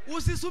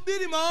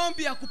usisubiri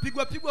maombi ya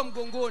kupigwa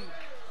mgongoni.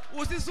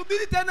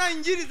 Usisubiri tena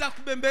injili za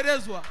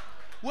kubembelezwa.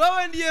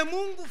 Wewe ndiye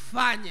Mungu,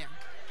 fanya.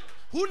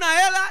 Huna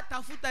hela,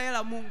 tafuta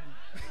hela Mungu.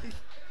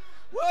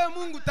 Wewe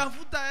Mungu,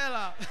 tafuta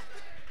hela.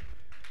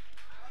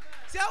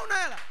 Si hauna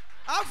hela?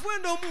 Alafu wewe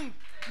ndo Mungu,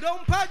 ndo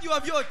mpaji wa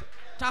vyote.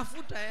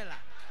 Tafuta hela.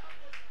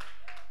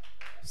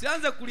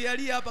 Usianze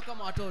kulialia hapa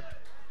kama watoto.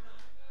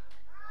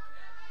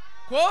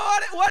 Kwa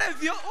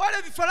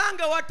wale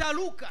vifaranga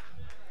wataruka.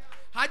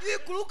 Hajui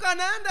kuruka,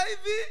 anaenda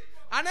hivi,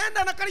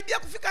 Anaenda anakaribia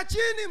kufika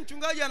chini,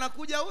 mchungaji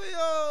anakuja,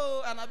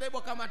 huyo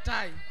anabebwa kama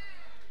tai.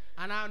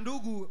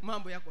 Ndugu,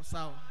 mambo yako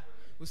sawa,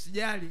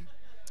 usijali,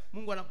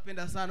 Mungu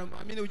anakupenda sana,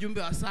 muamini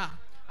ujumbe wa saa.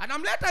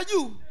 Anamleta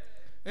juu,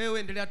 wewe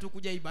endelea tu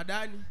kuja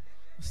ibadani,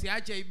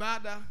 usiache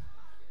ibada,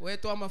 wewe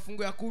toa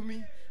mafungu ya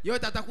 10,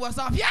 yote atakuwa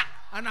sawa.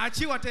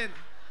 Anaachiwa tena.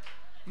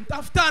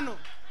 Mtafutano.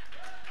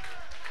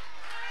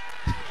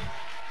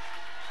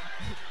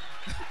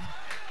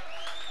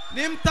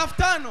 Ni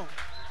mtafutano.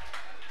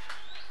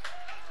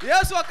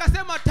 Yesu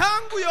akasema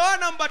tangu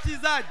Yohana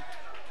Mbatizaji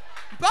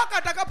mpaka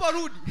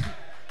atakaporudi,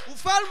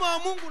 ufalme wa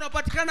Mungu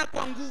unapatikana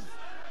kwa nguvu,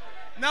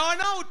 na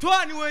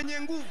wanaotoa ni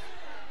wenye nguvu.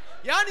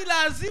 Yaani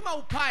lazima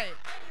upae.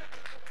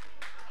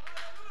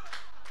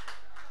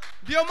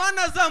 Ndio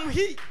maana zamu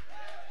hii,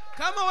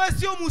 kama wewe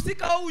sio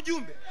mhusika wa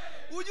ujumbe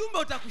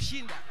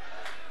utakushinda.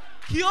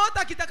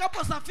 Kiota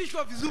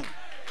kitakaposafishwa vizuri,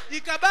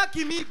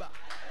 ikabaki miba,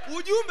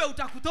 ujumbe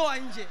utakutoa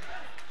nje.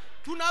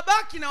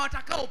 Tunabaki na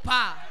watakao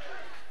paa.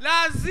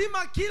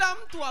 Lazima kila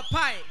mtu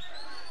apae.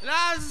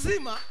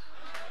 Lazima.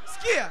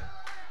 Sikia,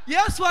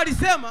 Yesu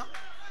alisema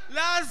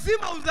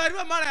lazima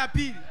uzaliwe mara ya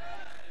pili.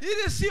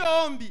 Hili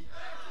sio ombi.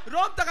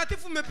 Roho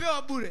Mtakatifu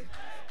umepewa bure.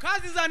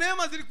 Kazi za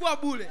neema zilikuwa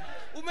bure.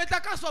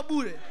 Umetakaswa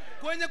bure.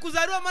 Kwenye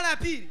kuzaliwa mara ya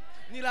pili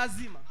ni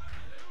lazima.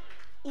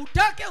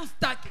 Utake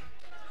ustake.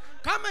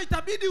 Kama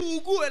itabidi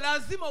uugue,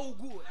 lazima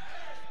uugue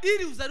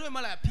ili uzaliwe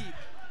mara ya pili.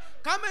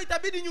 Kama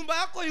itabidi nyumba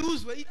yako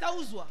iuzwe,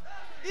 itauzwa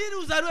ili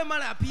uzaliwe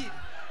mara ya pili.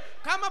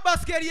 Kama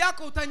baskeli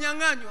yako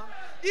utanyang'anywa,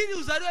 ili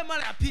uzaliwe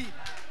mara ya pili.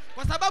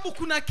 Kwa sababu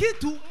kuna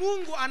kitu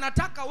Mungu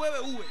anataka wewe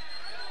uwe,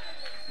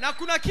 na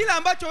kuna kile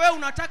ambacho wewe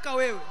unataka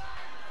wewe.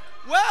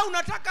 Wewe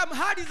unataka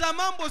hali za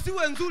mambo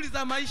ziwe nzuri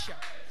za maisha,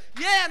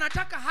 yeye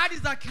anataka hali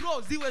za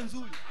kiroho ziwe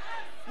nzuri.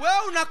 Wewe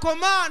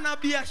unakomaa na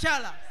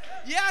biashara,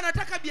 yeye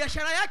anataka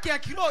biashara yake ya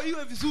kiroho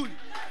iwe vizuri.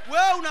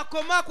 Wewe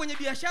unakomaa kwenye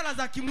biashara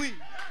za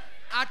kimwili,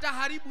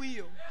 ataharibu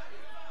hiyo.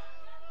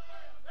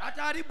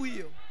 Ataharibu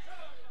hiyo.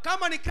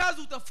 Kama ni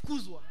kazi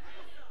utafukuzwa,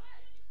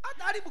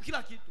 ataharibu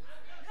kila kitu.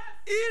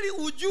 Ili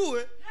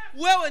ujue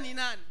wewe ni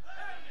nani.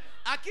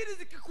 Akili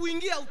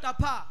zikikuingia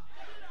utapaa.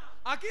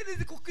 Akili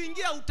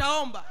zikikuingia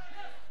utaomba.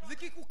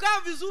 Zikikukaa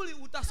vizuri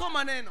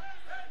utasoma neno.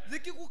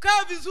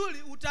 Zikikukaa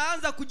vizuri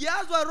utaanza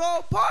kujazwa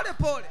roho pole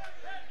pole.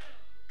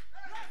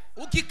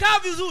 Ukikaa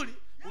vizuri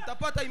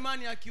utapata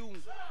imani ya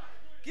kiungu.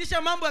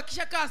 Kisha mambo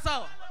yakishakaa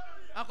sawa,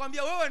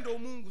 akwambia wewe ndio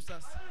Mungu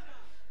sasa.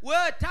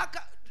 Wewe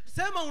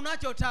sema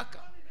unachotaka.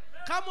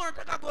 Kama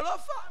unataka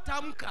gorofa,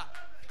 tamka.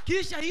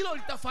 Kisha hilo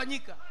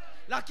litafanyika.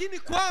 Lakini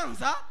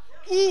kwanza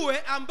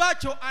uwe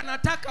ambacho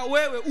anataka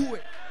wewe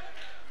uwe.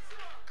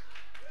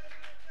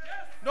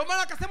 Ndio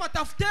maana akasema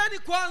tafuteni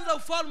kwanza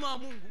ufalme wa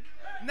Mungu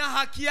na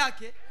haki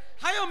yake,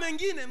 hayo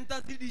mengine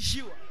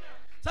mtazidishiwa.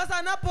 Sasa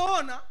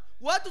anapoona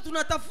watu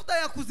tunatafuta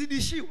ya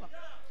kuzidishiwa,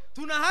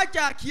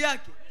 tunaacha haki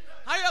yake,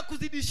 hayo ya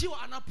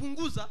kuzidishiwa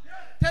anapunguza,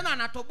 tena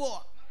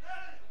anatoboa.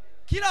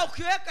 Kila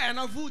ukiweka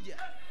yanavuja.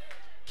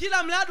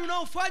 Kila mradi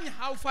unaofanya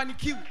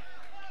haufanikiwi.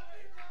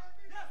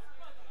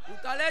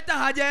 Utaleta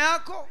haja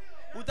yako,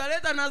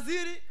 utaleta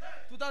nadhiri,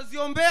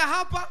 tutaziombea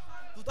hapa,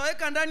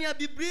 tutaweka ndani ya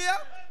Biblia,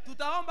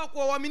 tutaomba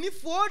kwa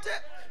uaminifu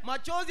wote,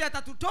 machozi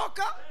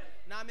yatatutoka,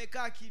 na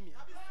amekaa kimya.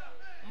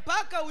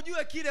 Mpaka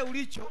ujue kile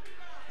ulicho,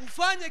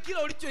 ufanye kile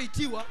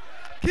ulichoitiwa,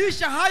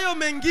 kisha hayo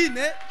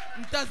mengine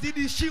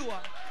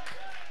mtazidishiwa.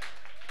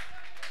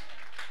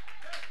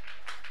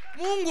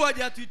 Mungu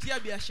hajatuitia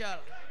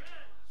biashara.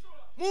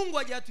 Mungu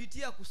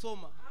hajatuitia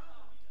kusoma.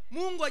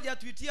 Mungu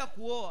hajatuitia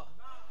kuoa.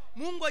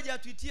 Mungu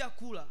hajatuitia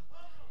kula.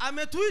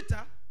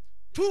 Ametuita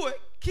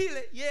tuwe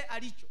kile yeye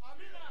alicho.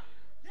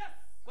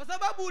 Kwa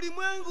sababu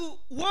ulimwengu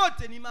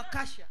wote ni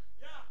makasha.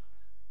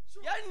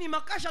 Yaani ni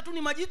makasha tu,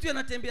 ni majitu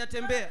yanatembea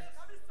tembea.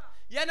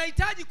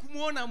 Yanahitaji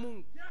kumuona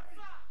Mungu.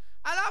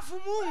 Alafu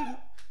Mungu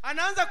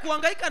anaanza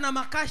kuhangaika na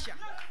makasha.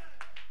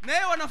 Na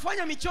yeye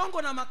wanafanya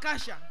michongo na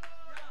makasha.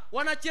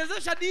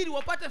 Wanachezesha dili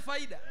wapate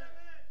faida.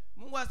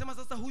 Mungu anasema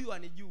sasa huyu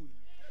anijui.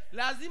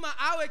 Lazima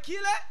awe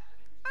kile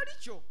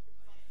alicho.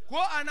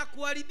 Kwa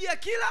anakuharibia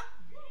kila.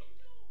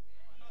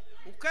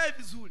 Ukae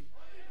vizuri.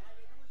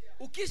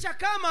 Ukisha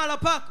kama ala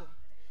pako,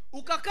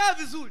 ukakaa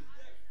vizuri,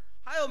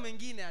 hayo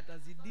mengine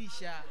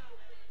atazidisha.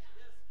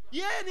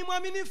 Yeye ni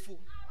mwaminifu.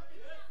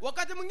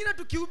 Wakati mwingine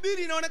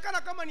tukihubiri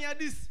inaonekana kama ni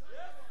hadithi,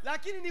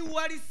 lakini ni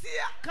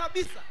uhalisia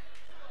kabisa.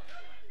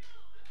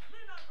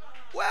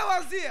 Wewe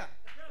wazia,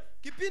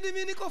 kipindi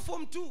mimi niko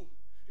form 2,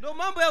 ndio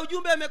mambo ya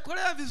ujumbe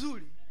yamekolea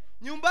vizuri.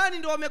 Nyumbani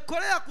ndio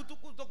wamekolea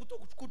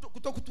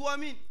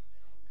kutokutuamini.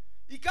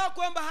 Ikawa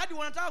kwamba hadi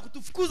wanataka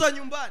kutufukuza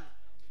nyumbani.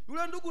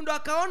 Yule ndugu ndo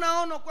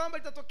akaona kwamba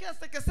itatokea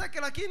seke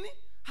lakini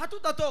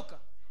hatutatoka.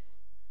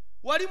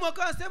 Walimu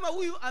wakawa sema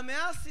huyu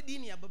ameasi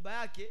dini ya baba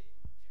yake,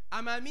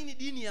 ameamini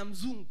dini ya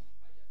mzungu.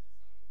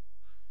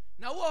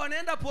 Na huwa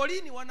wanaenda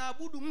polini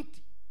wanaabudu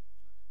mti.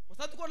 Kwa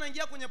sababu tulikuwa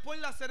tunaingia kwenye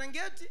poli la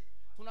Serengeti,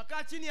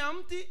 tunakaa chini ya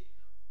mti,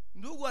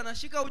 ndugu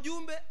anashika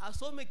ujumbe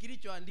asome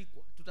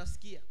kilichoandikwa,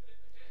 tutasikia.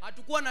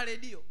 Hatakuwa na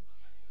redio.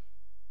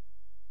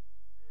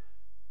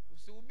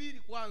 Usihubiri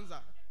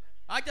kwanza.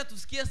 acha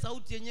tusikie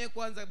sauti yenyewe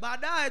kwanza,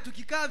 baadaye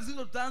tukikaa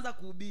vizuri tutaanza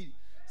kuhubiri.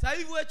 Sasa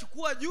hivi wewe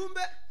chukua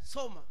jumbe,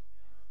 soma.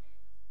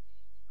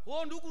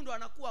 Wao ndugu ndo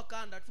anakuwa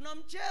kanda,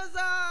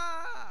 tunamcheza.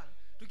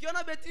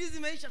 Tukiona betri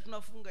zimeisha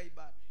tunafunga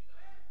ibada.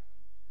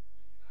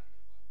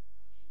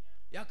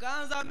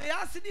 Yakaanza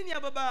ameasi dini ya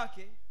baba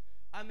yake,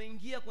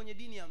 ameingia kwenye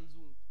dini ya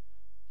mzungu.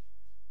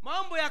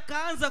 Mambo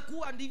yakaanza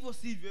kuwa ndivyo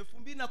sivyo.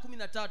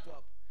 2013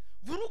 hapo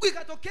vurugu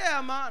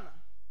ikatokea, maana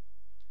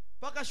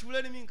mpaka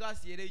shuleni mimi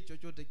nikasielewi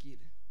chochote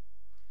kile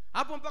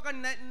hapo, mpaka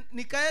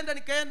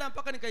nikaenda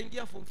mpaka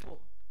nikaingia form 4.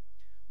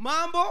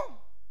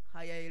 Mambo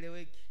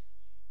hayaeleweki.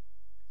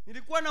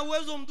 Nilikuwa na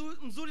uwezo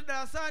mzuri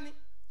darasani,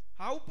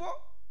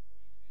 haupo.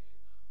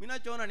 Mimi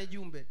nachoona ni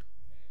jumbe tu.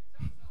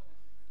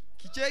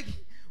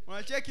 Kicheki,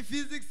 unacheki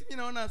physics, mimi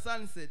naona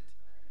sunset.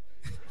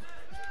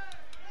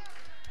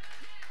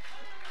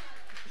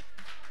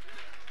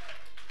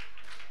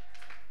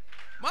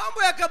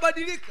 Mambo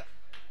yakabadilika.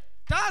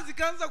 Taa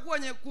zikaanza kuwa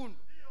nyekundu.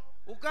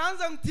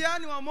 Ukaanza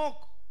mtihani wa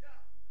moko.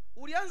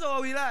 Ulianza wa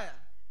wilaya,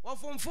 wa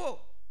form 4.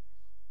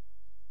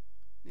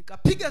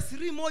 Nikapiga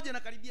 3 moja na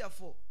karibia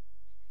 4.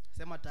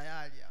 Sema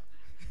tayari hapo.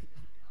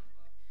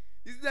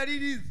 Hizi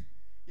dalili hizi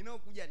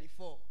inayokuja ni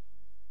 4.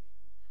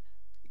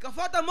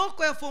 Ikafuata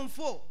moko ya form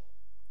 4.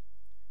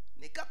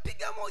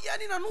 Nikapiga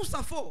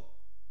 1.5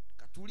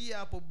 Katulia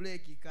hapo,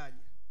 break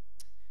ikaja.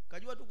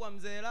 Kajua tu kwa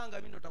mzee Elanga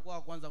mimi ndo nitakuwa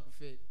wa kwanza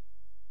kufeli.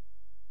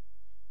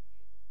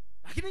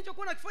 Lakini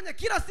nilichokuwa nakifanya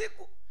kila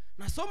siku,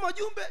 nasoma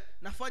jumbe,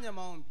 nafanya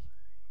maombi.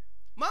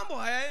 Mambo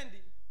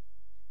hayaendi.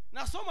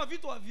 Nasoma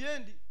vitu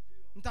haviendi.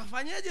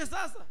 Nitafanyaje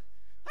sasa?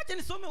 Acha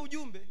nisome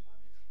ujumbe.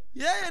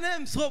 Yeye naye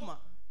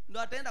msoma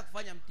ndo ataenda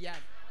kufanya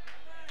mtihani.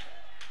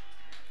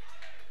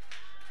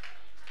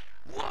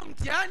 Huo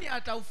mtihani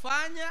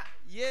ataufanya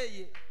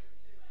yeye.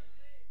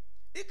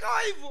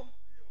 Ikawa hivyo.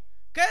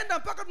 Kaenda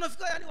mpaka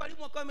tunafika, yani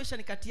walimu wakawa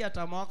wameshanikatia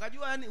tamaa.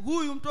 Wakajua yani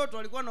huyu mtoto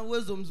alikuwa na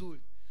uwezo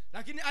mzuri.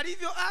 Lakini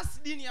alivyoasi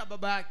dini ya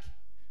baba yake,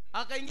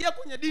 akaingia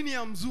kwenye dini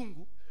ya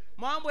mzungu,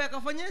 mambo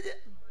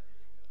yakafanyaje?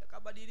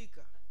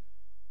 Yakabadilika.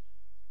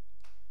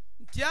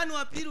 Mtihani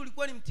wa pili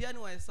ulikuwa ni mtihani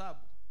wa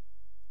hesabu.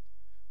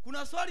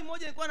 Kuna swali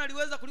moja nilikuwa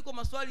naliweza kuliko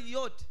maswali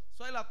yote,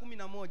 swali la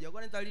 11,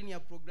 ilikuwa ni lini ya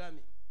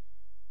programming.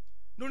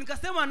 Ndio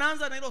nikasema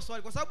naanza na hilo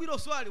swali, kwa sababu hilo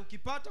swali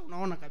ukipata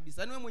unaona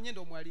kabisa, yani wewe mwenyewe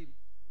ndio mwalimu,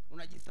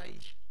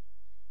 unajisahihisha.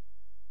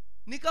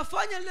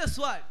 Nikafanya lile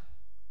swali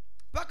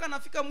mpaka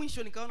nafika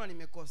mwisho nikaona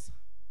nimekosa.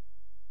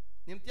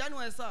 Ni mtihani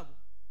wa hesabu,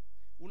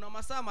 una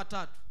masaa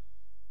 3.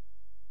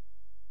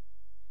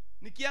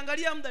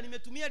 Nikiangalia muda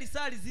nimetumia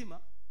risali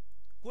zima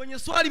kwenye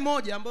swali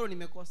moja ambalo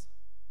nimekosa.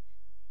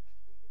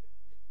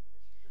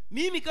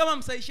 Mimi kama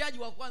msahishaji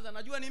wa kwanza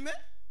najua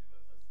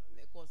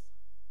nimekosa.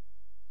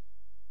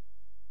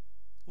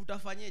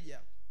 Utafanyeje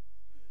hapo?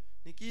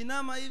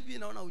 Nikiinama hivi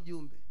naona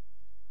ujumbe.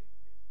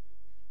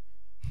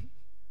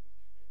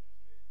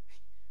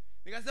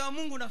 Nikasema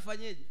Mungu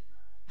nafanyeje?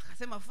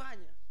 Akasema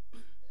fanya.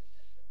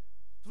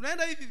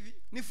 Tunaenda hivi,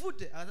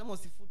 nifute. Akasema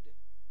usifute.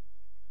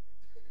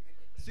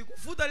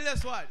 Sikufuta lile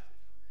swali.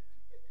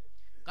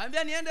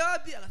 Kaambia niende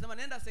wapi? Akasema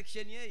naenda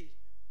section A.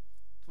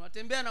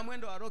 Tunatembea na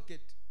mwendo wa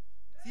rocket.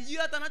 Sijui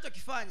hata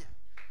anachokifanya.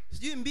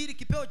 Sijui 2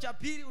 kipeo cha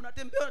pili,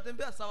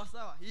 unatembea sawa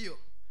sawa hiyo.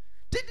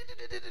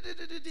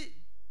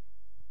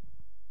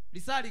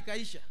 Risali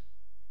kaisha.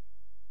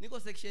 Niko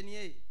section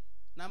A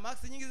na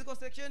marks nyingi ziko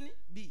section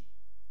B,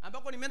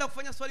 ambako nimeenda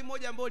kufanya swali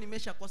moja ambalo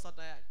nimeshakosa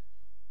tayari.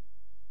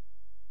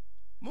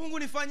 Mungu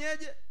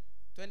nifanyeje?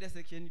 Twende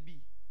section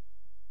B.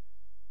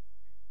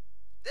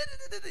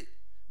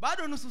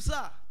 Bado nusu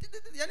saa.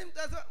 Yaani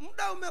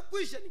muda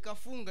umekwisha,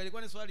 nikafunga.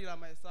 Ilikuwa ni swali la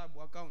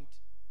mahesabu, account.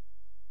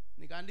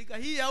 Nikaandika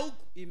hii ya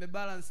huku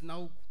imebalance na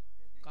huku,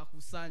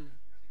 kakusanya.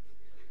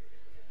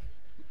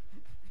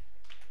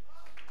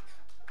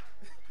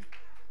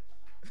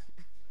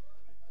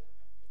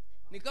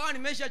 Nikawa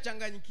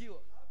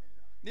nimeshachanganyikiwa.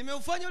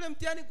 Nimeufanya ule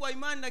mtihani kwa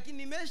imani, lakini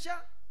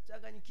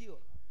nimeshachanganyikiwa.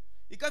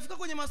 Ikafika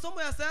kwenye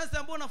masomo ya sayansi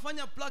ambayo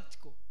nafanya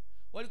practical.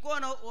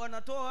 Walikuwa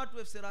wanatoa watu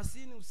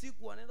 30,000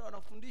 usiku, wanaenda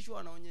wanafundishwa,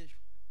 wanaonyeshwa.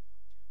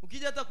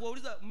 Ukija hata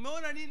kuwauliza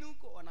mmeona nini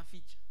huko,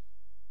 wanaficha.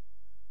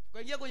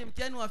 Tukaingia kwenye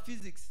mtihani wa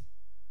physics.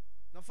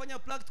 Nafanya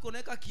practical,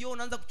 naweka kioo,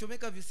 naanza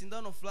kuchomeka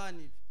visindano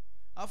fulani hivi.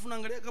 Alafu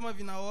naangalia kama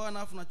vinaoana,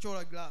 alafu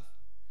nachora graph.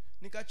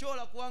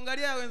 Nikachora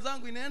kuangalia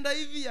wenzangu inaenda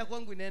hivi, ya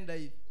kwangu inaenda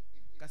hivi.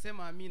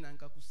 Nikasema amina,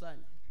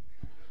 nikakusanya.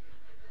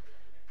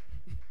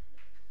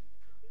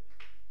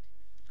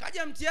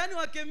 Kaja mtihani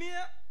wa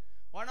kemia,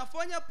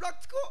 wanafanya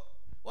practical,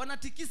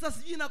 wanatikisa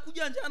sijui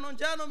nakuja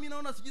njano, mimi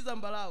naona sijui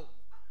zambarau.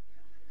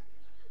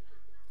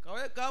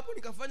 Kaweka hapo,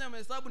 nikafanya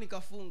mahesabu,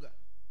 nikafunga.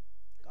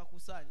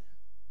 Kakusanya.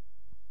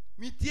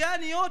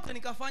 Mitihani yote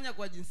nikafanya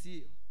kwa jinsi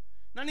hiyo.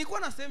 Na nilikuwa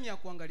na sehemu ya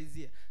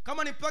kuangalizia.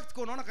 Kama ni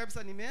practical unaona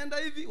kabisa nimeenda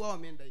hivi, wao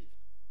wameenda hivi.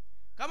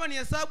 Kama ni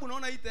hesabu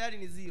unaona hii tayari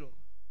ni 0.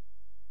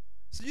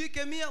 Sijui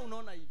kemia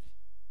unaona hivi.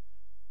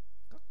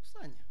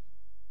 Kakusanya.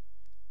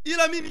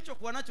 Ila mimi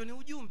nilichokuwa nacho ni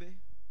ujumbe.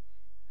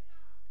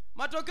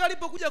 Matokeo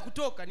yalipokuja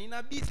kutoka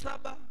nina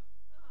B7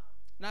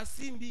 na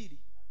C2.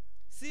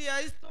 C ya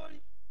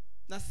history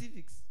na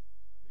civics.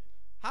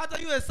 Hata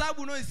hiyo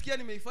hesabu unaoisikia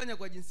nimeifanya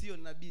kwa jinsi hiyo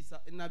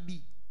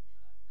nabii.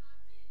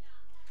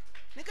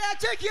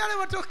 Nikayacheki yale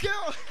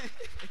matokeo.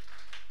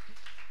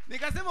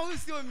 Nikasema huyu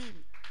sio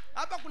mimi.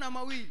 Hapa kuna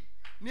mawili.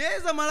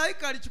 Niweza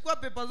malaika alichukua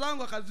pepa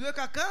zangu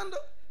akaziweka kando,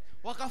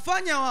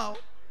 wakafanya wao,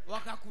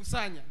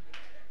 wakakusanya.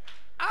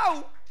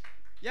 Au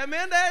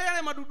yameenda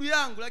yale madudu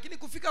yangu, lakini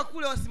kufika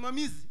kule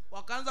wasimamizi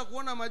wakaanza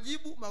kuona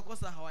majibu,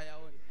 makosa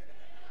hawayaoni.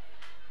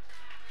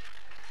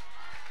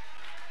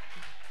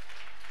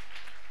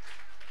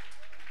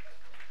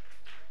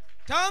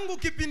 Tangu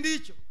kipindi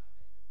hicho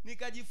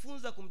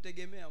nikajifunza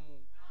kumtegemea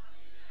Mungu.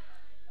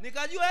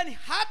 Nikajua yani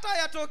hata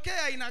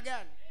yatokea aina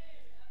gani,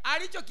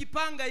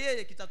 alichokipanga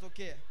yeye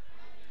kitatokea.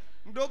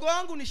 Mdogo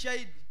wangu ni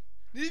shahidi.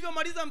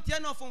 Nilivyomaliza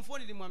mtihani wa form 4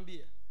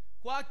 nilimwambia,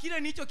 kwa kile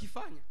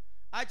nilichokifanya,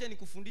 acha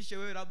nikufundishe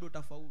wewe, labda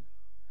utafaulu.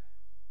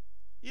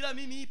 Ila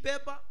mimi hii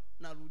pepa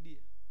narudia.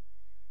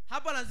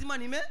 Hapa lazima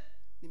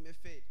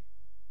nimefeli.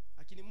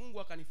 Lakini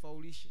Mungu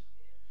akanifaulisha.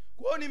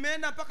 Kwa hiyo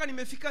nimeenda mpaka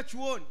nimefika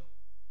chuoni.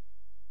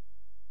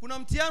 Kuna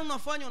mtihani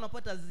unafanya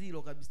unapata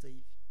 0 kabisa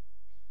hivi.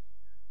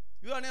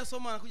 Yule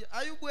anayesoma anakuja,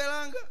 Ayubu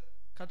Elanga,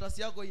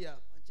 karatasi yako hii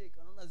hapa.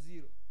 Acheka, naona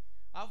 0.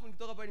 Alafu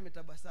nikitoka pale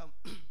nimetabasamu.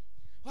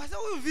 Wasa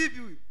huyu vipi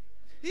huyu?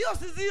 Hiyo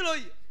si 0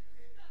 hiyo.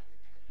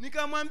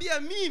 Nikamwambia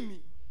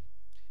mimi,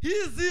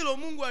 hii 0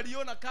 Mungu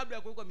aliona kabla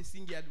ya kuweka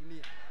misingi ya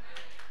dunia.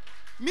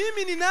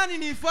 Mimi ni nani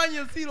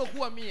niifanye 0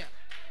 kuwa 100?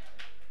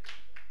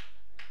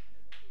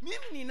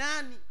 Mimi ni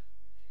nani?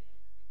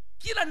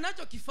 Kila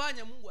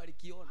ninachokifanya Mungu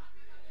alikiona.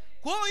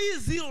 Kwa hiyo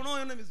hii 0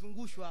 unaoiona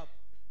imezungushwa hapa,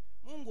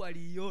 Mungu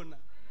aliiona.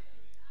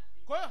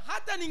 Kwa hiyo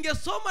hata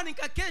ningesoma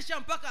nikakesha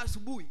mpaka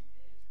asubuhi,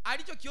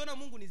 alichokiona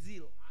Mungu ni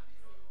 0.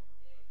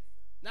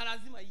 Na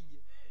lazima ije.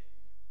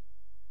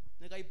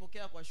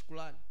 Nikaipokea kwa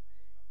shukrani.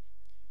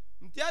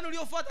 Mtihani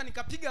uliofuata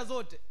nikapiga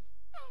zote.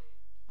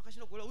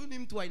 Akashinda kuelewa huyu ni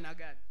mtu wa aina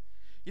gani.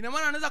 Ina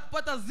maana anaweza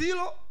kupata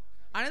 0,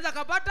 anaweza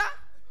kupata,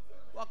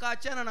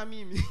 wakaachana na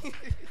mimi.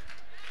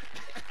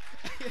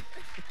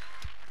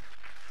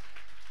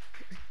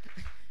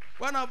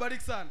 Bwana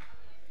wabariki sana.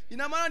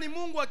 Ina maana ni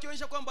Mungu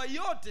akionyesha kwamba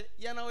yote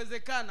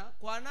yanawezekana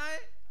kwa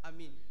anaye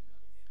amini.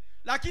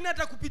 Lakini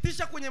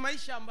atakupitisha kwenye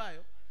maisha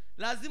ambayo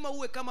lazima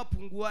uwe kama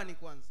punguani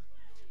kwanza.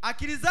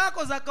 Akili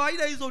zako za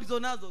kawaida hizo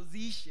ulizonazo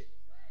ziishe.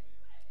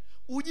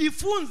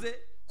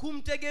 Ujifunze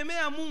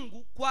kumtegemea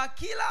Mungu kwa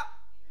kila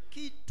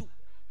kitu.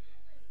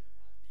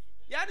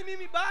 Yaani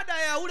mimi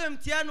baada ya ule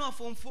mtihani wa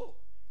form 4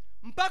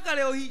 mpaka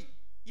leo hii,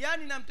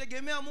 yani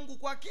namtegemea Mungu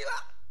kwa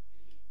kila.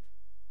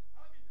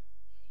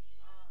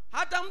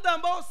 Hata muda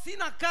ambao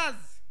sina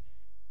kazi,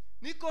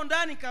 niko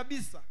ndani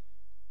kabisa.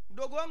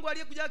 Mdogo wangu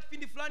aliyekuja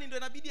kipindi fulani ndio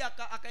inabidi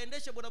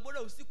akaendeshe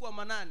bodaboda usiku wa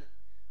manane.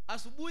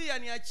 Asubuhi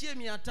aniachie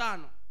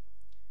 500.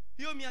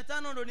 Hiyo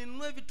 500 ndio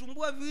ninunue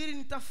vitumbua viwili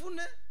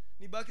nitafune,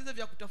 nibakize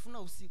vya kutafuna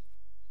usiku.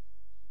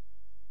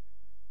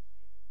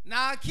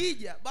 Na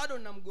akija bado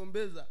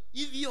ninamgombeza,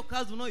 hivi hiyo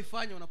kazi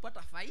unaoifanya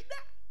unapata faida?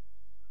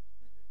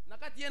 Na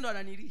kati yeye ndo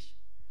ananilisha.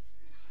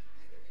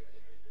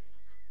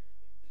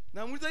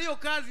 Namuuliza hiyo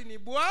kazi ni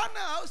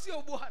bwana au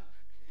sio bwana?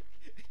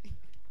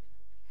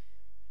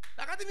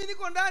 Wakati mimi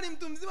niko ndani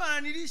mtu mzima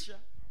ananilisha.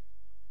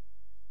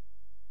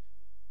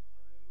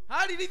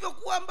 Hali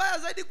ilivyokuwa mbaya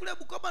zaidi kule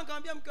Bukoba,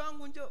 nikamwambia mke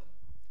wangu njoo.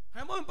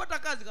 Haimbo umepata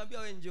kazi, nikamwambia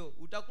wewe njoo,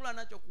 utakula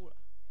anachokula.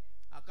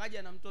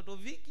 Akaja na mtoto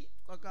Viki,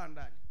 tukakaa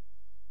ndani.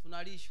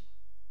 Tunalishwa.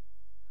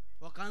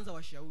 Wakaanza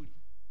washauri.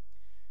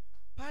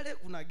 Pale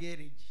kuna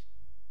garage.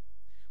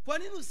 Kwa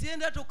nini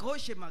usiende hata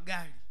ukaoshe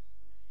magari?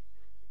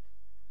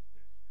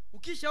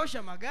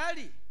 Ukishaosha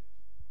magari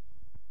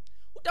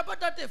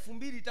utapata hata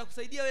 2000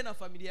 itakusaidia wewe na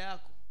familia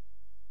yako.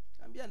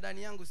 Nikamwambia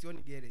ndani yangu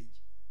sioni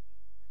garage.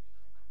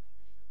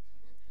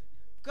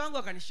 Kangu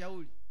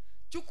akanishauri,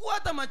 chukua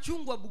hata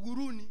machungwa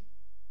Buguruni,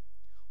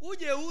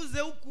 uje uze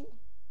huku,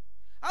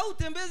 au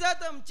tembeze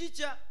hata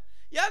mchicha.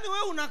 Yaani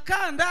wewe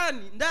unakaa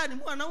ndani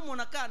mwanaume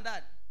unakaa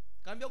ndani.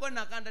 Nikamwambia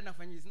bwana nakaa ndani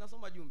nafanya hizi,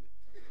 nasoma jumbe.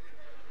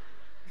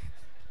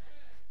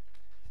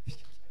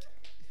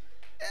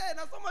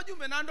 Nasoma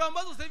jumbe na ndo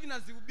ambazo sasa hivi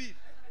nazihubiri.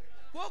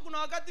 Kwa hiyo kuna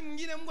wakati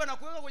mwingine Mungu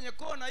anakuweka kwenye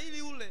kona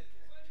ili ule.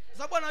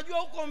 Sababu anajua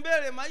huko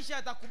mbele maisha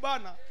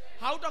yatakubana,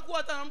 hautakuwa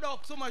hata na muda wa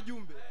kusoma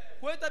jumbe.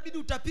 Kwa hiyo itabidi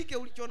utapike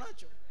ulicho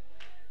nacho.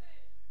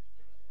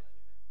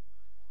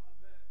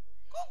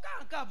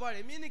 Kaa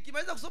pale, mimi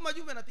nikimaliza kusoma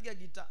jumbe napiga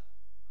gitaa.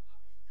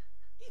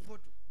 Hivyo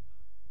tu.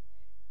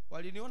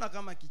 Waliniona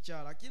kama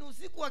kichaa, lakini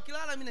usiku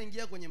akilala mimi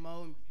naingia kwenye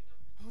maombi.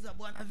 Anza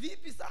Bwana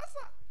vipi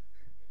sasa?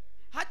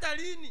 Hata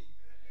lini?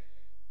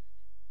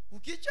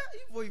 Ukicha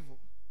hivyo.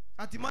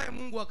 Hatimaye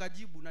Mungu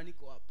akajibu na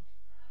niko hapa.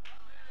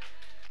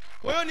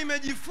 Kwa hiyo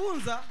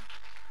nimejifunza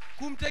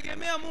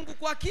kumtegemea Mungu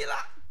kwa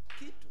kila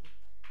kitu.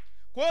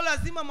 Kwa hiyo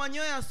lazima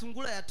manyoya ya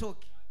sungura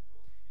yatoke.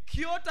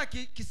 Kiota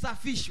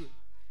kisafishwe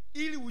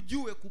ili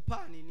ujue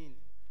kupaa ni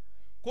nini.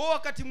 Kwa hiyo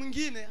wakati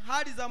mwingine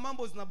hali za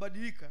mambo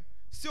zinabadilika,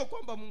 sio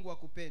kwamba Mungu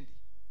hakupendi.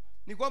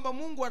 Ni kwamba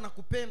Mungu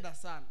anakupenda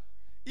sana.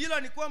 Ila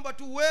ni kwamba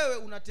tu wewe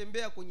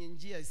unatembea kwenye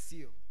njia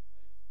isiyo.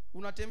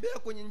 Unatembea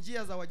kwenye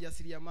njia za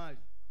wajasiriamali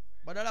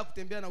badala ya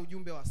kutembea na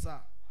ujumbe wa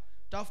saa.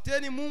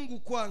 Tafuteni Mungu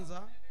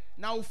kwanza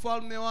na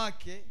ufalme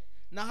wake,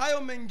 na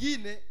hayo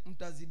mengine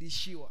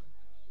mtazidishiwa.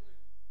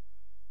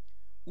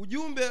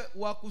 Ujumbe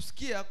wa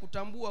kusikia,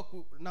 kutambua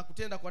na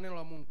kutenda kwa neno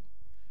la Mungu.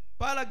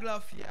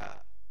 Paragraph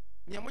ya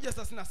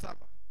 137.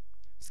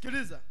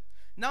 Sikiliza.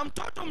 Na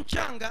mtoto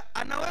mchanga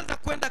anaweza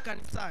kwenda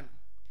kanisani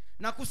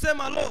na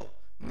kusema, lo,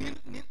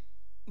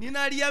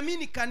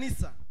 ninaliamini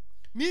kanisa,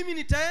 mimi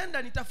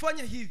nitaenda,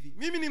 nitafanya hivi,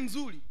 mimi ni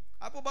mzuri.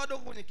 Hapo bado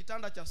kwenye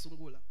kitanda cha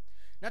sungula.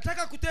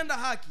 Nataka kutenda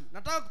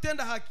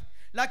haki.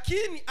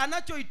 Lakini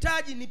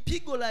anachohitaji ni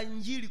pigo la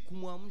injili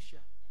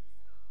kumwamsha,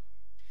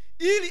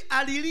 ili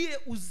alilie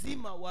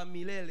uzima wa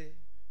milele.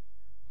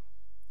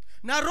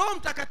 Na Roho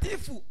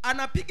Mtakatifu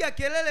anapiga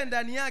kelele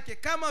ndani yake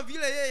kama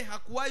vile yeye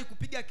hakuwahi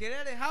kupiga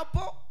kelele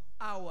hapo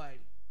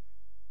awali.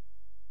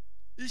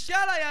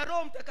 Ishara ya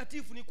Roho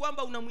Mtakatifu ni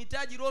kwamba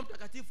unamhitaji Roho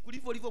Mtakatifu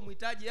kuliko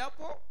ulivyomhitaji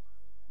hapo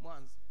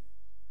mwanzo.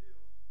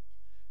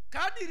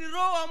 Kadiri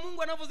Roho wa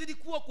Mungu anavyozidi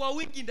kuwa kwa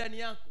wingi ndani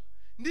yako,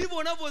 ndivyo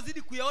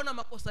unavyozidi kuyaona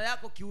makosa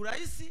yako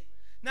kiurahisi,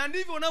 na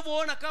ndivyo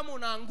unavyoona kama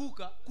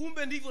unaanguka,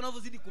 kumbe ndivyo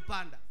unavyozidi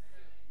kupanda.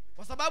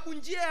 Kwa sababu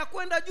njia ya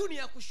kwenda juu ni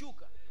ya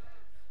kushuka.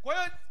 Kwa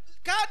hiyo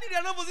kadiri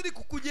anavyozidi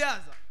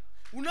kukujaza,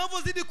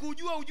 unavyozidi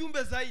kujua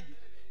ujumbe zaidi,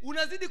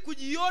 unazidi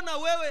kujiona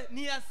wewe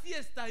ni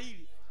asiye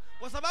stahili.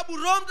 Kwa sababu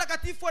Roho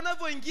Mtakatifu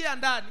anavyoingia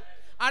ndani,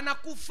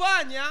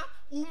 anakufanya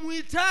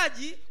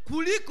umhitaji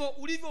kuliko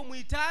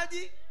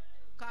ulivyomhitaji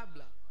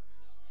kabla.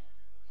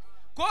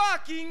 Kwa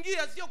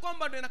akiingia sio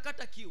kwamba ndio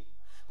inakata kiu.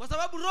 Kwa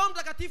sababu Roho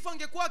Mtakatifu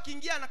angekuwa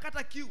akiingia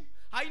anakata kiu,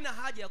 haina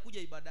haja ya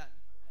kuja ibadani.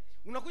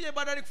 Unakuja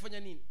ibadani kufanya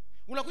nini?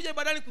 Unakuja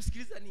ibadani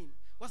kusikiliza nini?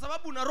 Kwa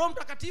sababu na Roho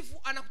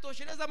Mtakatifu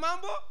anakutosheleza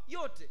mambo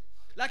yote.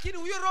 Lakini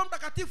huyo Roho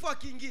Mtakatifu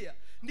akiingia,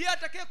 ndiye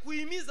atakaye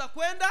kuhimiza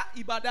kwenda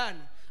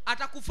ibadani.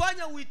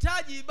 Atakufanya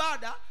uhitaji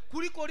ibada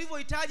kuliko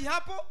ulivyohitaji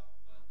hapo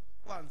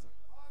kwanza.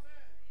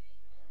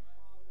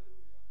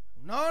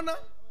 Unaona?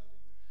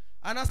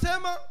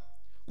 Anasema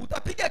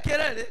utapiga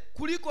kelele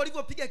kuliko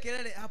ulivyopiga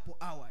kelele hapo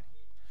awali.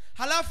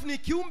 Halafu ni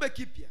kiumbe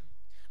kipya,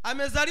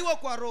 amezaliwa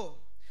kwa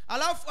Roho.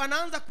 Halafu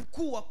anaanza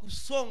kukua,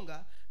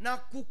 kusonga na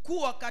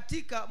kukua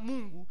katika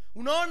Mungu.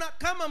 Unaona,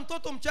 kama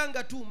mtoto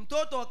mchanga tu,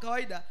 mtoto wa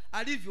kawaida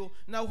alivyo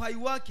na uhai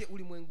wake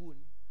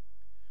ulimwenguni.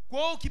 Kwa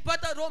hiyo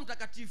ukipata Roho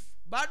Mtakatifu,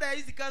 baada ya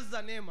hizi kazi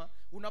za neema,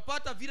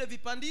 unapata vile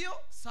vipandio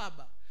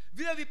 7.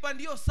 Vile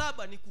vipandio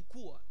 7 ni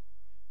kukua.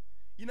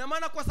 Ina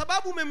maana kwa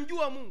sababu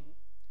umemjua Mungu,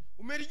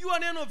 umelijua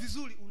neno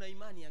vizuri, una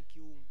imani ya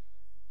kiungu.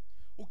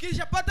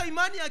 Ukishapata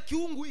imani ya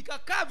kiungu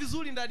ikakaa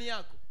vizuri ndani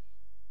yako,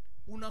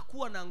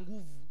 unakuwa na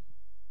nguvu.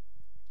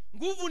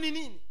 Nguvu ni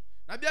nini?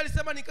 Nabii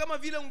alisema ni kama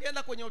vile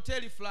ungeenda kwenye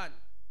hoteli fulani,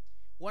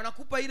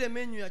 wanakupa ile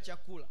menu ya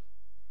chakula.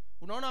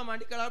 Unaona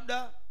wameandika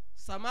labda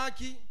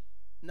samaki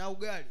na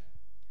ugali.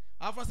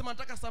 Alafu anasema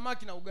nataka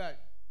samaki na ugali.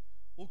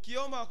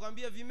 Ukiomba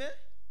wakwambia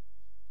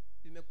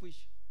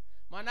vimekwisha.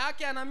 Maana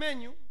yake ana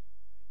menu,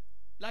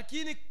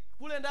 lakini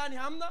kule ndani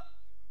hamna.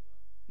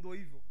 Ndio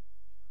hivyo.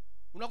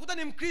 Unakuta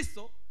ni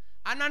Mkristo,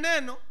 ana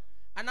neno,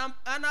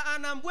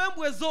 ana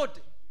mbwembwe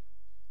zote,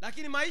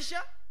 lakini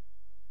maisha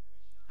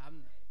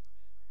hamna.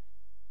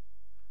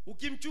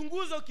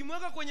 Ukimchunguza,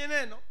 ukimweka kwenye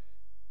neno,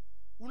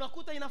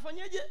 unakuta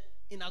inafanyeje?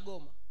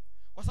 Inagoma.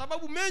 Kwa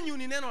sababu menu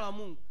ni neno la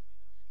Mungu.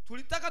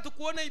 Tulitaka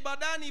tukuone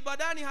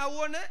ibadani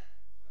hauone,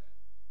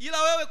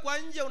 ila wewe kwa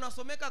nje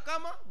unasomeka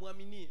kama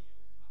Waaminio.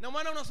 Na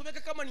maana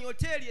unasomeka kama ni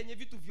hoteli yenye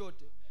vitu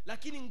vyote,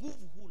 lakini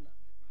nguvu huna.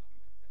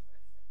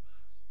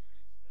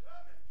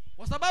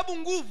 Kwa sababu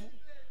nguvu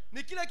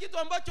ni kile kitu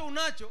ambacho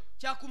unacho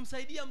cha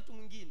kumsaidia mtu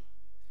mwingine.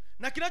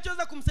 Na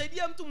kinachoweza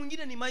kumsaidia mtu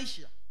mwingine ni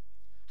maisha.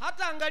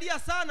 Hata angalia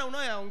sana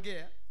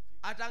unayoyaongea,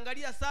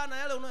 ataangalia sana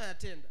yale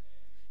unayoyatenda.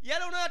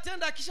 Yale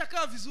unayoyatenda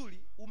akishakaa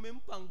vizuri,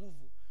 umempa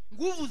nguvu.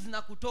 Nguvu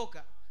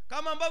zinakutoka.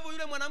 Kama ambavyo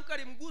yule mwanamke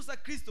alimgusa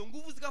Kristo,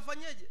 nguvu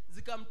zikafanyeje?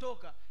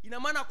 Zikamtoka. Ina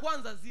maana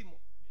kwanza zimo.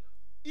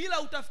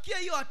 Ila utafikia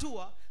hiyo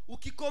hatua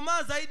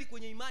ukikomaa zaidi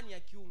kwenye imani ya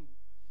kiungu.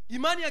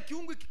 Imani ya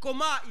kiungu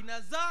ikikomaa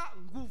inazaa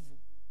nguvu.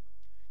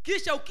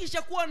 Kisha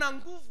ukisha kuwa na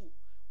nguvu,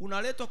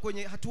 unaletwa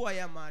kwenye hatua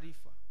ya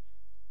maarifa.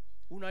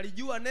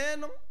 Unalijua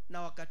neno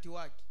na wakati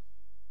wake.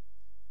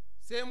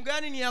 Sehemu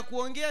gani ni ya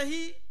kuongea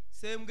hii,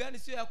 sehemu gani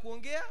sio ya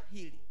kuongea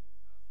hili.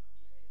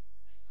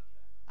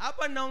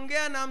 Hapa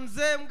naongea na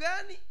mzee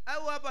mgani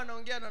au hapa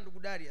naongea na ndugu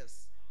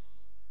Darius?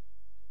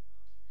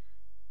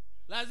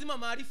 Lazima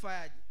maarifa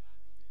yaje.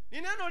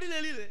 Ni neno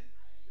lile lile.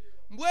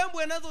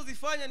 Mbwembwe nazo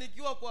zifanya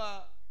nikiwa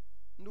kwa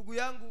ndugu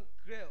yangu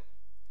Creo,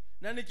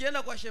 na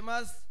nikienda kwa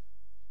shemasi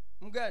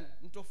mgani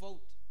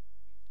mtofauti.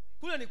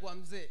 Kule ni kwa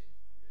mzee.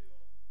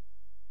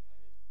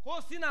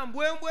 Kwa sina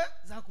mbwembwe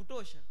za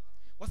kutosha.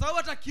 Kwa sababu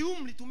hata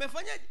kiumri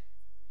tumefanyaje?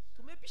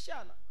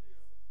 Tumepishana.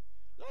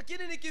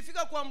 Lakini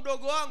nikifika kwa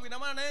mdogo wangu, ina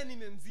maana na yeye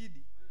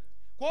nimemzidi.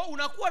 Kwa hiyo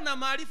unakuwa na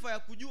maarifa ya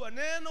kujua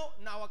neno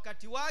na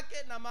wakati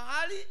wake na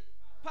mahali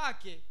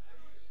pake.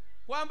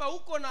 Kwamba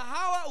uko na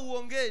hawa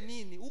uongee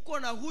nini, uko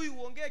na huyu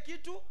uongee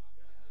kitu.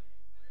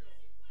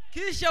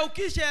 Kisha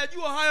ukisha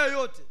yajua hayo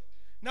yote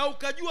na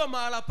ukajua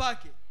mahala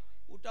pake,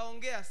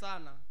 utaongea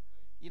sana.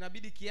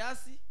 Inabidi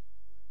kiasi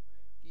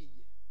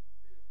kije.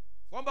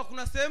 kwamba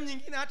kuna sehemu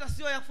nyingine hata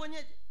sio ya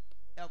kufanyaje,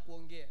 ya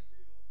kuongea,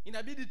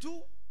 inabidi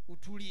tu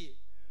utulie.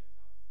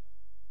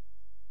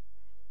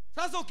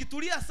 Sasa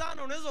ukitulia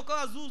sana unaweza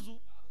ukawa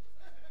zuzu.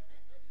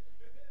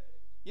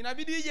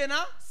 Inabidi ije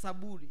na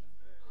saburi,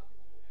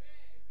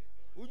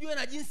 ujue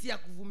na jinsi ya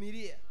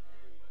kuvumilia,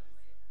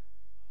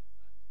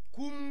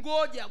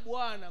 kumngoja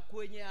Bwana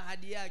kwenye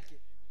ahadi yake.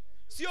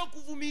 Sio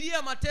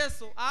kuvumilia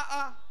mateso,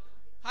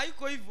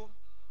 haiko hivyo.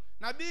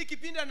 Nabii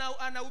kipindi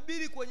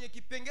anahubiri kwenye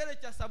kipengele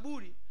cha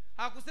saburi,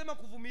 hakusema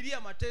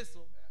kuvumilia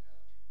mateso.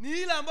 Ni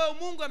ile ambayo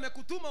Mungu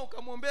amekutuma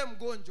ukamwombee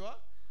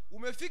mgonjwa,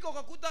 umefika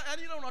ukakuta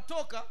yani ile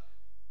unatoka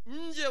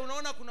nje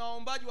unaona kuna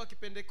waombaji wa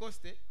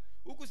Kipentekoste,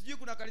 huku sijui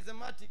kuna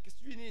charismatic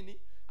sijui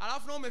nini,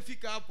 alafu na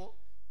umefika hapo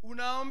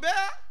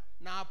unaombea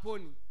na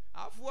haponi,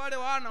 alafu wale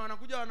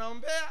wanakuja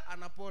wanaombea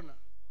anapona.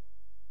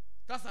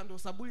 Sasa ndio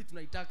saburi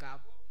tunaitaka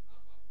hapo,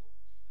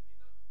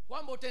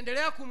 kwamba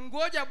utaendelea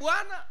kumngoja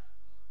Bwana,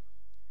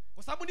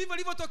 kwa sababu ndivyo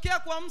ilivyotokea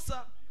kwa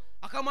Musa.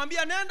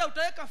 Akamwambia nenda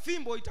utaweka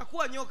fimbo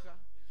itakuwa nyoka,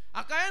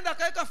 akaenda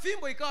akaweka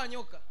fimbo ikawa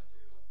nyoka.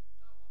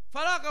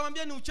 Farao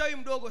akamwambia ni uchawi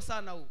mdogo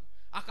sana huu,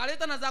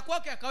 akaleta na za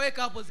kwake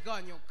akaweka hapo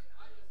zikawa nyoka.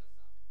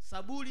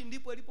 Saburi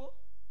ndipo ilipo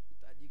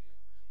hitajika.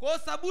 Kwa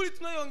hiyo saburi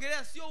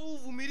tunayoongelea sio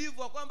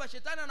uvumilivu wa kwamba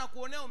shetani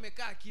anakuonea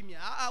umekaa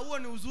kimya. Huo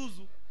ni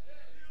uzuzu.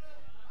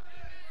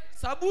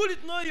 Saburi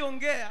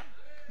tunayoongea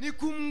ni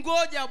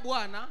kumngoja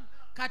Bwana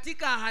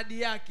katika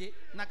ahadi yake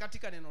na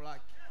katika neno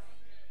lake.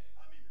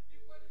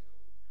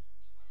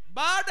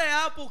 Baada ya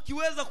hapo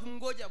ukiweza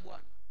kumngoja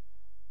Bwana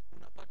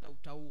unapata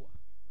utaua.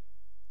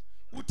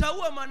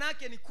 Utaua maana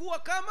yake ni kuwa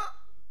kama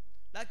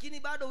lakini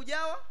bado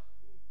hujawa.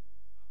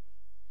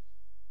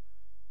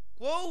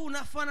 Kwa hiyo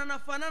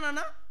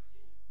unafanana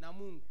na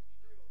Mungu.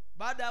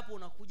 Baada hapo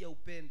unakuja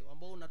upendo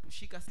ambao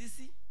unatushika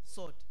sisi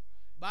sote.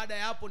 Baada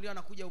ya hapo ndio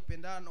anakuja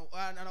upendano,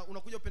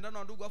 unakuja upendano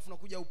wa ndugu, afu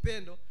unakuja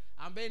upendo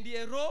ambaye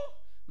ndiye Roho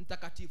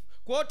Mtakatifu.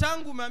 Kwa hiyo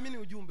tangu umeamini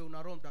ujumbe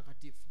una Roho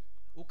Mtakatifu,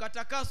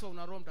 ukatakaswa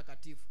una Roho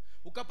Mtakatifu,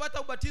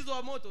 ukapata ubatizo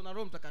wa moto una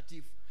Roho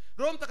Mtakatifu.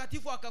 Roho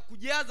Mtakatifu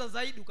akakujaza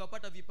zaidi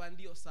ukapata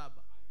vipandio 7.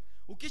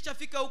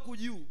 Ukishafika huku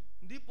juu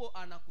ndipo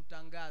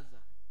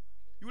anakutangaza.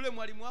 Yule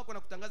mwalimu wako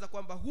anakutangaza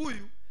kwamba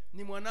huyu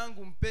ni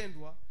mwanangu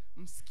mpendwa,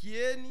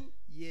 msikieni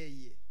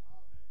yeye.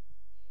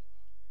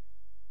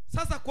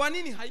 Sasa kwa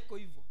nini haiko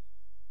hivyo?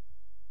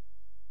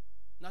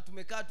 Na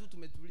tumekaa tu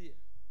tumetulia.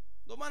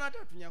 Ndio maana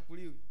hata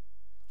tunyakuliwi.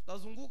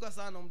 Tutazunguka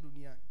sana humu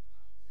duniani.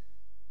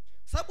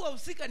 Sababu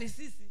wahusika ni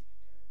sisi.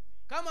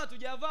 Kama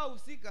hatujavaa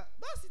husika,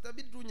 basi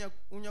itabidi tu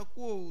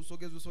unyakuo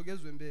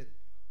usogezwe mbele.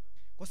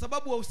 Kwa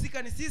sababu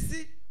wahusika ni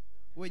sisi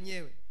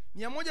wenyewe.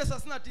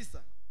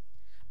 139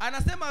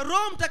 anasema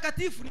Roho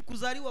Mtakatifu ni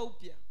kuzaliwa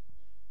upya.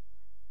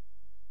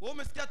 Wewe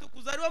umesikia tu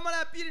kuzaliwa mara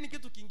ya pili ni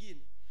kitu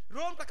kingine,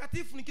 Roho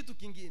Mtakatifu ni kitu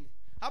kingine.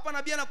 Hapa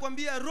nabii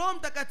anakuambia Roho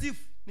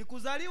Mtakatifu ni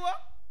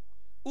kuzaliwa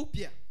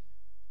upya.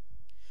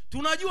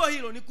 Tunajua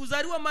hilo ni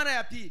kuzaliwa mara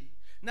ya pili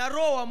na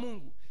Roho wa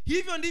Mungu.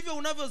 Hivyo ndivyo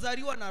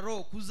unavyozaliwa na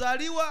Roho,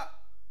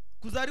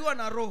 kuzaliwa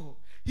na Roho.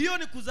 Hiyo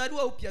ni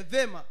kuzaliwa upya.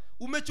 Vema,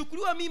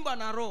 umechukuliwa mimba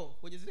na Roho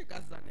kwenye zile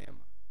kazi za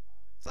neema.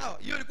 Sawa,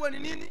 hiyo ilikuwa ni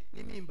nini?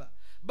 Ni mimba.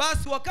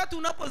 Basi wakati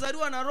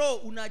unapozaliwa na Roho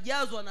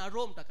unajazwa na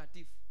Roho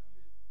Mtakatifu.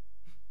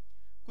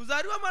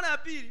 Kuzaliwa mara ya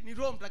pili ni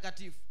Roho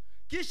Mtakatifu,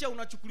 kisha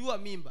unachukuliwa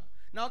mimba.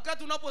 Na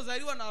wakati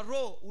unapozaliwa na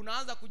Roho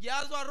unaanza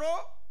kujazwa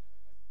Roho,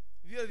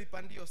 vile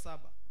vipandio 7.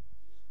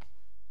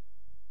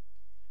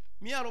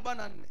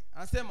 144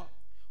 anasema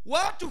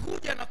watu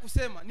huja na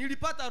kusema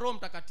nilipata Roho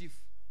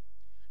Mtakatifu.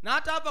 Na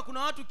hata hapa kuna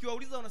watu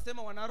ukiwauliza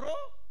wanasema wana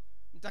Roho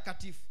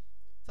Mtakatifu.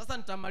 Sasa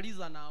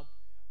nitamaliza na hapo.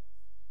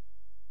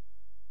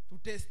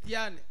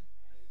 Tutestiane.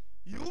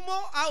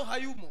 Yumo au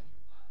hayumo?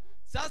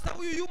 Sasa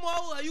huyu yumo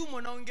au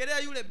hayumo naongelea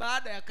yule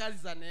baada ya kazi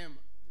za neema.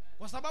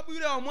 Kwa sababu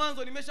yule wa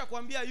mwanzo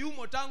nimeshakwambia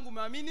yumo tangu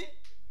umeamini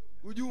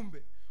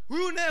ujumbe.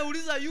 Huyu naye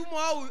uliza yumo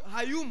au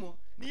hayumo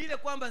ni ile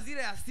kwamba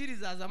zile asili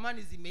za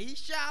zamani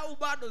zimeisha au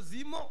bado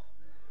zimo.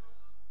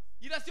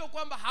 Ila sio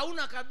kwamba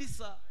hauna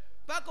kabisa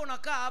mpaka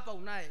unakaa hapa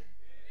unaye.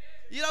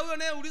 Ila huyo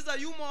naye uliza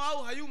yumo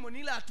au hayumo ni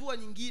ile hatua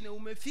nyingine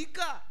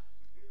umefika.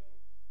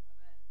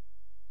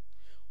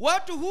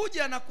 Watu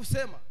huja na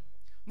kusema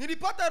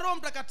nilipata Roho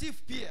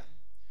Mtakatifu pia.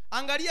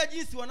 Angalia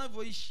jinsi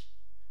wanavyoishi.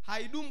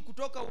 Haidumu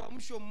kutoka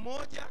uamsho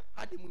mmoja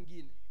hadi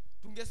mwingine.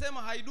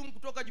 Tungesema haidumu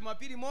kutoka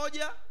Jumapili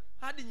moja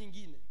hadi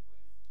nyingine.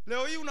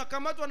 Leo hii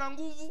unakamatwa na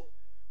nguvu,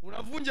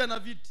 unavunja na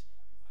viti.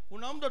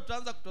 Kuna muda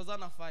tutaanza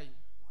kutozana faini.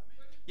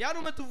 Yaani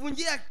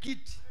umetuvunjia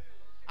kiti,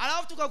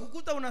 alafu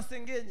tukakukuta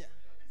unasengenya.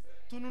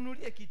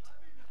 Tununulie kiti.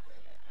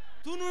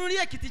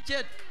 Tununulie kiti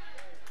chetu.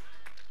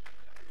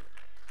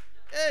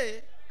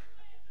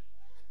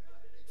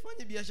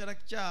 Fanye biashara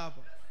kichaa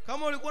hapa.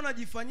 Kama ulikuwa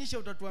unajifanyisha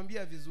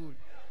utatuambia vizuri.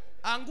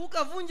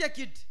 Anguka vunja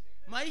kiti,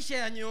 maisha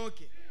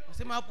yanyooke.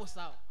 Unasema hapo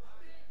sawa.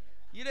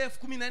 Ile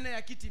 14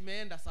 ya kiti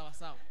imeenda sawa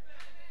sawa.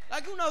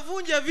 Lakini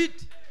unavunja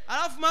viti,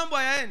 alafu mambo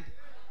hayaendi.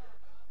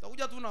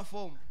 Utakuja tu na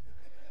fomu.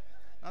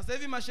 Na sasa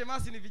hivi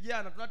mashemasi ni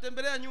vijana,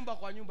 tunatembelea nyumba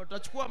kwa nyumba,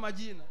 tutachukua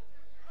majina.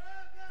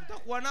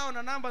 Tutakuwa nao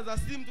na namba za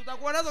simu,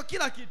 tutakuwa nazo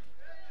kila kitu.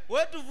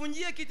 wewe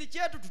tuvunjie kiti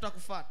chetu,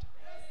 tutakufuata.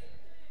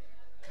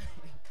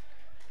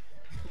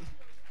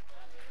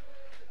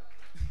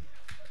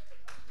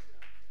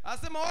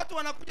 Asema watu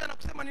wanakuja na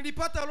kusema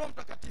nilipata Roho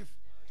Mtakatifu.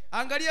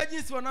 Angalia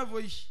jinsi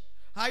wanavyoishi.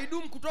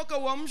 Haidumu kutoka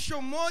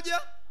uamsho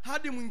mmoja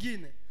hadi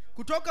mwingine,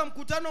 kutoka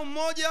mkutano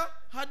mmoja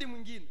hadi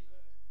mwingine.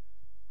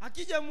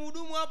 Akija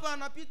mhudumu hapa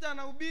anapita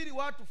anahubiri,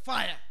 watu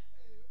fire.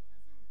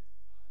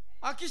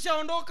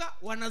 Akishaondoka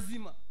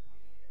wanazima.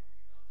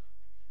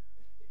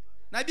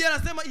 Nabii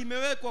anasema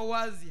imewekwa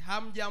wazi,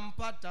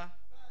 hamjampata.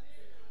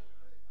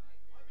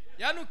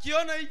 Yaani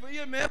ukiona hivyo,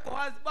 hiyo imewekwa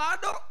wazi,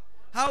 bado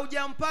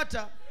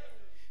haujampata.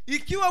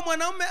 Ikiwa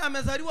mwanamume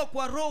amezaliwa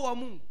kwa Roho wa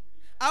Mungu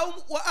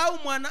au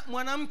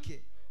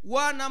mwanamke,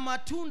 wana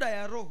matunda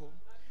ya Roho,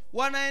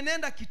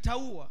 wanaenenda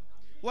kitaua,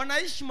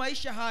 wanaishi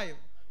maisha hayo.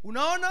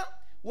 Unaona,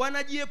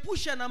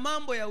 wanajiepusha na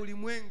mambo ya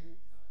ulimwengu.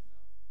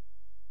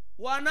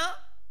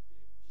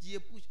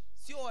 Wanajiepusha,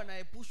 sio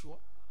wanaepushwa.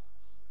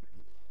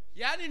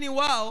 Yaani ni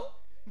wao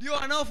ndio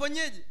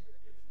wanaofanyeje?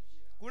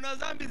 Kuna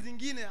dhambi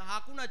zingine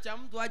hakuna cha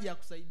mtu aje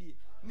akusaidie,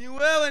 ni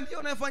wewe ndio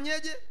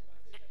unafanyeje?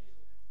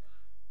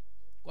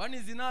 Kwani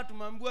zinaa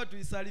tumeambiwa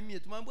tuisalimie,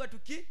 tumeambiwa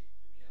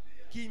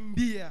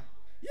kimbia.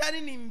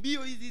 Yaani ni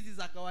mbio hizi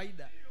za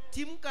kawaida.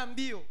 Timka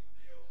mbio.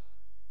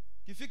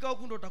 Kifika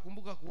huko ndo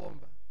utakumbuka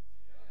kuomba.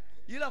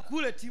 Ila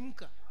kule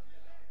timka.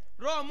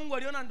 Roho wa Mungu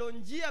aliona ndo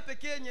njia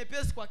pekee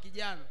nyepesi kwa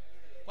kijana,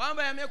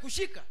 kwamba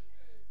yamekushika,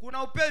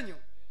 kuna upenyo,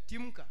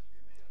 timka.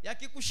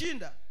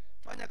 Yakikushinda,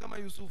 fanya kama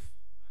Yusufu.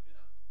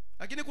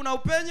 Lakini kuna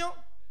upenyo,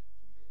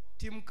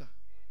 timka.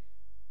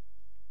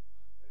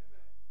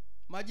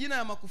 Majina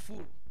ya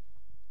makufuru.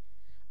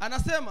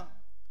 Anasema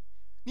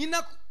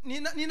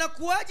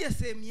ninakuaje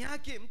sehemu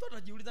yake? Mtu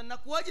atajiuliza,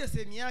 ninakuaje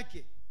sehemu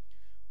yake?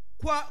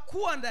 Kwa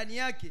kuwa ndani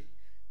yake.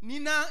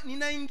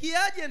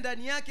 Ninaingiaje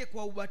ndani yake?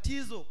 Kwa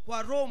ubatizo,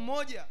 kwa Roho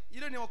mmoja.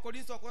 Ile ni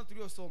Wakorintho wa kwanza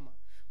tuliosoma.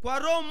 Kwa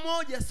Roho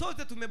mmoja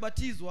sote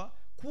tumebatizwa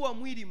kuwa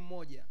mwili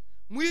mmoja.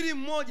 Mwili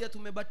mmoja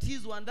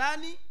tumebatizwa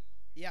ndani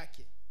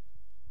yake.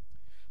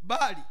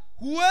 Bali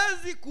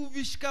huwezi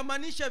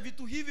kuvishikamanisha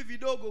vitu hivi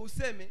vidogo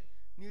useme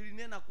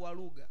nilinena kwa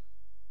lugha.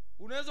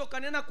 Unaweza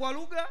ukanena kwa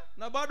lugha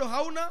na bado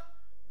hauna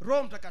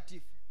Roho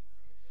Mtakatifu.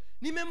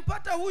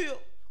 Nimempata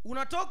huyo,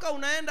 unatoka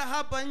unaenda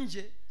hapa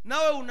nje,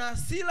 nawe una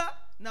hasira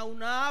na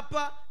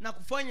unaapa na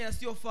kufanya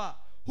yasiyofaa.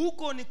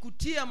 Huko ni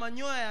kutia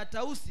manyoya ya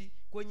tausi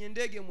kwenye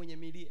ndege mwenye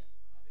milia.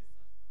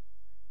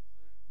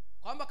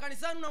 Kwamba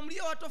kanisani una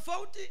mlio wa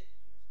tofauti,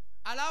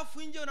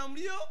 alafu nje una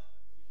mlio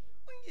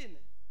mwingine.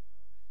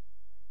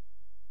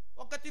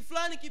 Wakati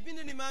fulani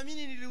kipindi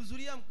nimeamini,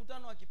 nilihudhuria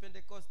mkutano wa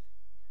Kipentekoste.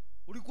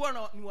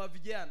 Ulikuwa ni wa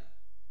vijana.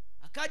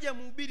 Akaja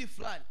mhubiri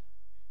fulani,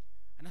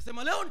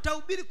 anasema leo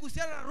nitahubiri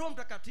kuhusiana na Roho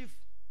Mtakatifu.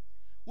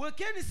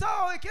 Wekeni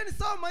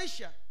sawa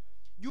maisha.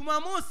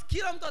 Jumamosi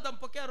kila mtu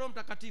atampokea Roho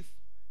Mtakatifu.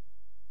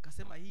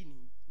 Akasema hii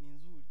ni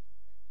nzuri.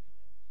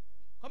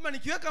 Kama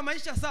nikiweka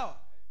maisha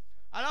sawa,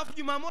 alafu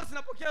Jumamosi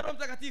napokea Roho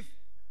Mtakatifu.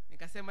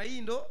 Nikasema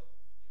hii ndo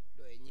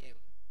yenyewe.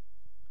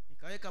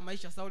 Nikaweka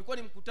maisha sawa. Ulikuwa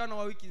ni mkutano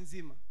wa wiki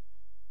nzima.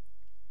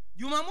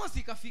 Jumamosi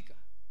ikafika.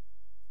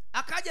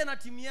 Akaja na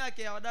timu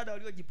yake ya wadada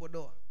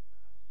waliojipodoa.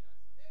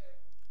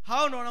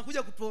 Hao ndo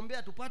wanakuja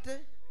kutuombea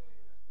tupate.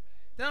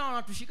 Tena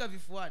wanatushika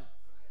vifuani.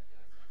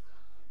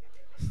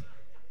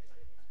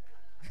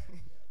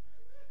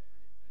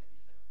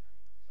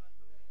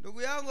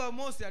 Ndugu yangu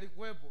Amosi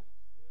alikuwepo.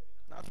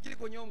 Nafikiri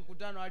kwenye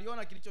mkutano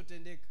aliona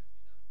kilichotendeka.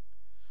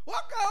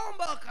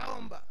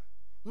 Wakaomba.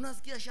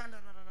 Unasikia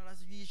shanda na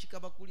sijui shika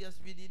bakulia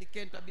sijui ni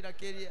kenta bila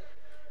keria.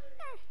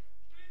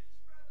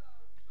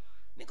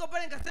 Niko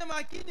pale nikasema,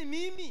 lakini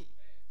mimi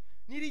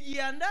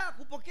nilijiandaa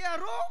kupokea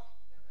Roho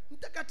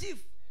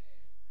Mtakatifu.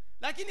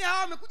 Lakini hawa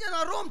wamekuja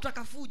na Roho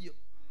Mtakafujo.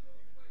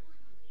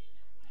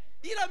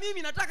 Ila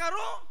mimi nataka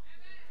Roho.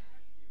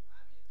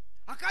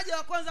 Akaja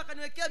wa kwanza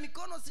akaniwekea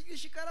mikono sijui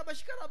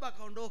shikaraba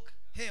akaondoka.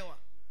 Hewa.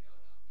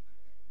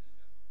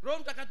 Roho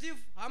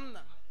Mtakatifu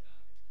hamna.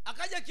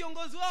 Akaja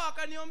kiongozi wao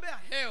akaniombea,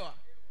 hewa.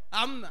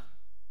 Hamna.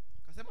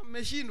 Akasema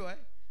mmeshindwa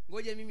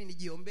ngoja mimi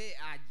nijiombee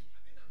aje.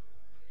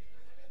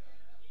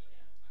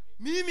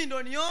 Mimi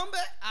ndo niombe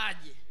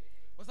aje.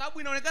 Kwa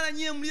sababu inaonekana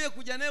nyie mlie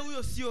kuja naye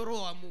huyo sio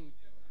Roho wa Mungu.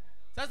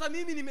 Sasa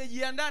mimi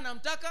nimejiandaa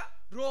namtaka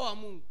Roho wa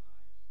Mungu.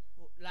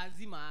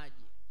 Lazima aje.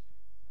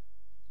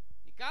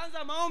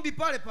 Nikaanza maombi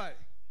pale.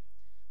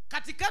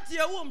 Katikati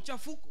ya huo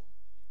mchafuko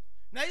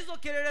na hizo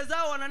kelele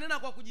zao wananena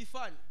kwa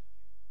kujifanya.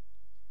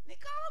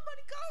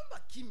 Nikaomba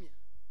kimya.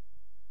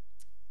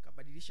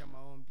 Kabadilisha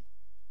maombi.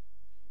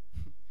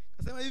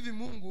 Kasema hivi,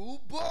 Mungu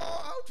upo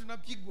au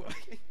tunapigwa?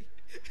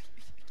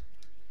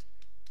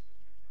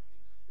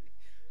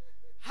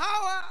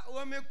 Hawa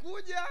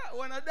wamekuja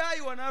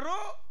wanadai wana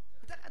Roho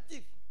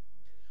Mtakatifu.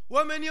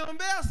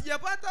 Wameniombea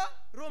sijapata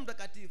Roho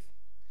Mtakatifu.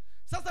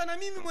 Sasa na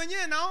mimi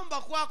mwenyewe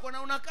naomba kwako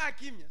na unakaa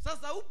kimya.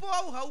 Sasa upo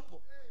au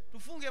haupo?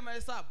 Tufunge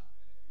mahesabu.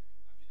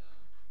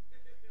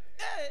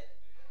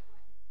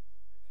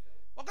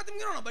 Wakati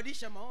mwingine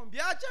unabadilisha maombi.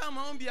 Acha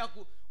maombi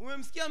yako.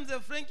 Umemsikia mzee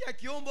Frank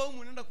akiomba huko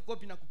unaenda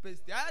kukopi na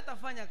kupaste.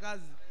 Hayatafanya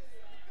kazi.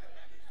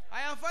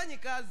 hayafanyi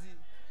kazi.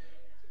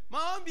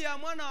 Maombi ya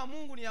mwana wa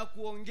Mungu ni ya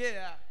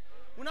kuongea.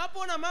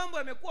 Unapoona mambo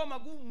yamekuwa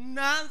magumu,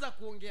 mnaanza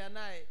kuongea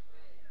naye.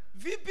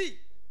 Vipi?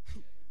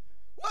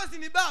 Wazi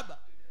ni baba,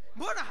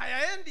 mbona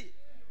hayaendi?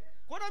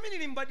 Kwa nini mimi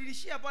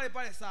nilimbadilishia pale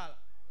pale sala?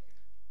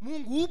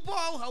 Mungu upo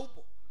au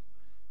haupo?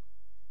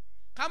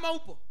 Kama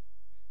upo,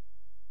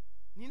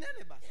 ni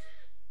nene basi.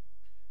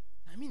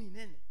 Na mimi ni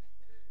nene.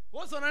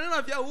 Wote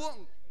wananena vya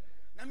uongo,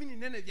 na mimi ni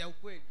nene vya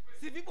ukweli.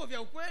 Si vipo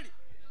vya ukweli?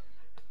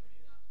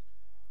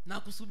 Na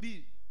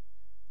kusubiri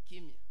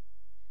kimya.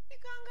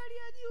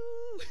 Nikaangalia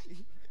juu.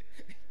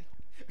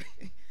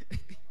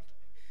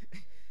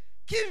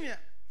 Kimya.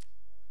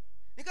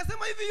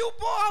 Nikasema hivi,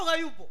 yupo au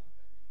hayupo?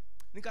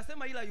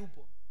 Nikasema ila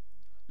yupo.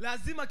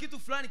 Lazima kitu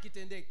fulani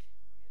kitendeke.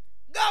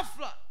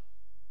 Ghafla,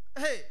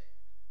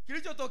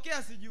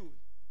 kilichotokea sijui.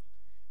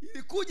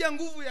 Ilikuja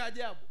nguvu ya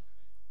ajabu,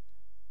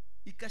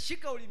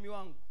 ikashika ulimi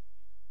wangu.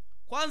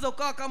 Kwanza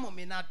ukawa kama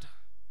umenata.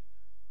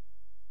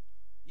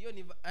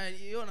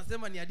 Hiyo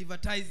nasema ni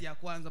advertise ya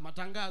kwanza,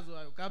 matangazo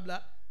hayo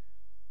kabla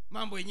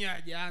mambo yenyewe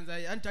hayajaanza.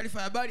 Yaani taarifa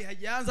ya habari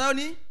haijaanza, hayo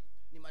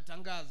ni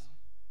matangazo.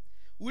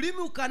 Ulimi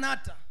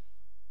ukanata.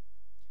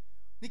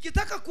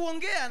 Nikitaka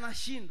kuongea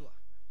nashindwa.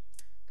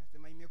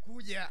 Akasema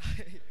imekuja.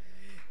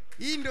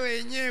 Hii ndio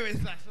yenyewe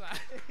sasa.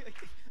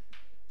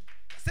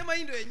 Akasema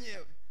hii ndio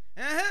yenyewe.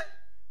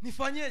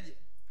 Nifanyeje?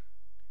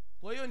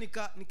 Kwa hiyo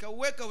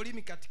nikauweka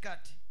ulimi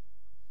katikati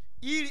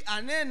ili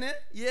anene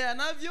yeye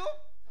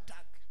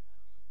anavyotaka.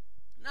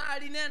 Na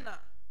alinena.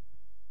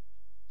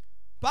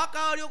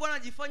 Paka waliokuwa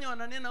wanajifanya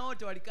wananena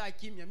wote walikaa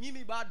kimya.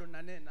 Mimi bado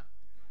nanena.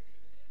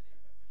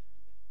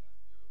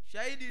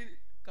 Shahidi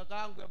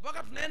kakaangu,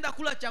 mpaka tunaenda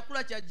kula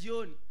chakula cha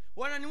jioni,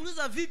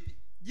 wananiuliza vipi?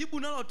 Jibu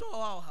nalotoa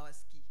wao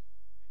hawasikii.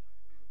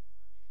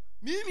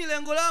 Mimi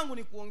lengo langu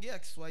ni kuongea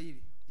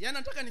Kiswahili. Yaani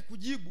nataka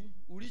nikujibu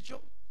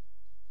ulicho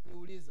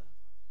niuliza.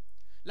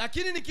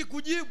 Lakini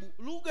nikikujibu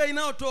lugha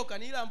inayotoka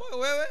ni ile ambayo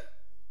wewe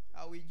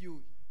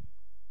hauijui.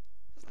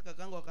 Sasa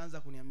kakaangu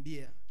akaanza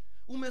kuniambia,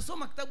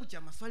 umesoma kitabu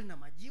cha maswali na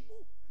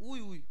majibu?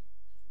 Huyu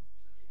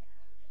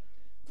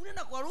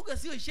kunena kwa lugha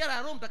sio ishara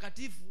ya Roho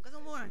Mtakatifu.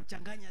 Nikasema mbona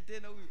anachanganya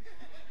tena huyu?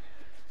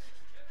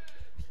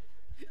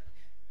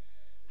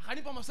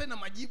 Akanipa maswali na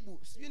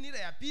majibu. Sijui ni ile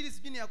ya pili,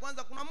 sijui ni ya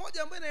kwanza. Kuna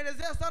moja ambayo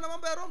inaelezea sana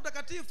mambo ya Roho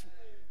Mtakatifu.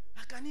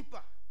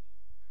 Akanipa.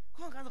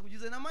 Kwa nikaanza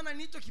kujiuliza, na maana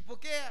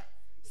nilichokipokea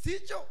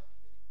sicho?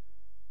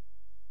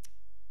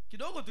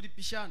 Kidogo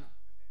tulipishana,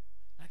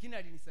 lakini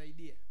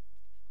alinisaidia.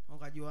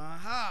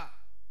 Nikajua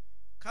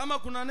kama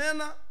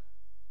kuna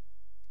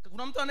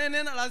mtu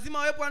anenena lazima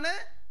awepo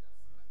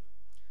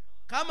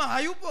kama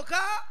hayupo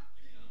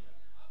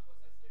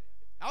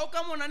au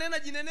kama unanena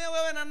jinenee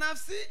wewe na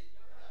nafsi.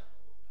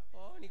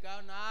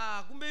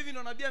 Nikaona kumbe hivi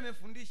ndo nabii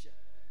amefundisha.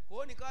 Kwa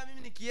hiyo nikawa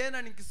mimi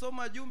nikienda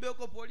nikisoma jumbe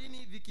huko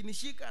polini,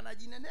 vikinishika na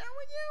jinenea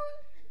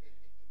mwenyewe.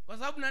 Kwa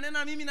sababu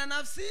nanena mimi na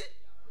nafsi.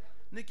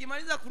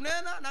 Nikimaliza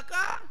kunena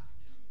nakaa.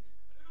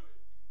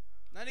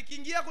 Na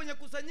nikiingia kwenye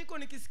kusanyiko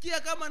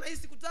nikisikia kama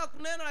nahisi kutaka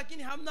kunena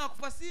lakini hamna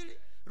kufasiri,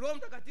 Roho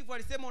Mtakatifu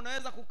alisema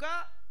unaweza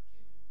kukaa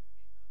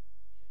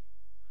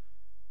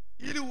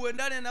ili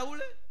uendane na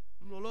ule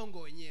mlolongo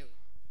wenyewe.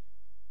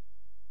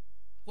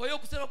 Kwa hiyo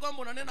kusema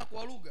kwamba unanena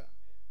kwa lugha,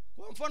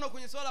 kwa mfano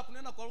kwenye swala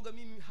kunena kwa lugha,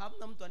 mimi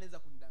hamna mtu anaweza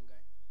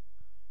kunidanganya.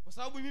 Kwa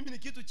sababu mimi ni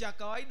kitu cha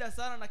kawaida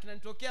sana na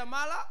kinanitokea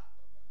mara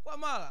kwa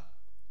mara.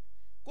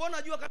 Kwa hiyo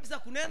najua kabisa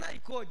kunena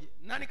ikoje.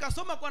 Na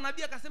nikasoma kwa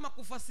nabii akasema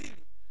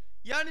kufasiri.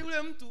 Yaani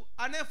yule mtu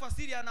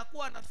anayefasiri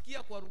anakuwa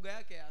anasikia kwa lugha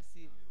yake ya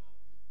asili.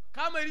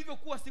 Kama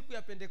ilivyokuwa siku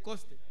ya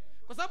Pentekoste.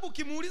 Kwa sababu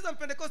ukimuuliza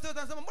Pentekoste yote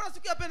anasema mbona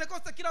siku ya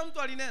Pentekoste kila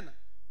mtu alinena?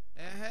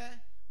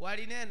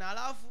 Walinena.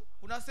 Alafu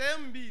kuna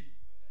sehemu mbili.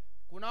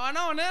 Kuna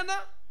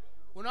wanaonena,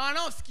 kuna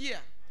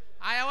wanaosikia.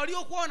 Haya,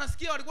 waliokuwa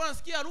wanasikia walikuwa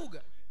wanasikia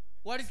lugha.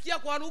 Walisikia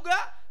kwa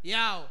lugha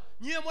yao.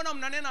 Nyie mbona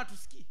mnanena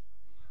hatusikii?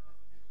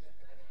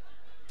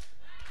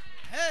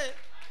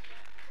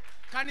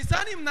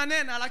 Kanisani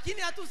mnanena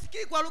lakini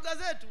hatusikii kwa lugha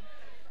zetu.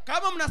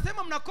 Kama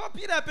mnasema mnakopi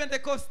ile ya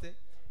Pentekoste,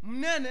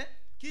 mnene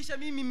kisha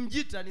mimi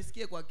mjita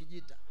nisikie kwa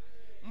kijita,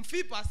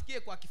 mfipa asikie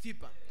kwa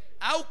kifipa,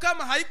 au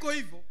kama haiko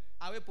hivyo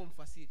awepo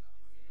mfasiri.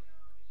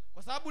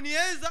 Kwa sababu ni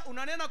eza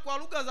unanena kwa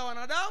lugha za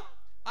wanadamu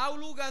au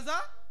lugha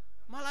za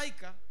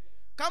malaika.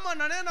 Kama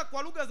nanena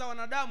kwa lugha za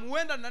wanadamu,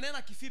 huenda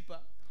nanena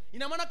kifipa,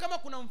 ina maana kama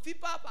kuna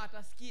mfipa hapa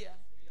atasikia.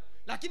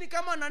 Lakini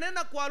kama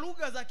nanena kwa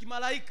lugha za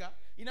kimalaika,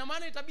 ina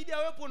maana itabidi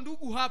awepo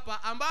ndugu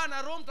hapa ambaye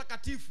ana Roho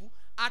Mtakatifu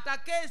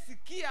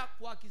atakayesikia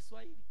kwa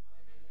Kiswahili.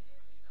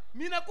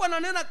 Mimi nakuwa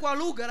nanena kwa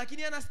lugha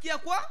lakini anasikia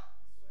kwa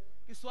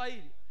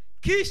Kiswahili.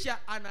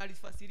 Kisha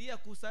analifasiria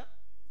kusa.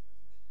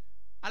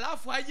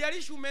 Alafu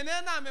haijalishi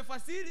umenena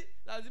amefasiri,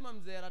 lazima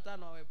mzee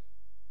ratano awepo.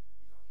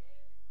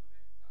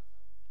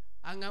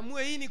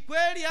 Angamue hii ni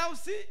kweli au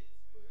si.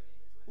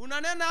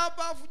 Unanena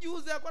hapa afu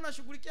juzi alikuwa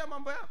anashughulikia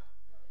mambo yako.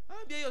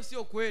 Ambia hiyo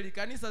sio kweli,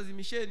 kanisa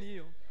zimisheni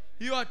hiyo.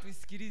 Hiyo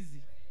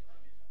hatuisikilizi.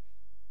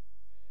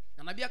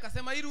 Na nabii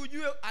akasema ili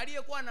ujue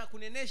aliyekuwa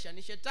anakunenesha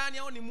ni shetani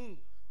au ni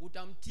Mungu,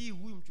 utamtii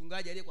huyu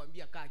mchungaji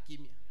aliyekwambia kaa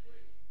kimya.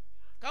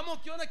 Kama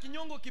ukiona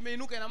kinyongo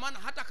kimeinuka, ina maana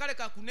hata kale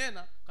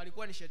kakunena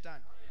kalikuwa ni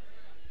shetani.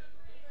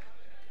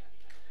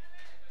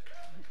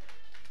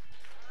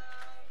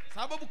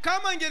 Sababu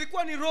kama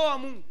ingelikuwa ni roho wa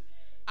Mungu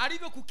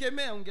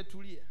alivyokukemea,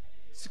 ungetulia.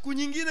 Siku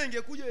nyingine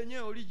ingekuja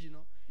yenyewe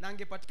original na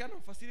angepatikana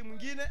mfasiri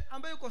mwingine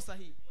ambaye yuko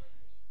sahihi.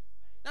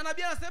 Na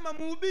nabii anasema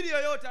mhubiri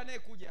yoyote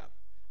anayekuja hapa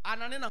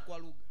ananena kwa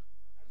lugha.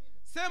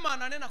 Sema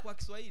ananena kwa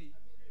Kiswahili.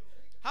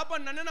 Hapa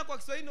ninanena kwa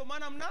Kiswahili ndio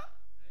maana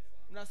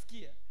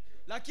mnasikia.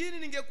 Lakini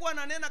ningekuwa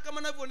nanena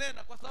kama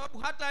ninavyonena, kwa sababu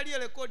hata aliye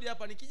rekodi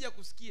hapa nikija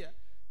kusikia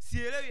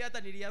sielewi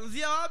hata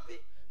nilianzia wapi,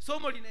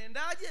 somo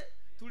linaendaje.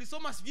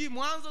 Tulisoma sijui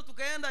Mwanzo,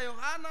 tukaenda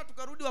Yohana,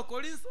 tukarudi wa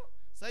Korintho,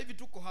 sasa hivi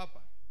tuko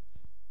hapa.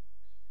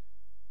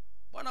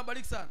 Bwana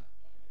bariki sana.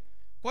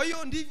 Kwa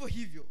hiyo ndivyo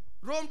hivyo.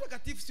 Roho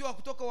Mtakatifu sio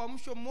kutoka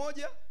uamsho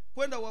mmoja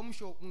kwenda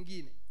uamsho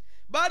mwingine,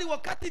 bali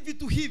wakati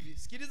vitu hivi,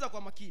 sikiliza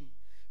kwa makini,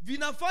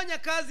 vinafanya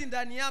kazi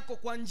ndani yako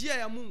kwa njia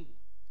ya Mungu,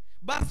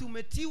 basi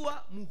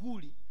umetiwa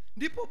muhuri.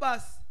 Ndipo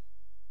basi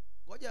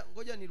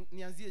ngoja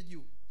nianzie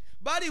juu.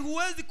 Bali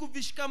huwezi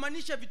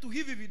kuvishikamanisha vitu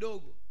hivi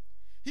vidogo.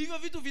 Hivyo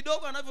vitu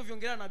vidogo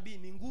anavyoviongelea nabii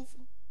ni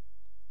nguvu,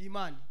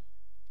 imani,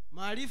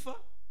 maarifa,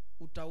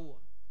 utauwa.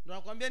 Ndio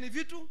nakwambia ni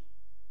vitu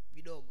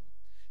vidogo.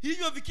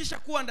 Hivyo vikisha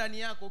kuwa ndani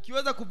yako,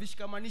 ukiweza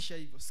kuvishikamanisha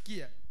hivyo,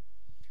 sikia.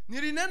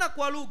 Nilinena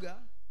kwa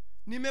lugha,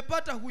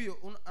 nimepata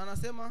huyo.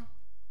 Anasema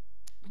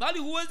bali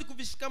huwezi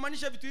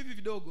kuvishikamanisha vitu hivi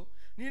vidogo.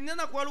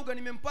 Nilinena kwa lugha,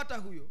 nimempata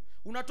huyo.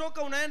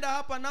 Unatoka unaenda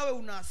hapa, nawe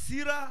una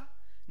hasira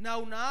na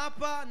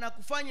unaapa na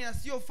kufanya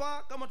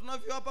yasiyofaa, kama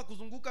tunavyo hapa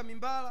kuzunguka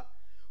mimbara.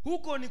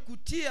 Huko ni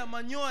kutia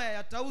manyoya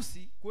ya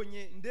tausi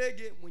kwenye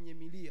ndege mwenye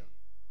milia.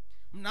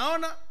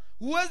 Mnaona,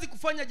 huwezi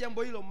kufanya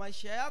jambo hilo.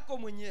 Maisha yako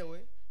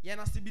mwenyewe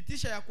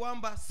yanathibitisha ya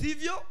kwamba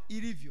sivyo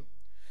ilivyo.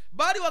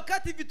 Bali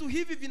wakati vitu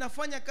hivi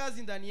vinafanya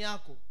kazi ndani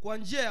yako kwa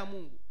njia ya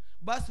Mungu,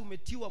 basi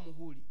umetiwa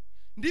muhuri.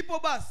 Ndipo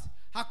basi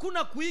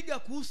hakuna kuiga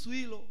kuhusu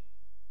hilo.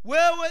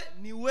 Wewe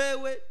ni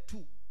wewe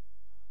tu.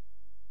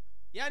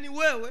 Yaani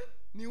wewe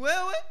ni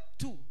wewe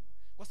tu,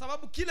 kwa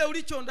sababu kile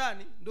ulicho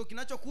ndani ndio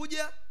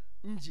kinachokuja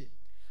nje.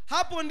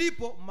 Hapo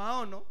ndipo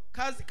maono,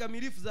 kazi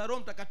kamilifu za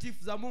Roho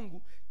Mtakatifu za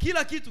Mungu,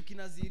 kila kitu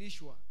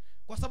kinadhihirishwa.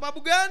 Kwa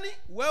sababu gani?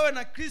 Wewe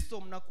na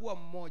Kristo mnakuwa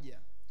mmoja.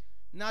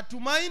 Na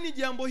tumaini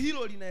jambo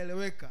hilo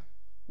linaeleweka.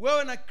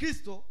 Wewe na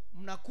Kristo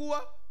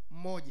mnakuwa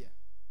mmoja.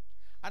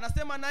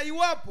 Anasema na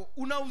iwapo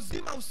una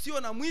uzima usio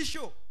na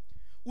mwisho,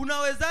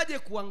 unawezaje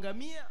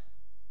kuangamia?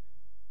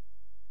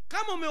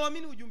 Kama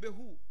umeamini ujumbe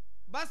huu,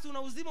 basi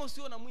una uzima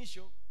usio na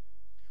mwisho,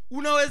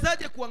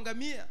 unawezaje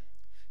kuangamia?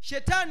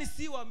 Shetani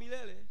si wa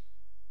milele.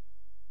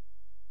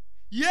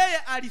 Yeye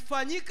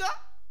alifanyika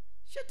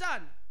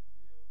shetani.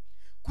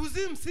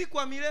 Kuzimu si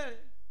kwa milele.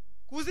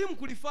 Kuzimu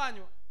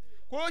kulifanywa.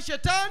 Kwa hiyo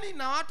shetani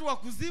na watu wa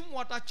kuzimu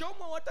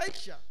watachomwa,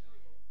 wataisha.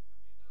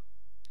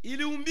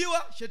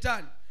 Iliumbiwa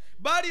shetani.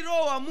 Bali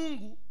roho wa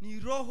Mungu ni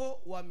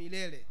roho wa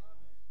milele.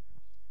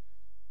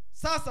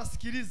 Sasa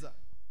sikiliza.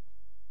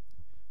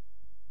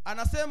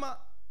 Anasema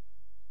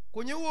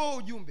kwenye huo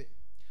ujumbe,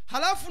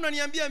 halafu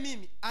unaniambia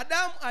mimi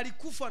Adamu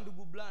alikufa,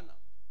 ndugu Blana.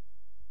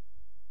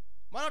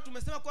 Maana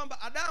tumesema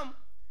kwamba Adamu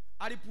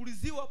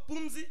alipuliziwa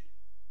pumzi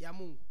ya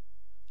Mungu.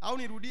 Au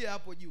nirudie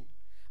hapo juu.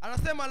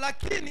 Anasema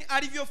lakini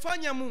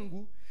alivyofanya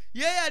Mungu,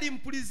 yeye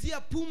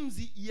alimpulizia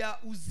pumzi ya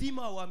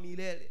uzima wa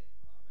milele.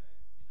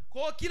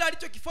 Kwa kila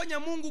alichokifanya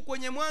Mungu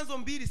kwenye Mwanzo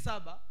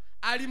 2:7,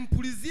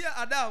 alimpulizia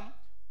Adamu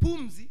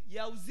pumzi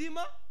ya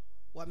uzima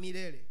wa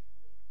milele.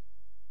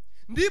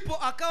 Ndipo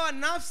akawa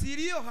nafsi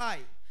iliyo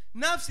hai,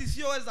 nafsi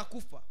isiyoweza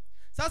kufa.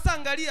 Sasa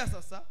angalia,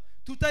 sasa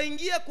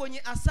tutaingia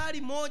kwenye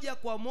asali moja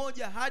kwa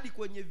moja hadi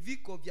kwenye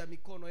viko vya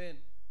mikono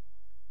yenu.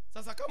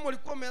 Sasa kama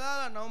ulikuwa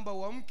umelala, naomba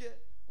uamke,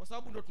 kwa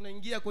sababu ndo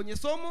tunaingia kwenye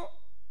somo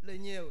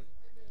lenyewe.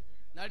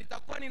 Na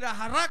litakuwa ni la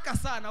haraka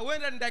sana.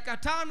 Huenda ni dakika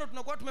 5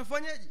 tunakuwa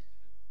tumefanyaje?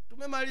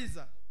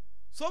 Tumemaliza.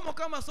 Somo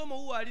kama somo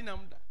huwa halina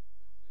muda.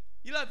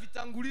 Ila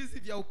vitangulizi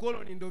vya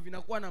ukoloni ndio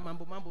vinakuwa na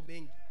mambo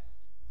mengi.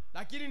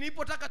 Lakini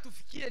nilipotaka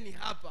tufikie ni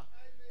hapa.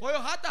 Kwa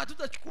hiyo hata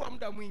hatutachukua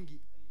muda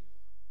mwingi.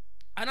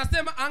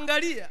 Anasema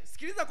angalia,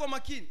 sikiliza kwa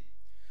makini.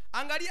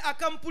 Angalia,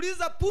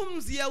 akampuliza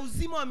pumzi ya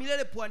uzima wa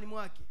milele puani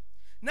mwake,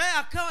 naye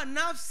akawa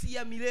nafsi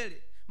ya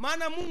milele.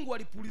 Maana Mungu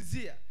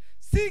alipulizia.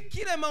 Si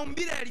kile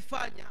maumbile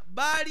yalifanya,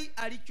 bali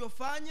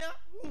alichofanya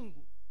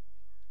Mungu.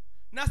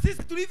 Na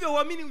sisi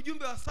tulivyoamini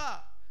ujumbe wa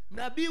saa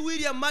Nabii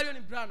William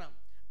Marion Branham,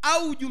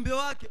 au ujumbe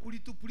wake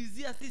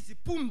ulitupulizia sisi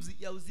pumzi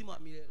ya uzima wa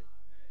milele.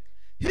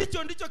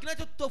 Hicho ndicho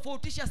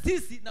kinachotofautisha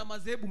sisi na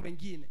madhehebu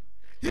mengine.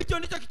 Hicho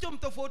ndicho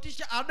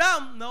kilichomtofautisha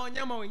Adamu na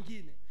wanyama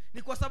wengine.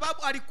 Ni kwa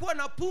sababu alikuwa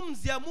na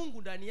pumzi ya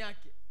Mungu ndani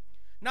yake.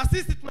 Na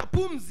sisi tuna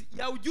pumzi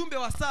ya ujumbe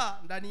wa saa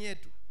ndani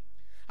yetu.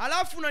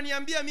 Halafu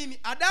unaniambia mimi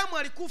Adamu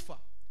alikufa.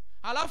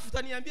 Halafu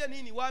utaniambia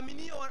nini?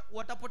 Waaminio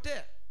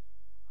watapotea.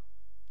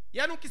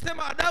 Yaani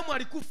ukisema Adamu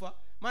alikufa,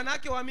 maana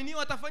yake waaminio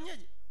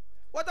watafanyaje?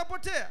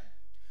 Watapotea.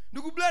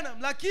 Ndugu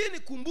Branham, lakini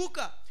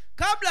kumbuka,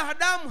 kabla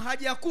Adamu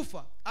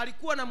hajakufa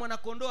alikuwa na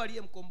mwanakondoo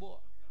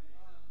aliyemkomboa.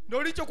 Ndio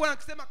ulichokuwa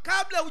nakisema,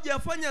 kabla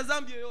hujafanya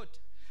dhambi yoyote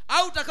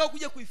au utakao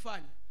kuja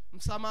kuifanya,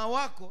 msamaha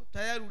wako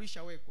tayari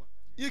ulishawekwa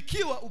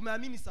ikiwa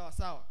umeamini sawa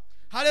sawa.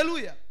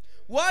 Haleluya.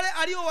 Wale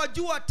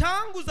aliowajua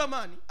tangu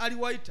zamani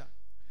aliwaita,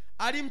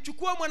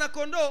 alimchukua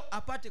mwanakondoo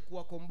apate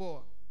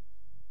kuwakomboa.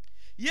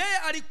 Yeye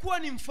alikuwa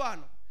ni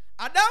mfano.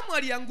 Adamu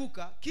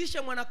alianguka,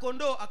 kisha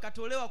mwanakondoo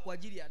akatolewa kwa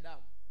ajili ya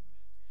Adamu,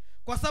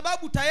 kwa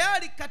sababu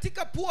tayari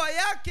katika pua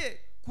yake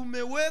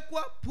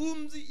kumewekwa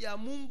pumzi ya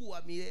Mungu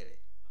wa milele.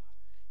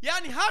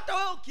 Yaani hata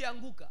wewe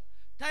ukianguka,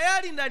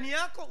 tayari ndani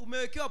yako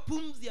umewekewa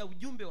pumzi ya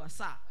ujumbe wa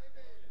saa.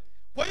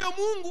 Kwa hiyo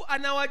Mungu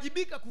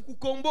anawajibika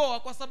kukukomboa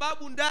kwa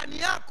sababu ndani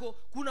yako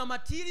kuna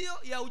material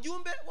ya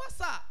ujumbe wa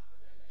saa.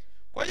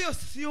 Kwa hiyo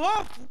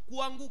sihofu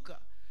kuanguka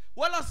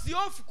wala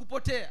sihofu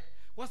kupotea,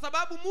 kwa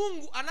sababu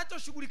Mungu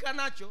anachoshughulika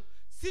nacho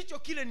sicho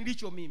kile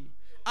nilicho mimi.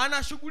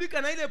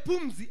 Anashughulika na ile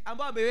pumzi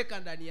ambayo ameweka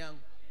ndani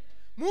yangu.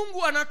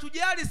 Mungu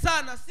anatujali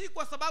sana, si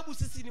kwa sababu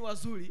sisi ni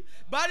wazuri,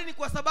 bali ni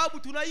kwa sababu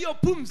tuna hiyo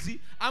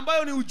pumzi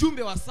ambayo ni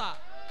ujumbe wa saa.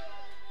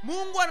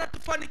 Mungu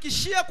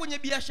anatufanikishia kwenye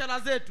biashara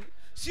zetu,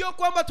 sio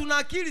kwamba tuna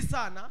akili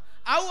sana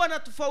au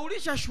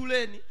anatufaulisha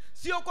shuleni,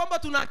 sio kwamba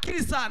tuna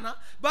akili sana,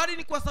 bali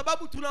ni kwa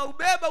sababu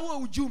tunaubeba huo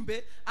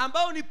ujumbe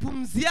ambao ni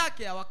pumzi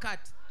yake ya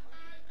wakati.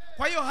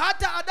 Kwa hiyo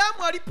hata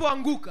Adamu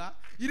alipoanguka,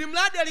 ili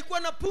mradi alikuwa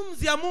na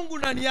pumzi ya Mungu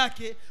ndani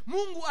yake,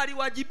 Mungu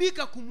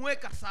aliwajibika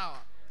kumweka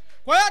sawa.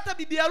 Kwa hiyo hata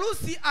bibi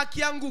harusi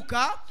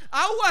akianguka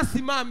au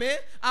asimame,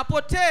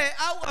 apotee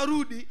au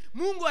arudi,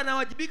 Mungu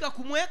anawajibika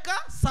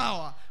kumweka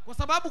sawa, kwa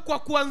sababu kwa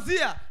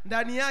kuanzia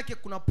ndani yake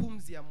kuna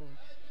pumzi ya Mungu.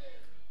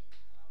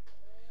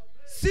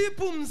 Si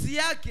pumzi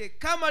yake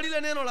kama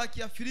lile neno la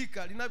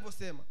Kiafrika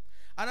linavyosema.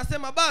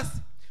 Anasema basi,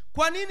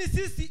 kwa nini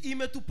sisi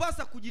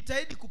imetupasa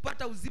kujitahidi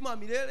kupata uzima wa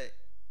milele?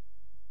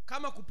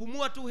 Kama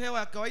kupumua tu hewa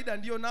ya kawaida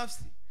ndiyo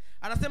nafsi.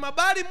 Anasema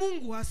bali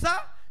Mungu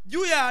hasa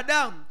juu ya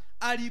Adamu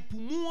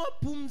alipumua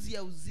pumzi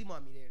ya uzima wa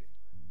milele,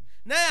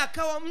 naye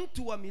akawa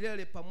mtu wa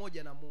milele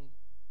pamoja na Mungu.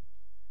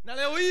 Na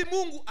leo hii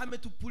Mungu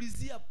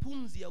ametupulizia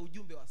pumzi ya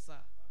ujumbe wa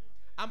saa,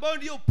 ambayo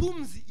ndiyo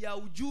pumzi ya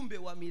ujumbe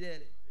wa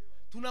milele.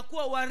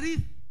 Tunakuwa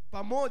warithi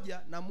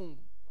pamoja na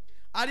Mungu.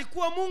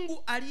 Alikuwa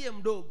Mungu aliye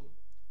mdogo,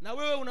 na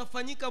wewe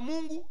unafanyika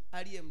Mungu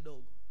aliye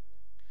mdogo.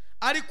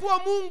 Alikuwa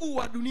Mungu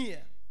wa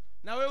dunia,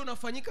 na wewe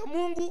unafanyika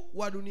Mungu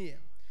wa dunia.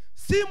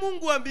 Si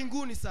Mungu wa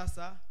mbinguni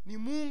sasa, ni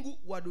Mungu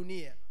wa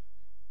dunia.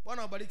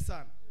 Bwana wabariki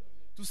sana.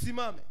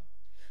 Tusimame.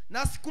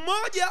 Na siku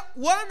moja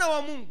wana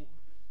wa Mungu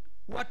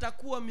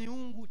watakuwa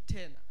miungu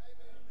tena.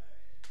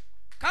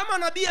 Kama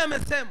nabii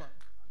amesema,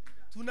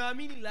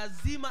 tunaamini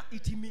lazima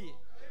itimie.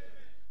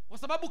 Kwa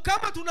sababu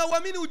kama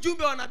tunauamini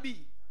ujumbe wa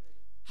nabii,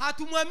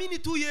 hatumwamini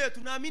tu yeye,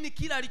 tunaamini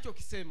kila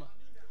alichokisema.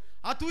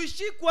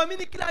 Hatuishi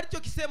kuamini kila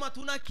alichokisema,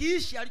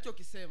 tunakiishi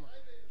alichokisema.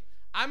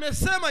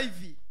 Amesema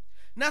hivi,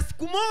 na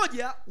siku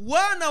moja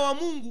wana wa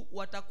Mungu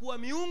watakuwa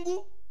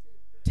miungu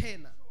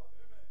tena.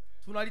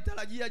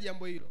 Tunalitarajia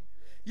jambo hilo.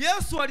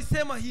 Yesu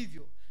alisema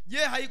hivyo. Je,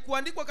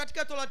 haikuandikwa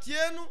katika Torati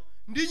yenu,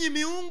 ndinyi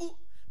miungu?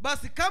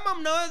 Basi kama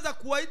mnaweza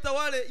kuwaita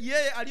wale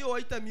yeye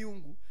aliowaita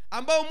miungu,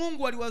 ambao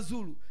Mungu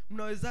aliwazuru,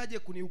 mnawezaje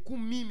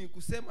kunihukumu mimi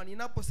kusema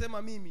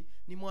ninaposema mimi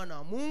ni mwana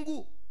wa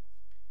Mungu?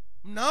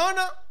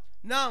 Mnaona?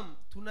 Naam,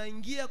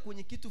 tunaingia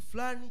kwenye kitu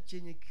fulani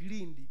chenye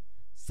kilindi.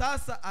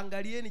 Sasa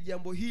angalieni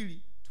jambo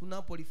hili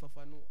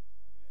tunapolifafanua.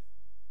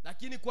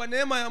 Lakini kwa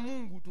neema ya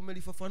Mungu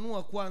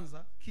tumelifafanua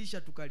kwanza,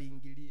 kisha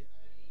tukaliingilia.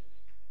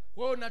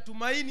 Kwa hiyo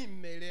natumaini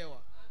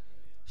mmeelewa.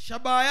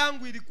 Shabaha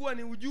yangu ilikuwa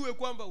ni ujue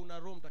kwamba una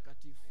Roho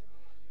Mtakatifu,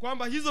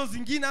 kwamba hizo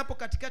zingine hapo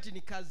katikati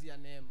ni kazi ya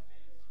neema.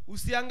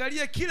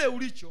 Usiangalie kile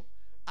ulicho,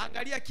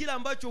 angalia kile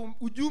ambacho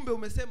ujumbe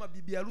umesema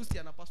bibi harusi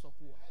anapaswa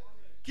kuwa.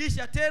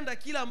 Kisha tenda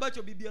kile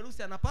ambacho bibi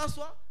harusi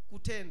anapaswa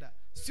kutenda,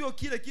 sio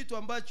kile kitu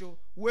ambacho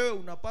wewe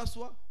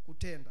unapaswa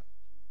kutenda.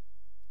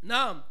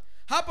 Naam,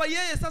 hapa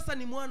yeye sasa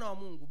ni mwana wa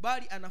Mungu,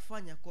 bali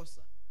anafanya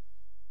kosa.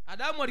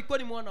 Adamu alikuwa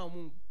ni mwana wa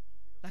Mungu,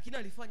 lakini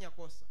alifanya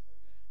kosa.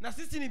 Na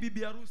sisi ni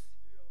bibi harusi,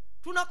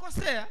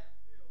 tunakosea.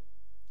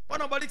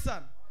 Bwana bariki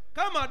sana.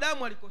 Kama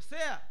Adamu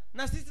alikosea,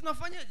 na sisi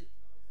tunafanyaje?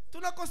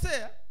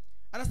 Tunakosea.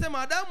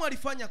 Anasema Adamu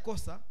alifanya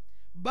kosa,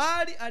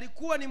 bali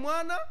alikuwa ni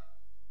mwana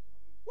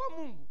wa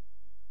Mungu.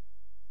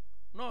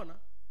 Unaona?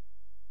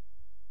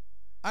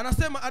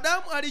 Anasema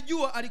Adamu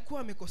alijua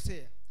alikuwa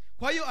amekosea,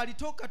 kwa hiyo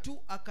alitoka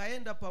tu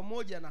akaenda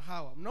pamoja na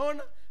Hawa.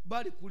 Mnaona?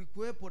 Bali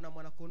kulikuwepo na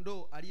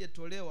mwanakondoo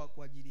aliyetolewa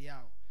kwa ajili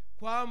yao,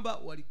 kwamba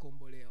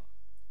walikombolewa.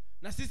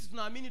 Na sisi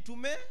tunaamini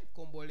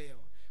tumekombolewa.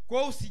 Kwa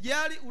hiyo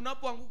usijali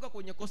unapoanguka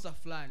kwenye kosa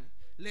fulani,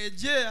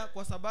 rejea,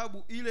 kwa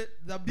sababu ile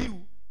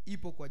dhabihu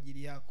ipo kwa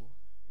ajili yako.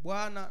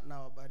 Bwana na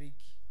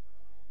wabariki.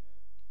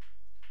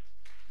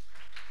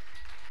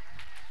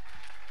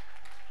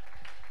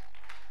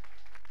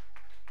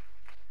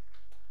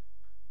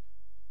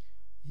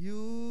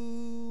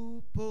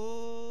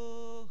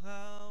 Yupo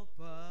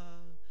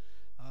hapa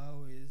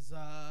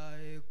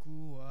awezaye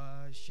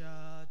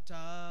kuwasha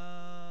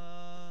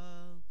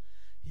taa.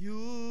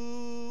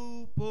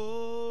 Yupo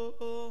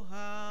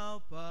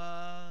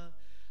hapa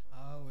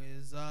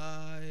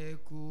awezaye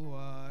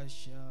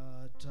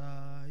kuwasha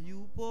taa.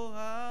 Yupo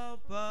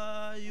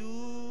hapa,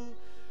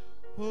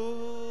 yupo